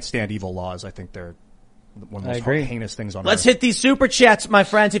 I can't stand evil laws. I think they're one of the most heinous things on Let's earth. hit these super chats, my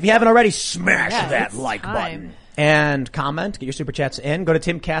friends. If you haven't already, smash that it's like time. button. And comment. Get your super chats in. Go to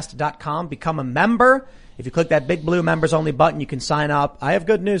timcast.com. Become a member. If you click that big blue members only button, you can sign up. I have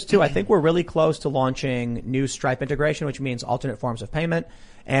good news too. I think we're really close to launching new Stripe integration, which means alternate forms of payment.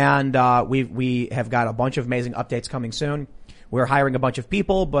 And we have got a bunch of amazing updates coming soon. We're hiring a bunch of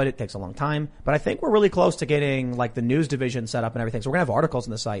people, but it takes a long time. But I think we're really close to getting like the news division set up and everything. So we're going to have articles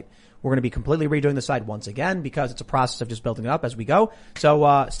on the site. We're going to be completely redoing the site once again because it's a process of just building it up as we go.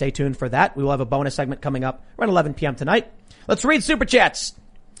 So stay tuned for that. We will have a bonus segment coming up around 11 p.m. tonight. Let's read super chats.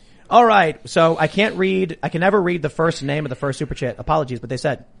 All right. So I can never read the first name of the first super chat. Apologies, but they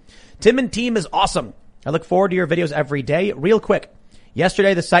said, Tim and team is awesome. I look forward to your videos every day. Real quick.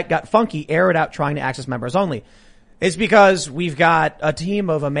 Yesterday the site got funky, errored out trying to access members only. It's because we've got a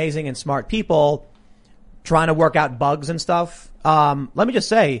team of amazing and smart people trying to work out bugs and stuff. Let me just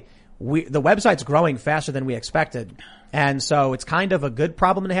say, the website's growing faster than we expected. And so it's kind of a good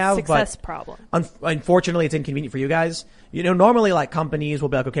problem to have. Success but problem. Unfortunately, it's inconvenient for you guys. Normally like companies will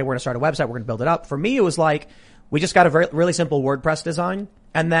be like, okay, we're going to start a website. We're going to build it up. For me, it was like, we just got a really simple WordPress design.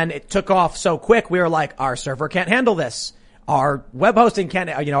 And then it took off so quick. We were like, our server can't handle this. Our web hosting can't,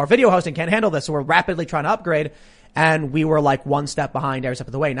 our video hosting can't handle this. So we're rapidly trying to upgrade. And we were like one step behind every step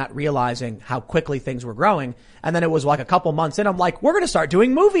of the way, not realizing how quickly things were growing. And then it was like a couple months in, I'm like, we're going to start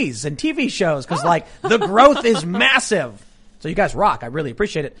doing movies and TV shows because like the growth is massive. So you guys rock. I really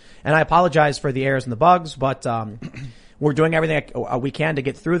appreciate it. And I apologize for the errors and the bugs, but we're doing everything we can to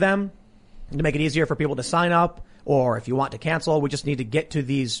get through them, to make it easier for people to sign up. Or if you want to cancel, we just need to get to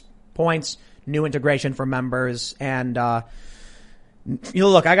these points new integration for members. And,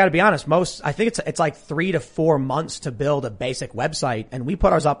 look, I got to be honest. I think it's like 3 to 4 months to build a basic website. And we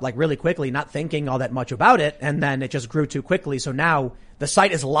put ours up like really quickly, not thinking all that much about it. And then it just grew too quickly. So now the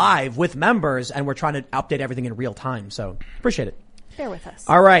site is live with members and we're trying to update everything in real time. So appreciate it. Bear with us.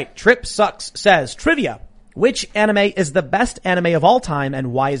 All right. Trip Sucks says, trivia. Which anime is the best anime of all time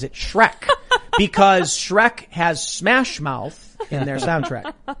and why is it Shrek? Because Shrek has Smash Mouth in their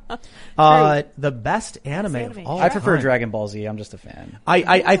soundtrack. The best anime of all time. I prefer Dragon Ball Z. I'm just a fan.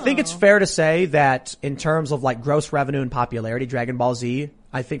 I think it's fair to say that in terms of like gross revenue and popularity, Dragon Ball Z,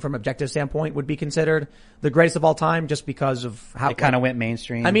 I think from an objective standpoint would be considered the greatest of all time just because of how it kind of went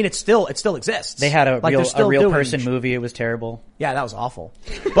mainstream. I mean, it still exists. They had a real person movie. movie. It was terrible. Yeah, that was awful.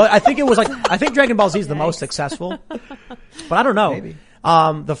 But I think I think Dragon Ball Z is the most successful. But I don't know. Maybe.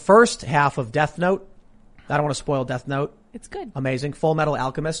 The first half of Death Note, I don't want to spoil Death Note. It's good. Amazing. Full Metal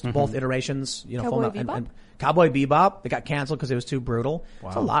Alchemist, both iterations, Cowboy Bebop? and Cowboy Bebop. It got canceled because it was too brutal. Wow.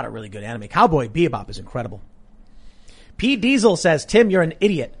 It's a lot of really good anime. Cowboy Bebop is incredible. P. Diesel says, Tim, you're an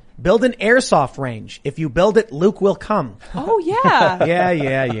idiot. Build an airsoft range. If you build it, Luke will come. Oh, yeah.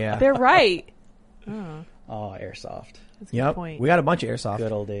 Yeah. They're right. Oh, airsoft. That's a good point. We got a bunch of airsoft.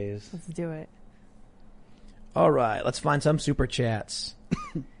 Good old days. Let's do it. All right, let's find some super chats.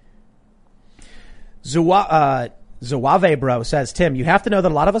 Zuave Bro says, Tim, you have to know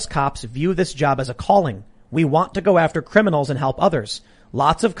that a lot of us cops view this job as a calling. We want to go after criminals and help others.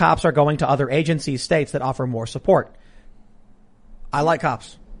 Lots of cops are going to other agencies, states that offer more support. I like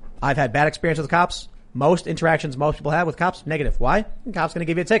cops. I've had bad experience with cops. Most interactions most people have with cops, negative. Why? The cop's going to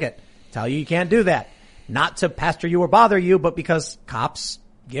give you a ticket. Tell you can't do that. Not to pester you or bother you, but because cops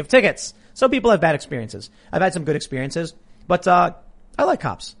give tickets. So people have bad experiences. I've had some good experiences, but I like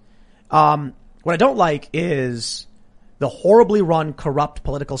cops. What I don't like is the horribly run, corrupt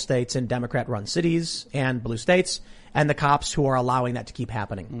political states in Democrat-run cities and blue states, and the cops who are allowing that to keep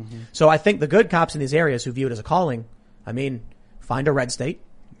happening. Mm-hmm. So I think the good cops in these areas who view it as a calling, I mean, find a red state.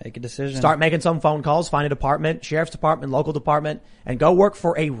 Make a decision. Start making some phone calls, find a department, sheriff's department, local department, and go work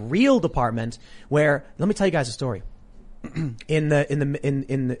for a real department where, let me tell you guys a story. I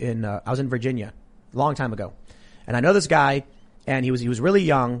was in Virginia a long time ago, and I know this guy, and he was really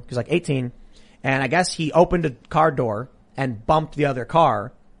young. He was like 18, and I guess he opened a car door and bumped the other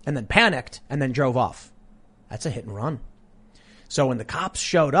car, and then panicked, and then drove off. That's a hit and run. So when the cops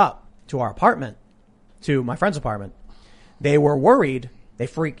showed up to our apartment, to my friend's apartment, they were worried. They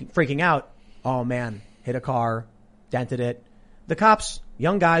freaking out. Oh man, hit a car, dented it. The cops,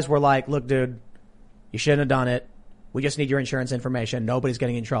 young guys, were like, "Look, dude, you shouldn't have done it. We just need your insurance information. Nobody's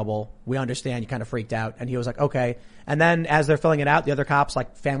getting in trouble. We understand you kind of freaked out." And he was like, okay. And then as they're filling it out, the other cops,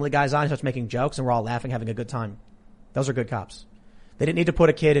 like Family Guy's on, starts making jokes and we're all laughing, having a good time. Those are good cops. They didn't need to put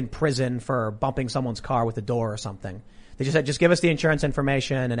a kid in prison for bumping someone's car with a door or something. They just said, just give us the insurance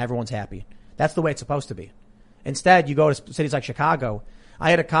information and everyone's happy. That's the way it's supposed to be. Instead, you go to cities like Chicago. I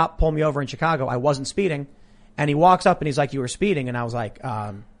had a cop pull me over in Chicago. I wasn't speeding. And he walks up and he's like, you were speeding. And I was like,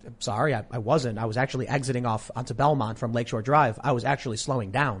 sorry, I wasn't. I was actually exiting off onto Belmont from Lakeshore Drive. I was actually slowing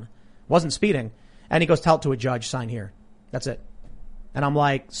down. Wasn't speeding. And he goes, tell it to a judge, sign here. That's it. And I'm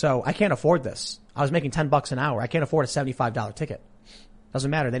like, so I can't afford this. I was making $10 an hour. I can't afford a $75 ticket. Doesn't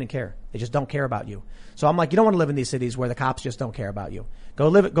matter. They didn't care. They just don't care about you. So I'm like, you don't want to live in these cities where the cops just don't care about you.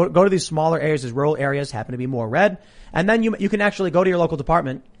 Go to these smaller areas, these rural areas happen to be more red. And then you can actually go to your local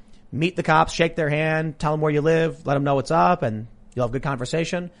department, meet the cops, shake their hand, tell them where you live, let them know what's up, and you'll have good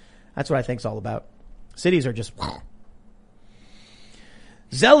conversation. That's what I think it's all about. Cities are just...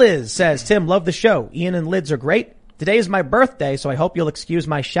 Zeliz says, Tim, love the show. Ian and Lids are great. Today is my birthday, so I hope you'll excuse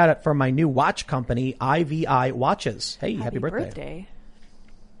my shout out for my new watch company, IVI Watches. Hey, happy birthday.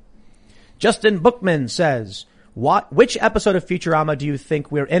 Justin Bookman says, which episode of Futurama do you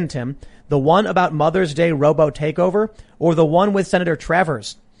think we're in, Tim? The one about Mother's Day robo takeover or the one with Senator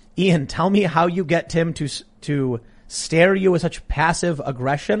Travers? Ian, tell me how you get Tim to stare you with such passive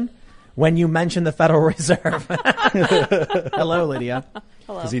aggression when you mention the Federal Reserve. Hello, Lydia.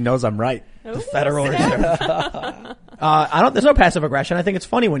 Because he knows I'm right. The Federal Reserve. There's no passive aggression. I think it's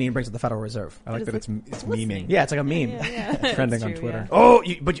funny when Ian brings up the Federal Reserve. I like that it's memeing. Yeah, it's like a meme. Yeah. It's trending on True, Twitter. yeah. Oh,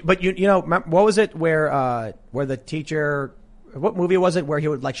 but you know, what was it where the teacher, what movie was it where he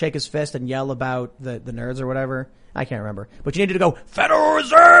would like shake his fist and yell about the nerds or whatever? I can't remember. But you needed to go, Federal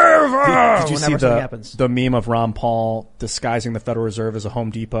Reserve! Did you see the meme of Ron Paul disguising the Federal Reserve as a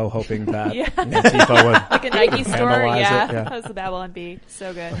Home Depot, hoping that Antifa would like a Nike store? yeah. That was the Babylon Bee.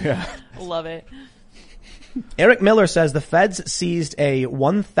 So good. Yeah. Love it. Eric Miller says the feds seized a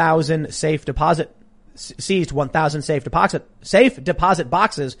 1,000 safe deposit seized 1,000 safe deposit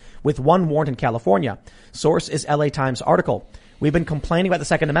boxes with one warrant in California. Source is LA Times article. We've been complaining about the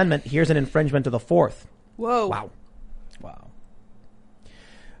Second Amendment. Here's an infringement of the Fourth. Whoa. Wow.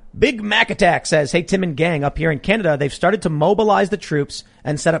 Big Mac Attack says, hey, Tim and gang, up here in Canada, they've started to mobilize the troops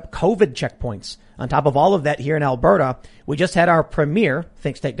and set up COVID checkpoints. On top of all of that, here in Alberta, we just had our premier,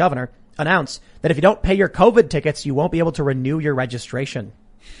 think state governor, announce that if you don't pay your COVID tickets, you won't be able to renew your registration.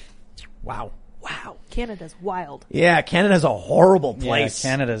 Wow. Canada's wild. Yeah, Canada's a horrible place.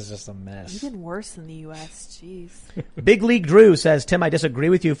 Yeah, Canada's just a mess. Even worse than the U.S. Jeez. Big League Drew says, Tim, I disagree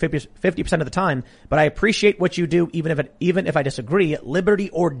with you 50% of the time, but I appreciate what you do even if I disagree. Liberty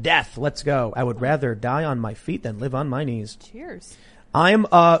or death. Let's go. I would rather die on my feet than live on my knees. Cheers. I'm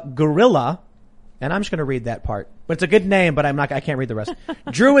a gorilla, and I'm just going to read that part. But it's a good name, but I can't read the rest.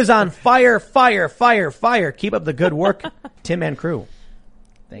 Drew is on fire. Keep up the good work, Tim and crew.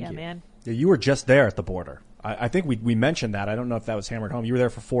 Thank you. Man. Yeah, you were just there at the border. I think we mentioned that. I don't know if that was hammered home. You were there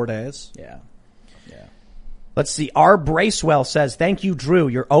for 4 days. Yeah. Let's see. R. Bracewell says, thank you, Drew.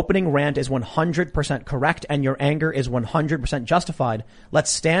 Your opening rant is 100% correct and your anger is 100% justified. Let's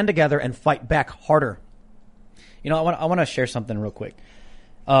stand together and fight back harder. You know, I want to share something real quick.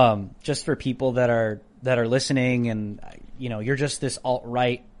 Just for people that are listening and, you know, you're just this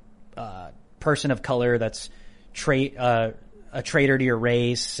alt-right, person of color that's a traitor to your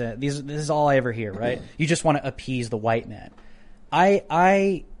race. This is all I ever hear, right? You just want to appease the white man.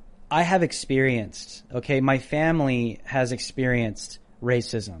 I have experienced, okay, my family has experienced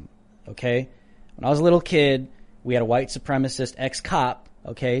racism, okay? When I was a little kid, we had a white supremacist ex-cop,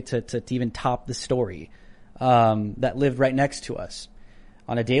 okay, to even top the story, that lived right next to us.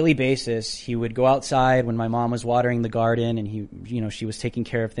 On a daily basis, he would go outside when my mom was watering the garden and she was taking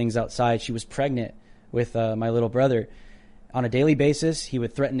care of things outside. She was pregnant with my little brother. On a daily basis, he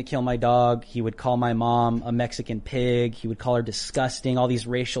would threaten to kill my dog. He would call my mom a Mexican pig. He would call her disgusting, all these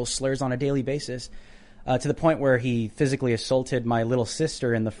racial slurs on a daily basis, to the point where he physically assaulted my little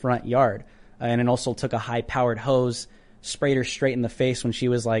sister in the front yard. And then also took a high-powered hose, sprayed her straight in the face when she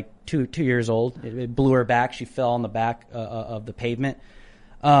was like two years old. It blew her back. She fell on the back of the pavement.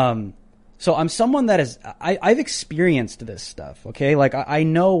 So I'm someone that I've experienced this stuff, okay? Like, I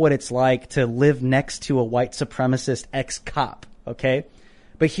know what it's like to live next to a white supremacist ex-cop, okay?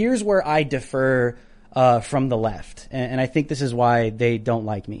 But here's where I differ from the left, and I think this is why they don't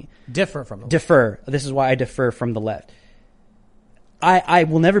like me. Differ from the left. Differ. This is why I differ from the left. I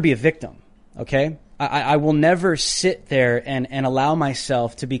will never be a victim, okay? I will never sit there and allow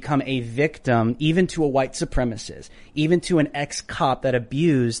myself to become a victim, even to a white supremacist, even to an ex-cop that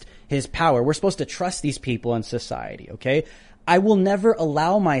abused his power. We're supposed to trust these people in society, okay? I will never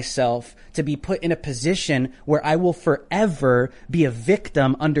allow myself to be put in a position where I will forever be a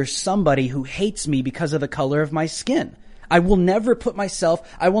victim under somebody who hates me because of the color of my skin. I will never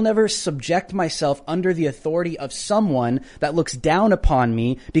subject myself under the authority of someone that looks down upon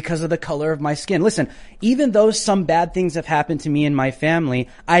me because of the color of my skin. Listen, even though some bad things have happened to me and my family,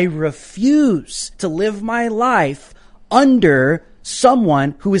 I refuse to live my life under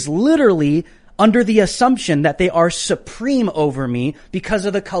someone who is literally under the assumption that they are supreme over me because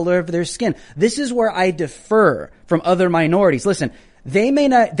of the color of their skin. This is where I differ from other minorities. Listen, they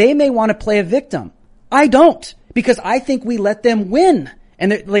may want to play a victim. I don't. Because I think we let them win.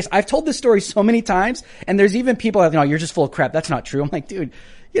 And I've told this story so many times, and there's even people that, you're just full of crap. That's not true. I'm like, dude,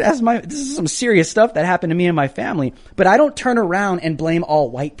 this is some serious stuff that happened to me and my family. But I don't turn around and blame all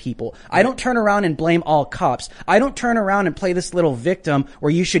white people. I don't turn around and blame all cops. I don't turn around and play this little victim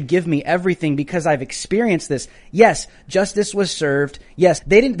where you should give me everything because I've experienced this. Yes, justice was served. Yes,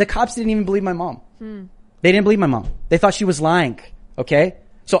 the cops didn't even believe my mom. They didn't believe my mom. They thought she was lying. Okay?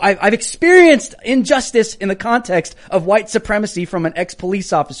 So I've experienced injustice in the context of white supremacy from an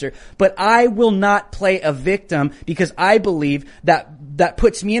ex-police officer, but I will not play a victim because I believe that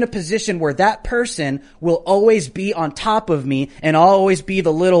puts me in a position where that person will always be on top of me and I'll always be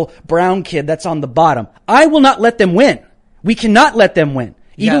the little brown kid that's on the bottom. I will not let them win. We cannot let them win.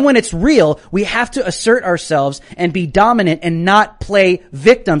 Even when it's real, we have to assert ourselves and be dominant and not play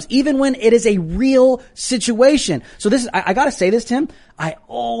victims, even when it is a real situation. So I gotta say this, Tim. I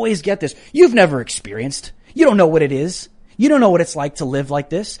always get this. You've never experienced. You don't know what it is. You don't know what it's like to live like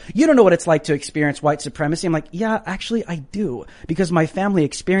this. You don't know what it's like to experience white supremacy. I'm like, yeah, actually I do, because my family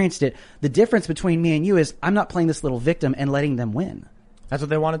experienced it. The difference between me and you is I'm not playing this little victim and letting them win. That's what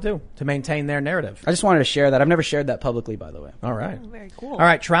they want to do, to maintain their narrative. I just wanted to share that. I've never shared that publicly, by the way. All right. Oh, very cool. All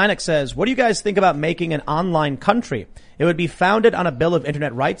right. Tronic says, what do you guys think about making an online country? It would be founded on a bill of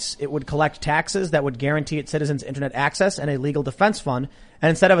internet rights. It would collect taxes that would guarantee its citizens internet access and a legal defense fund. And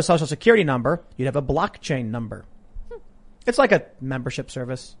instead of a social security number, you'd have a blockchain number. It's like a membership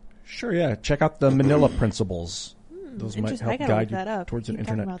service. Sure, yeah. Check out the Manila Principles. Those might interesting. I help gotta guide look that you up. towards an Keep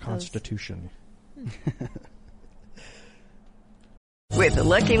talking internet about those. constitution. With the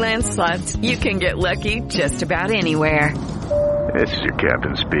Lucky Land Slots, you can get lucky just about anywhere. This is your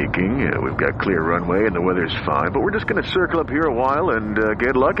captain speaking. We've got clear runway and the weather's fine, but we're just going to circle up here a while and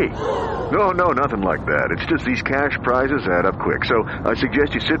get lucky. No, nothing like that. It's just these cash prizes add up quick. So I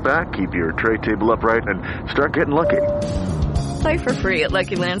suggest you sit back, keep your tray table upright, and start getting lucky. Play for free at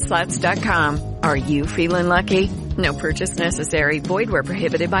LuckyLandSlots.com. Are you feeling lucky? No purchase necessary. Void where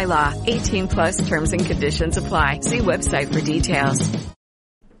prohibited by law. 18 plus terms and conditions apply. See website for details.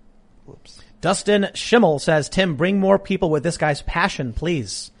 Dustin Schimmel says, Tim, bring more people with this guy's passion,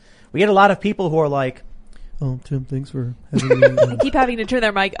 please. We get a lot of people who are like, oh, Tim, thanks for having me. They keep having to turn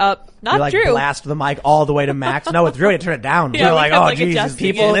their mic up. Not You like true. blast the mic all the way to max. No, it's really to turn it down. Yeah, We're we like, kept, oh, like, Jesus, adjusting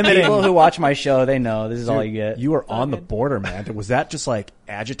it. People who watch my show, they know this is all you get. You were on the good. border, man. Was that just like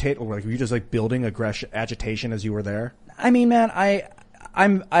agitate, or like were you just like building agitation as you were there? I mean, man, I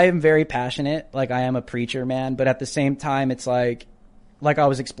am very passionate. Like, I am a preacher, man. But at the same time, it's like I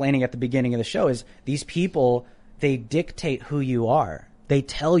was explaining at the beginning of the show, is these people, they dictate who you are. They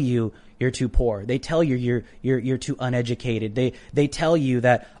tell you you're too poor. They tell you you're too uneducated. They tell you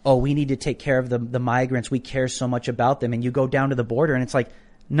that, oh, we need to take care of the migrants. We care so much about them. And you go down to the border and it's like,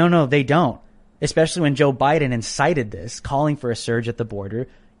 no, they don't. Especially when Joe Biden incited this, calling for a surge at the border.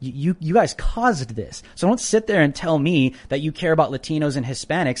 You guys caused this. So don't sit there and tell me that you care about Latinos and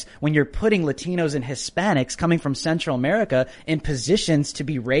Hispanics when you're putting Latinos and Hispanics coming from Central America in positions to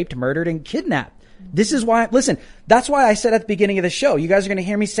be raped, murdered, and kidnapped. This is why, listen, that's why I said at the beginning of the show, you guys are going to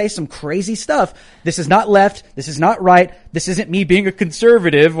hear me say some crazy stuff. This is not left. This is not right. This isn't me being a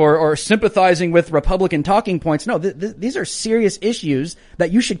conservative or sympathizing with Republican talking points. No, these are serious issues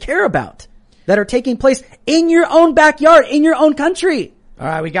that you should care about, that are taking place in your own backyard, in your own country. All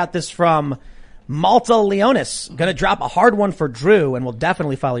right, we got this from Malta Leonis. Going to drop a hard one for Drew, and we'll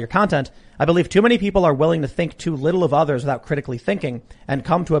definitely follow your content. I believe too many people are willing to think too little of others without critically thinking and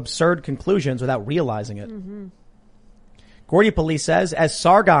come to absurd conclusions without realizing it. Mm-hmm. Gordy Police says, as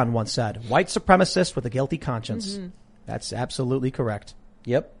Sargon once said, white supremacist with a guilty conscience. Mm-hmm. That's absolutely correct.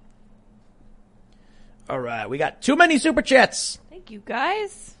 Yep. All right, we got too many super chats. Thank you,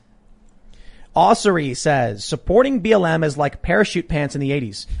 guys. Ossery says, supporting BLM is like parachute pants in the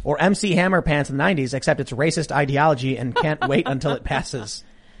 80s or MC Hammer pants in the 90s, except it's racist ideology and can't wait until it passes.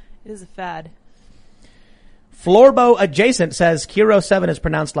 It is a fad. Florbo Adjacent says Kiro 7 is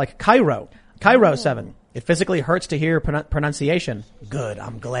pronounced like Cairo. Cairo 7. It physically hurts to hear pronunciation. Good.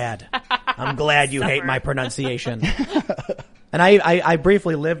 I'm glad. I'm glad you hate my pronunciation. And I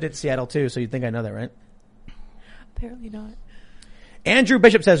briefly lived in Seattle too, so you'd think I know that, right? Apparently not. Andrew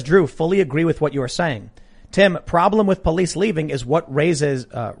Bishop says, Drew, fully agree with what you are saying. Tim, problem with police leaving is what raises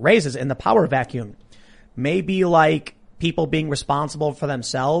in the power vacuum. Maybe like people being responsible for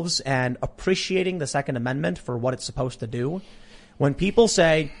themselves and appreciating the Second Amendment for what it's supposed to do. When people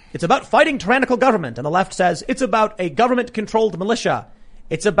say it's about fighting tyrannical government and the left says it's about a government controlled militia,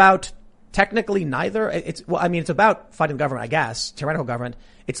 it's about technically neither. It's about fighting the government, I guess, tyrannical government.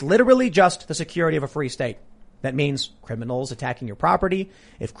 It's literally just the security of a free state. That means criminals attacking your property.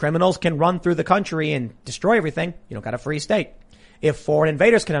 If criminals can run through the country and destroy everything, you don't got a free state. If foreign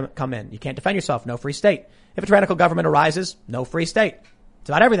invaders can come in, you can't defend yourself, no free state. If a tyrannical government arises, no free state. It's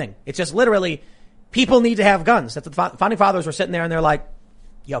about everything. It's just literally, people need to have guns. That's what the founding fathers were sitting there and they're like,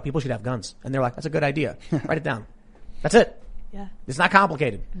 yo, people should have guns. And they're like, that's a good idea. Write it down. That's it. Yeah. It's not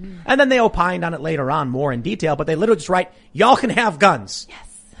complicated. And then they opined on it later on more in detail, but they literally just write, y'all can have guns. Yes.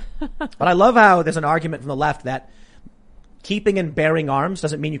 But I love how there's an argument from the left that keeping and bearing arms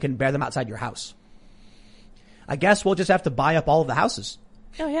doesn't mean you can bear them outside your house. I guess we'll just have to buy up all of the houses.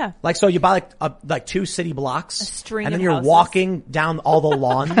 Oh yeah. Like, so you buy like 2 city blocks. A string and then of you're houses. walking down all the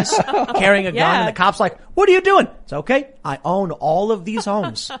lawns carrying a gun Yeah. and the cop's like, what are you doing? It's okay. I own all of these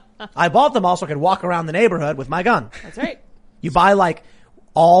homes. I bought them all so I could walk around the neighborhood with my gun. That's right. You buy like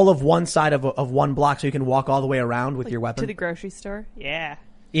all of one side of one block so you can walk all the way around with your weapon. To the grocery store. Yeah.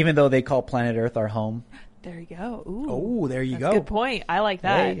 Even though they call planet Earth our home. There you go. Ooh. Oh, there you That's go. a good point. I like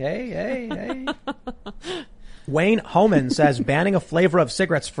that. Hey. Wayne Homan says banning a flavor of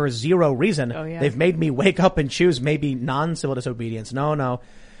cigarettes for zero reason. Oh, yeah. They've made me wake up and choose maybe non-civil disobedience. No.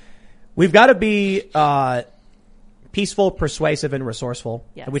 We've got to be peaceful, persuasive, and resourceful.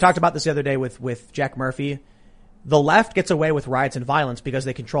 Yes. And we talked about this the other day with Jack Murphy. The left gets away with riots and violence because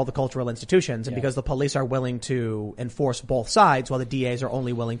they control the cultural institutions and because the police are willing to enforce both sides while the DAs are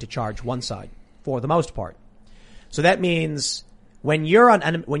only willing to charge one side for the most part. So that means when you're in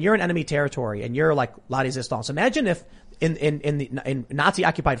enemy territory and you're like la resistance, imagine if in Nazi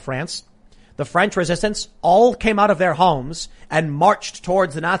occupied France, the French resistance all came out of their homes and marched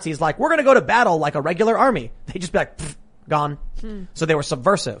towards the Nazis like, we're going to go to battle like a regular army. They'd just be like, gone. So they were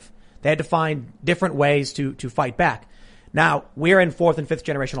subversive. They had to find different ways to fight back. Now, we're in 4th and 5th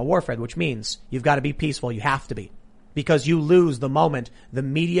generational warfare, which means you've got to be peaceful. You have to be. Because you lose the moment the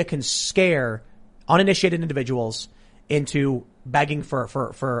media can scare uninitiated individuals into begging for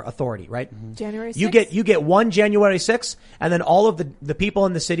authority, right? January 6th? You get one January 6th, and then all of the people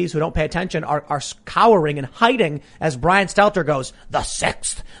in the cities who don't pay attention are cowering and hiding as Brian Stelter goes, the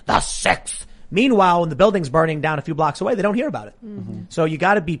 6th, the 6th. Meanwhile, when the building's burning down a few blocks away, they don't hear about it. So you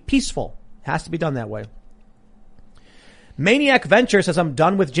got to be peaceful. Has to be done that way. Maniac Venture says, I'm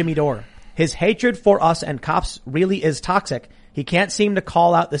done with Jimmy Dore. His hatred for us and cops really is toxic. He can't seem to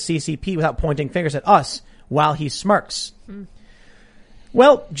call out the CCP without pointing fingers at us while he smirks.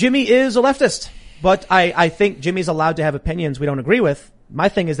 Well, Jimmy is a leftist, but I think Jimmy's allowed to have opinions we don't agree with. My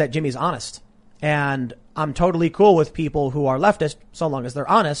thing is that Jimmy's honest. And I'm totally cool with people who are leftist so long as they're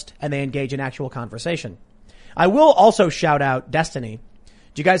honest and they engage in actual conversation. I will also shout out Destiny.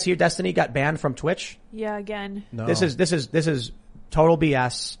 Did you guys hear Destiny got banned from Twitch? Yeah, again. No. This is total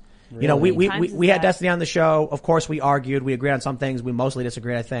BS. Really? You know, we Times had that. Destiny on the show. Of course, we argued. We agreed on some things. We mostly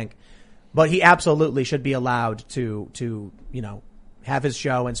disagreed, I think. But he absolutely should be allowed to, you know, have his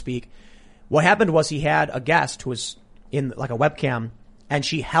show and speak. What happened was he had a guest who was in like a webcam and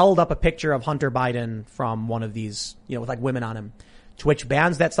she held up a picture of Hunter Biden from one of these, you know, with like women on him. Twitch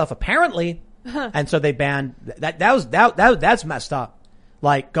bans that stuff apparently. And so they banned that's messed up.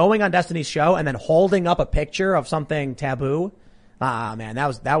 Like going on Destiny's show and then holding up a picture of something taboo. Man,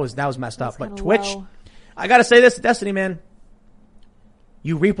 that was messed up. But Twitch, low. I gotta say this, Destiny, man.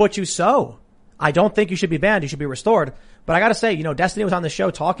 You reap what you sow. I don't think you should be banned. You should be restored. But I gotta say, you know, Destiny was on the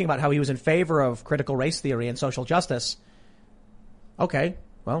show talking about how he was in favor of critical race theory and social justice. Okay.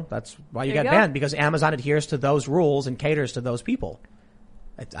 Well, that's why you There got you go. banned, because Amazon adheres to those rules and caters to those people.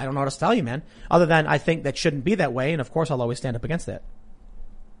 I don't know what else to tell you, man. Other than I think that shouldn't be that way. And of course I'll always stand up against that.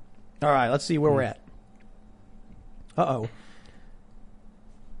 All right. Let's see where we're at. Uh-oh.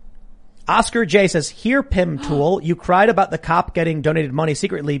 Oscar J says, here, Pim Tool, you cried about the cop getting donated money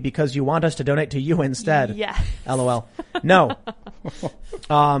secretly because you want us to donate to you instead. Yes. LOL. No.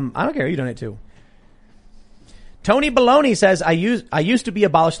 I don't care who you donate to. Tony Baloney says, I used to be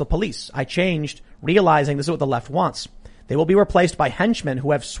abolish the police. I changed, realizing this is what the left wants. They will be replaced by henchmen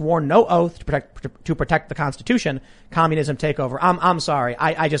who have sworn no oath to protect the Constitution. Communism takeover. I'm sorry.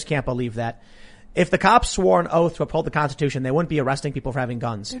 I just can't believe that. If the cops swore an oath to uphold the Constitution, they wouldn't be arresting people for having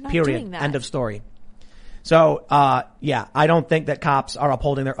guns. They're not Period. doing that. End of story. So, yeah, I don't think that cops are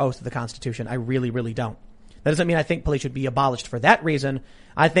upholding their oath to the Constitution. I really, really don't. That doesn't mean I think police should be abolished for that reason.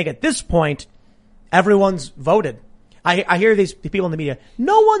 I think at this point, everyone's voted. I hear these people in the media,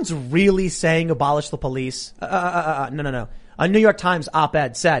 no one's really saying abolish the police. No. A New York Times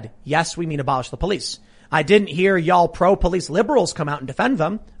op-ed said, yes, we mean abolish the police. I didn't hear y'all pro-police liberals come out and defend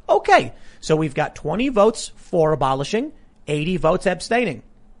them. Okay. So we've got 20 votes for abolishing, 80 votes abstaining.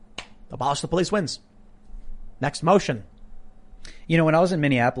 Abolish the police wins. Next motion. You know, when I was in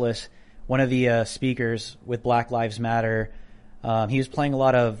Minneapolis, one of the speakers with Black Lives Matter, he was playing a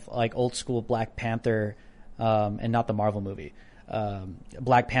lot of like old school Black Panther, and not the Marvel movie,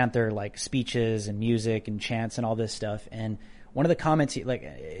 Black Panther like speeches and music and chants and all this stuff. And one of the comments,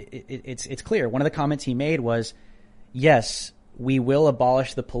 it's clear. One of the comments he made was, yes, we will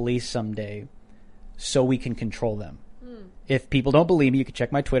abolish the police someday so we can control them. If people don't believe me, you can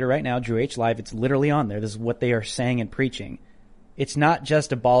check my Twitter right now, Drew H Live. It's literally on there. This is what they are saying and preaching. It's not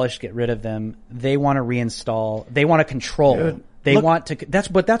just abolish, get rid of them. They want to reinstal. They want to control. Dude, they want to. That's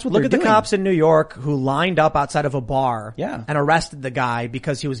what Look they're at doing. the cops in New York who lined up outside of a bar Yeah. and arrested the guy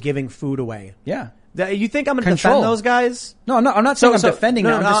because he was giving food away. Yeah. You think I'm going to Control. defend those guys? No, I'm not saying I'm defending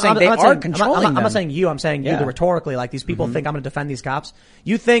them. I'm just saying they are controlling I'm them. not saying you. I'm saying you Yeah. rhetorically. Like these people think I'm going to defend these cops.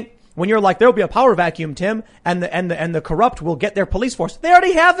 You think when you're like, there'll be a power vacuum, Tim, and the corrupt will get their police force. They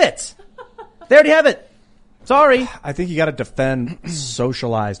already have it. They already have it. Sorry. I think you got to defend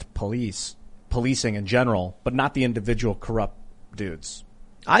socialized policing in general, but not the individual corrupt dudes.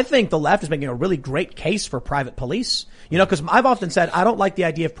 I think the left is making a really great case for private police. You know, because I've often said I don't like the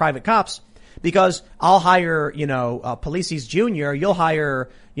idea of private cops Because I'll hire, Polices Junior. You'll hire,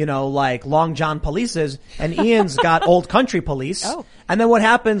 like Long John Polices, and Ian's got Old Country Police. Oh. And then what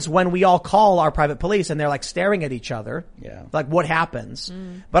happens when we all call our private police and they're like staring at each other? Yeah. Like what happens?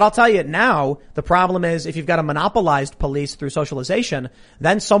 But I'll tell you now, the problem is if you've got a monopolized police through socialization,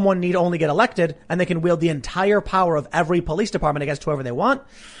 then someone need only get elected and they can wield the entire power of every police department against whoever they want.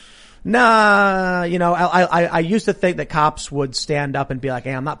 Nah, I used to think that cops would stand up and be like,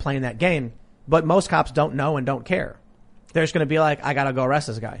 hey, I'm not playing that game. But most cops don't know and don't care. They're just going to be like, I got to go arrest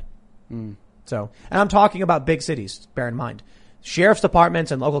this guy. So, and I'm talking about big cities, bear in mind. Sheriff's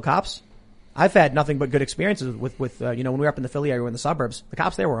departments and local cops, I've had nothing but good experiences with when we were up in the Philly area, in the suburbs, the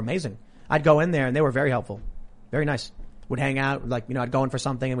cops there were amazing. I'd go in there and they were very helpful. Very nice. Would hang out, I'd go in for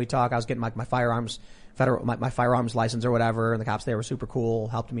something and we'd talk. I was getting my firearms, my firearms license or whatever, and the cops there were super cool,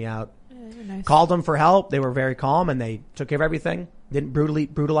 helped me out. Nice. Called them for help. They were very calm and they took care of everything. Didn't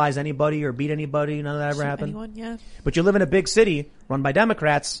brutalize anybody or beat anybody. None of that ever happened. Anyone, yeah. But you live in a big city run by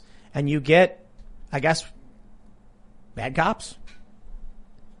Democrats and you get, I guess, bad cops.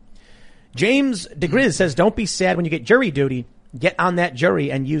 James DeGriz says, don't be sad when you get jury duty. Get on that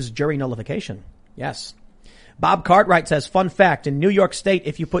jury and use jury nullification. Yes. Bob Cartwright says, fun fact, in New York State,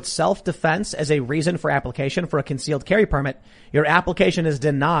 if you put self-defense as a reason for application for a concealed carry permit, your application is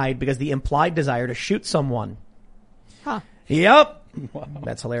denied because the implied desire to shoot someone. Huh. Yep. Wow.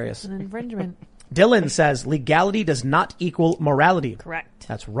 That's hilarious. An infringement. Dylan says, legality does not equal morality. Correct.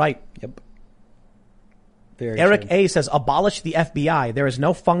 That's right. Yep. Very Eric true. A says, abolish the FBI. There is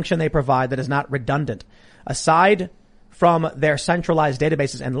no function they provide that is not redundant. Aside from their centralized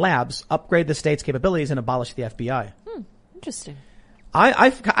databases and labs, upgrade the state's capabilities and abolish the FBI. Interesting. I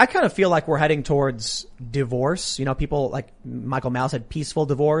kind of feel like we're heading towards divorce. People like Michael Malice said, peaceful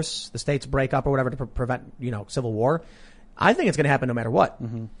divorce. The states break up or whatever to prevent, civil war. I think it's going to happen no matter what.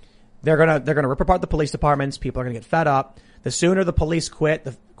 Mm-hmm. They're going to rip apart the police departments. People are going to get fed up. The sooner the police quit,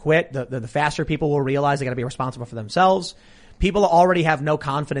 the faster people will realize they got to be responsible for themselves. People already have no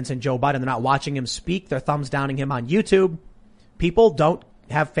confidence in Joe Biden. They're not watching him speak. They're thumbs downing him on YouTube. People don't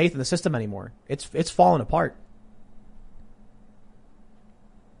have faith in the system anymore. It's falling apart.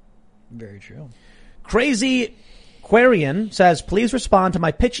 Very true. Crazy Quarian says, please respond to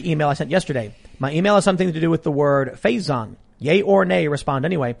my pitch email I sent yesterday. My email has something to do with the word phazon. Yay or nay, respond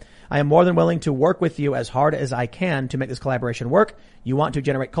anyway. I am more than willing to work with you as hard as I can to make this collaboration work. You want to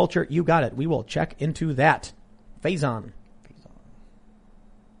generate culture? You got it. We will check into that. Phazon.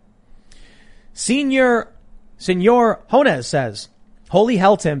 Senor Honez says, holy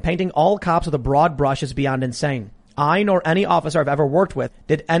hell, Tim, painting all cops with a broad brush is beyond insane. I nor any officer I've ever worked with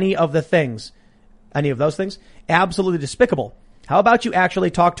did any of those things. Absolutely despicable. How about you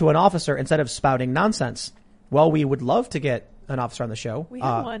actually talk to an officer instead of spouting nonsense? Well, we would love to get an officer on the show. We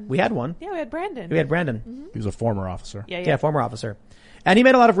had one. We had one. Yeah, we had Brandon. Mm-hmm. He was a former officer. Yeah, former officer. And he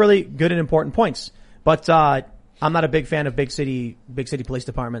made a lot of really good and important points. But I'm not a big fan of big city police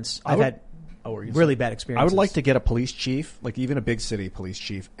departments. I've had really bad experiences. I would like to get a police chief, like even a big city police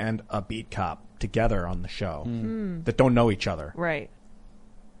chief and a beat cop together on the show that don't know each other. Right.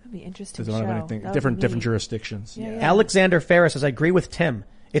 That'd be interesting. They don't have anything different jurisdictions. Yeah. Alexander Ferris says, I agree with Tim.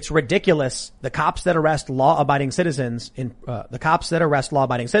 It's ridiculous. The cops that arrest law-abiding citizens in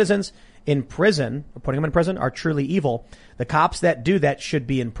prison, or putting them in prison, are truly evil. The cops that do that should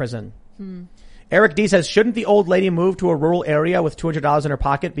be in prison. Eric D says, shouldn't the old lady move to a rural area with $200 in her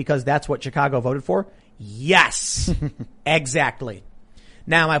pocket because that's what Chicago voted for? Yes, exactly.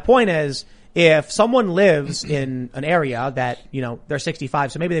 Now, my point is, if someone lives in an area that, they're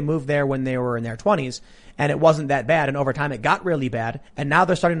 65, so maybe they moved there when they were in their 20s, and it wasn't that bad, and over time it got really bad, and now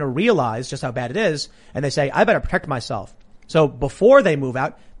they're starting to realize just how bad it is, and they say, I better protect myself. So before they move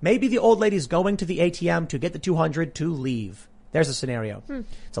out, maybe the old lady's going to the ATM to get the 200 to leave. There's a scenario.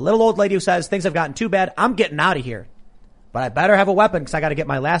 It's a little old lady who says, things have gotten too bad, I'm getting out of here. But I better have a weapon because I got to get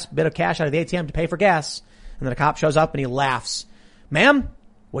my last bit of cash out of the ATM to pay for gas. And then a cop shows up and he laughs. Ma'am,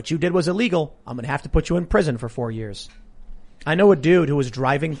 what you did was illegal. I'm going to have to put you in prison for 4 years. I know a dude who was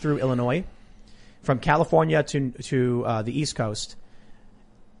driving through Illinois from California to the East Coast.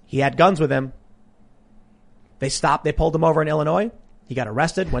 He had guns with him. They pulled him over in Illinois. He got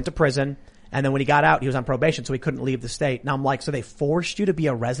arrested, went to prison. And then when he got out, he was on probation, so he couldn't leave the state. Now I'm like, so they forced you to be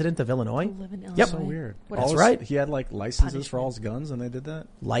a resident of Illinois? To live in Illinois. Yep. So weird. That's right. He had licenses for all his guns, and they did that.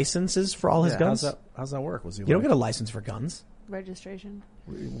 Licenses for all his guns? How's that work? Was he? You don't get a license for guns. Registration.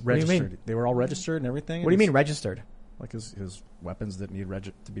 registered? mean? They were all registered and everything. What do you mean registered? Like his weapons that need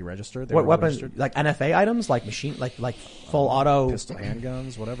to be registered. They What were weapons? registered. Like NFA items, like machine, like full auto Pistol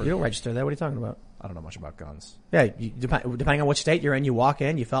handguns, whatever. You don't register there. What are you talking about? I don't know much about guns. Yeah, depending on which state you're in, you walk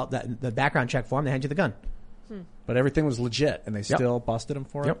in, you felt that the background check form, they hand you the gun. But everything was legit, and they still busted him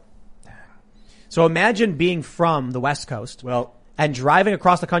for it. So imagine being from the West Coast, and driving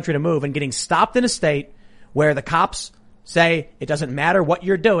across the country to move, and getting stopped in a state where the cops say it doesn't matter what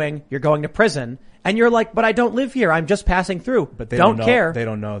you're doing, you're going to prison. And you're like, but I don't live here. I'm just passing through. But they don't care. They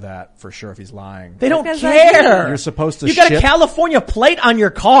don't know that for sure if he's lying. They don't care. You're supposed to You got a California plate on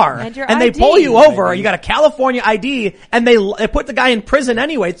your car. And your they ID. pull you over. You got a California ID and they put the guy in prison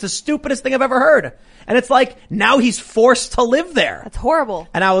anyway. It's the stupidest thing I've ever heard. And it's like, now he's forced to live there. That's horrible.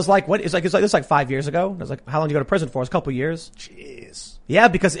 And I was like, what? It's like, this was like 5 years ago. I was like, how long did you go to prison for? It's a couple years. Jeez. Yeah,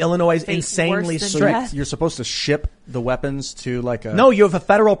 because Illinois is Fate insanely worse than strict. death. You're supposed to ship the weapons to like a... No, you have a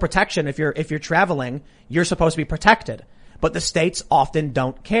federal protection. If you're traveling, you're supposed to be protected. But the states often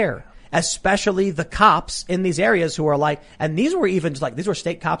don't care. Especially the cops in these areas who are like, and these were even just like, these were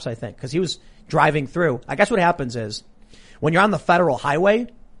state cops, I think, because he was driving through. I guess what happens is, when you're on the federal highway,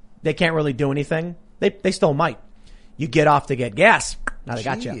 they can't really do anything. They still might. You get off to get gas. Now they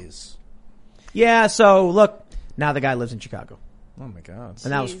got you. Yeah, so look, now the guy lives in Chicago. Oh my God.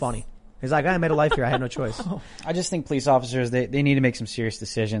 And that was funny. He's like, I made a life here. I had no choice. I just think police officers, they need to make some serious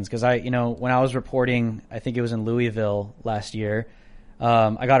decisions. Cause when I was reporting, I think it was in Louisville last year,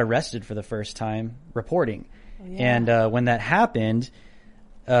 I got arrested for the first time reporting. Oh, yeah. And, when that happened,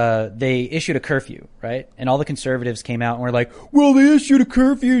 they issued a curfew, right? And all the conservatives came out and were like, well, they issued a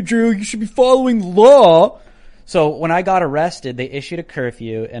curfew, Drew. You should be following the law. So when I got arrested, they issued a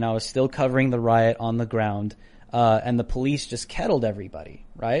curfew and I was still covering the riot on the ground. And the police just kettled everybody,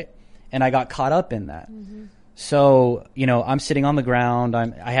 right? And I got caught up in that. Mm-hmm. So, I'm sitting on the ground.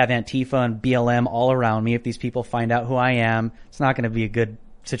 I have Antifa and BLM all around me. If these people find out who I am, it's not going to be a good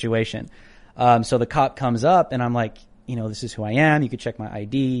situation. So the cop comes up and I'm like, this is who I am. You could check my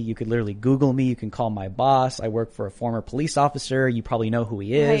ID. You could literally Google me. You can call my boss. I work for a former police officer. You probably know who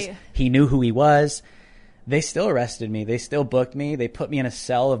he is. Right. He knew who he was. They still arrested me. They still booked me. They put me in a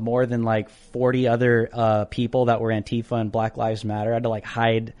cell of more than 40 other people that were Antifa and Black Lives Matter. I had to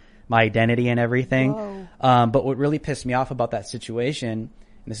hide my identity and everything. But what really pissed me off about that situation, and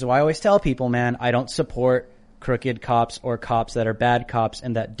this is why I always tell people, man, I don't support crooked cops or cops that are bad cops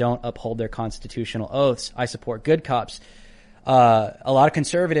and that don't uphold their constitutional oaths. I support good cops. A lot of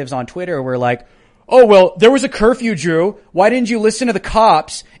conservatives on Twitter were like, oh, well, there was a curfew, Drew. Why didn't you listen to the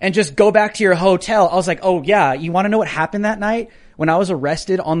cops and just go back to your hotel? I was like, oh, yeah. You want to know what happened that night? When I was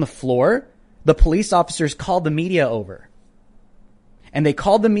arrested on the floor, the police officers called the media over. And they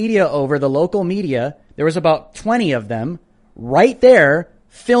called the media over, the local media. There was about 20 of them right there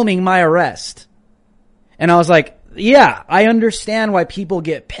filming my arrest. And I was like, yeah, I understand why people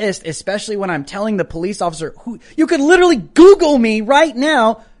get pissed, especially when I'm telling the police officer who you could literally Google me right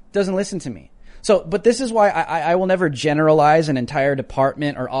now, doesn't listen to me. So, but this is why I will never generalize an entire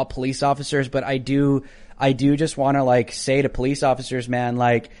department or all police officers, but I do just want to say to police officers, man,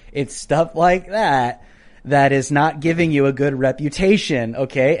 it's stuff like that is not giving you a good reputation,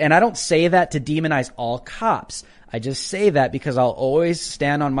 okay? And I don't say that to demonize all cops. I just say that because I'll always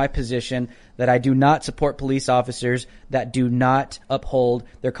stand on my position that I do not support police officers that do not uphold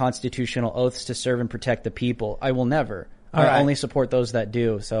their constitutional oaths to serve and protect the people. I will never. I only support those that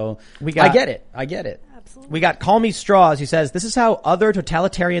do. So I get it. Absolutely. We got Call Me Straws. He says, this is how other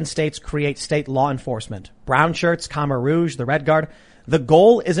totalitarian states create state law enforcement. Brown shirts, Khmer Rouge, the Red Guard. The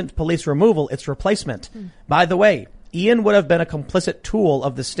goal isn't police removal, it's replacement. By the way, Ian would have been a complicit tool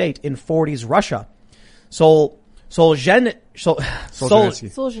of the state in 40s Russia. Solzhenitsyn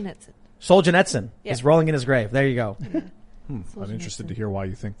is rolling in his grave. There you go. I'm interested to hear why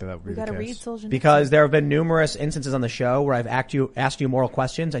you think that would be the case. Read Solzhenitsyn. Because there have been numerous instances on the show where I've asked you moral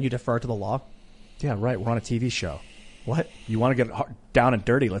questions and you defer to the law. Yeah, right. We're on a TV show. What? You want to get down and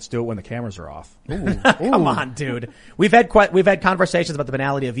dirty? Let's do it when the cameras are off. Ooh. Come on, dude. We've had conversations about the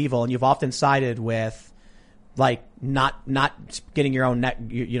banality of evil, and you've often sided with not getting your own neck,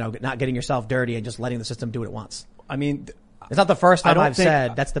 not getting yourself dirty and just letting the system do what it wants. I mean, it's not the first time I've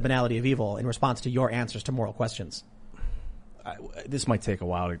said that's the banality of evil in response to your answers to moral questions. This might take a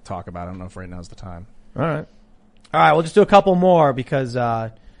while to talk about. I don't know if right now's the time. All right. We'll just do a couple more because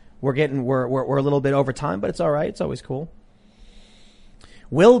we're a little bit over time, but it's all right. It's always cool.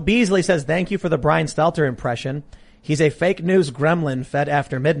 Will Beasley says, thank you for the Brian Stelter impression. He's a fake news gremlin fed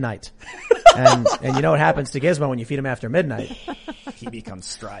after midnight. and you know what happens to Gizmo when you feed him after midnight? He becomes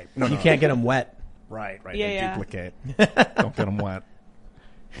striped. No, you can't get him wet. Right. Yeah, duplicate. Don't get him wet.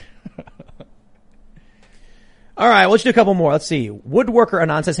 All right, let's do a couple more. Let's see. Woodworker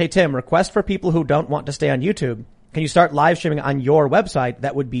Anon says, hey, Tim, request for people who don't want to stay on YouTube. Can you start live streaming on your website?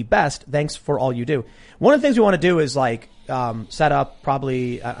 That would be best. Thanks for all you do. One of the things we want to do is like set up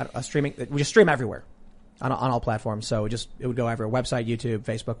probably a streaming. We just stream everywhere on all platforms. So it would go everywhere: website, YouTube,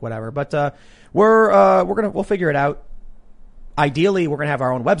 Facebook, whatever. But we'll figure it out. Ideally, we're gonna have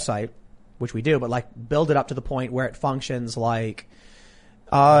our own website, which we do, but like build it up to the point where it functions like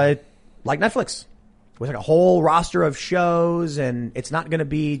Netflix. With like a whole roster of shows, and it's not going to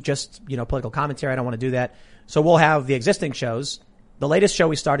be just, political commentary. I don't want to do that. So we'll have the existing shows. The latest show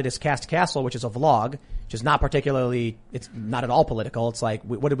we started is Cast Castle, which is a vlog, which is it's not at all political. It's like,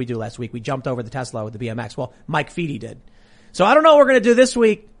 what did we do last week? We jumped over the Tesla with the BMX. Well, Mike Feedy did. So I don't know what we're going to do this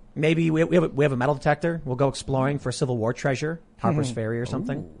week. Maybe we have a metal detector. We'll go exploring for Civil War treasure, Harper's Ferry or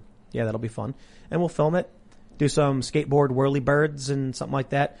something. Ooh. Yeah, that'll be fun. And we'll film it. Do some skateboard whirly birds and something like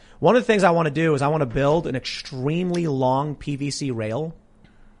that. One of the things I want to do is I want to build an extremely long PVC rail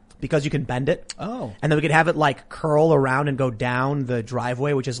because you can bend it. Oh. And then we could have it like curl around and go down the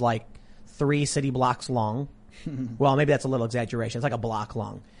driveway, which is like 3 city blocks long. Well, maybe that's a little exaggeration. It's like a block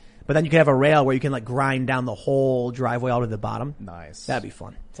long. But then you can have a rail where you can like grind down the whole driveway all to the bottom. Nice. That'd be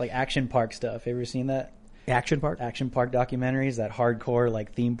fun. It's like action park stuff. Ever seen that? Action park documentaries, that hardcore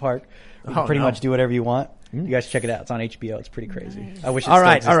like theme park. You can pretty much do whatever you want. You guys check it out. It's on HBO. It's pretty crazy. Nice. I wish it still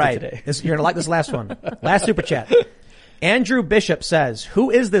existed today. You're gonna like this last one. Last super chat. Andrew Bishop says,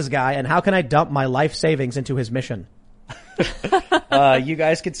 "Who is this guy, and how can I dump my life savings into his mission?" You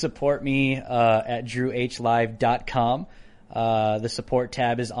guys could support me at drehlive.com. The support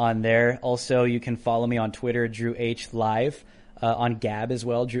tab is on there. Also, you can follow me on Twitter, drehlive. On Gab as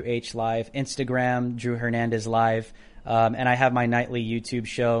well, Drew H Live, Instagram, Drew Hernandez Live, and I have my nightly YouTube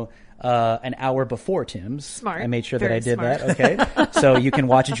show an hour before Tim's. Smart. I made sure Very that I did smart. that. Okay, so you can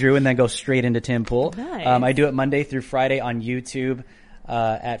watch Drew and then go straight into Tim Pool. Nice. I do it Monday through Friday on YouTube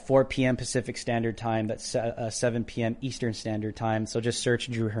at 4 p.m. Pacific Standard Time. That's 7 p.m. Eastern Standard Time. So just search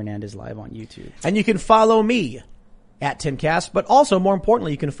Drew Hernandez Live on YouTube. And you can follow me at Timcast, but also more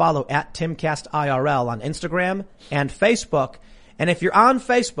importantly, you can follow at Timcast IRL on Instagram and Facebook. And if you're on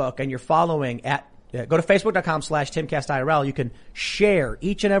Facebook and you're following go to facebook.com/TimcastIRL, you can share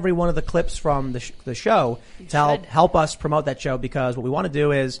each and every one of the clips from the show to help us promote that show, because what we want to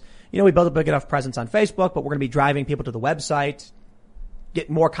do is, we build a big enough presence on Facebook, but we're going to be driving people to the website, get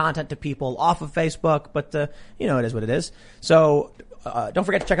more content to people off of Facebook, but, it is what it is. So, don't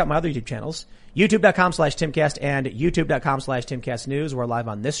forget to check out my other YouTube channels, youtube.com/Timcast and youtube.com/Timcast News. We're live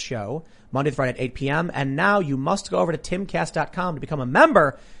on this show Monday through Friday at 8 p.m. And now you must go over to timcast.com to become a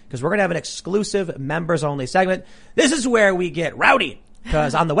member, because we're going to have an exclusive members only segment. This is where we get rowdy,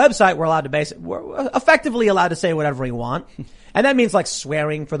 because on the website we're effectively allowed to say whatever we want. And that means like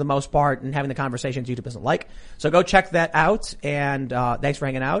swearing for the most part and having the conversations YouTube doesn't like. So go check that out. And thanks for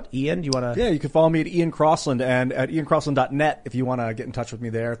hanging out. Ian, do you want to? Yeah, you can follow me at Ian Crossland and at iancrossland.net if you want to get in touch with me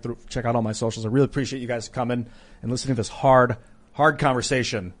there. Check out all my socials. I really appreciate you guys coming and listening to this hard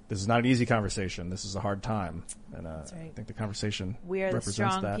conversation. This is not an easy conversation. This is a hard time. And That's right. I think the conversation we are the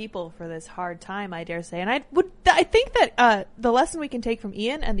represents strong that. people for this hard time, I dare say. And I think that the lesson we can take from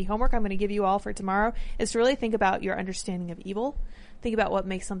Ian, and the homework I'm going to give you all for tomorrow, is to really think about your understanding of evil. Think about what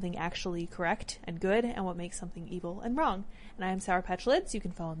makes something actually correct and good, and what makes something evil and wrong. And I am Sour Patch Lids. You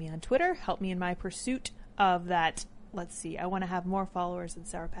can follow me on Twitter. Help me in my pursuit of that. Let's see. I want to have more followers than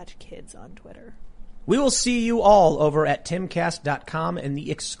Sour Patch Kids on Twitter. We will see you all over at timcast.com in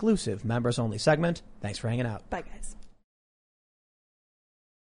the exclusive members only segment. Thanks for hanging out. Bye, guys.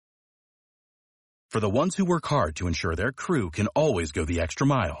 For the ones who work hard to ensure their crew can always go the extra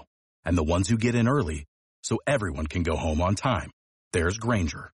mile, and the ones who get in early so everyone can go home on time, there's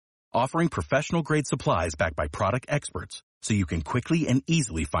Grainger, offering professional-grade supplies backed by product experts so you can quickly and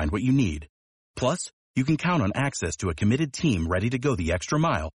easily find what you need. Plus, you can count on access to a committed team ready to go the extra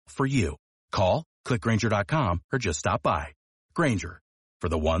mile for you. Call, click Grainger.com, or just stop by. Grainger, for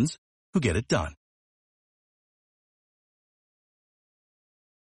the ones who get it done.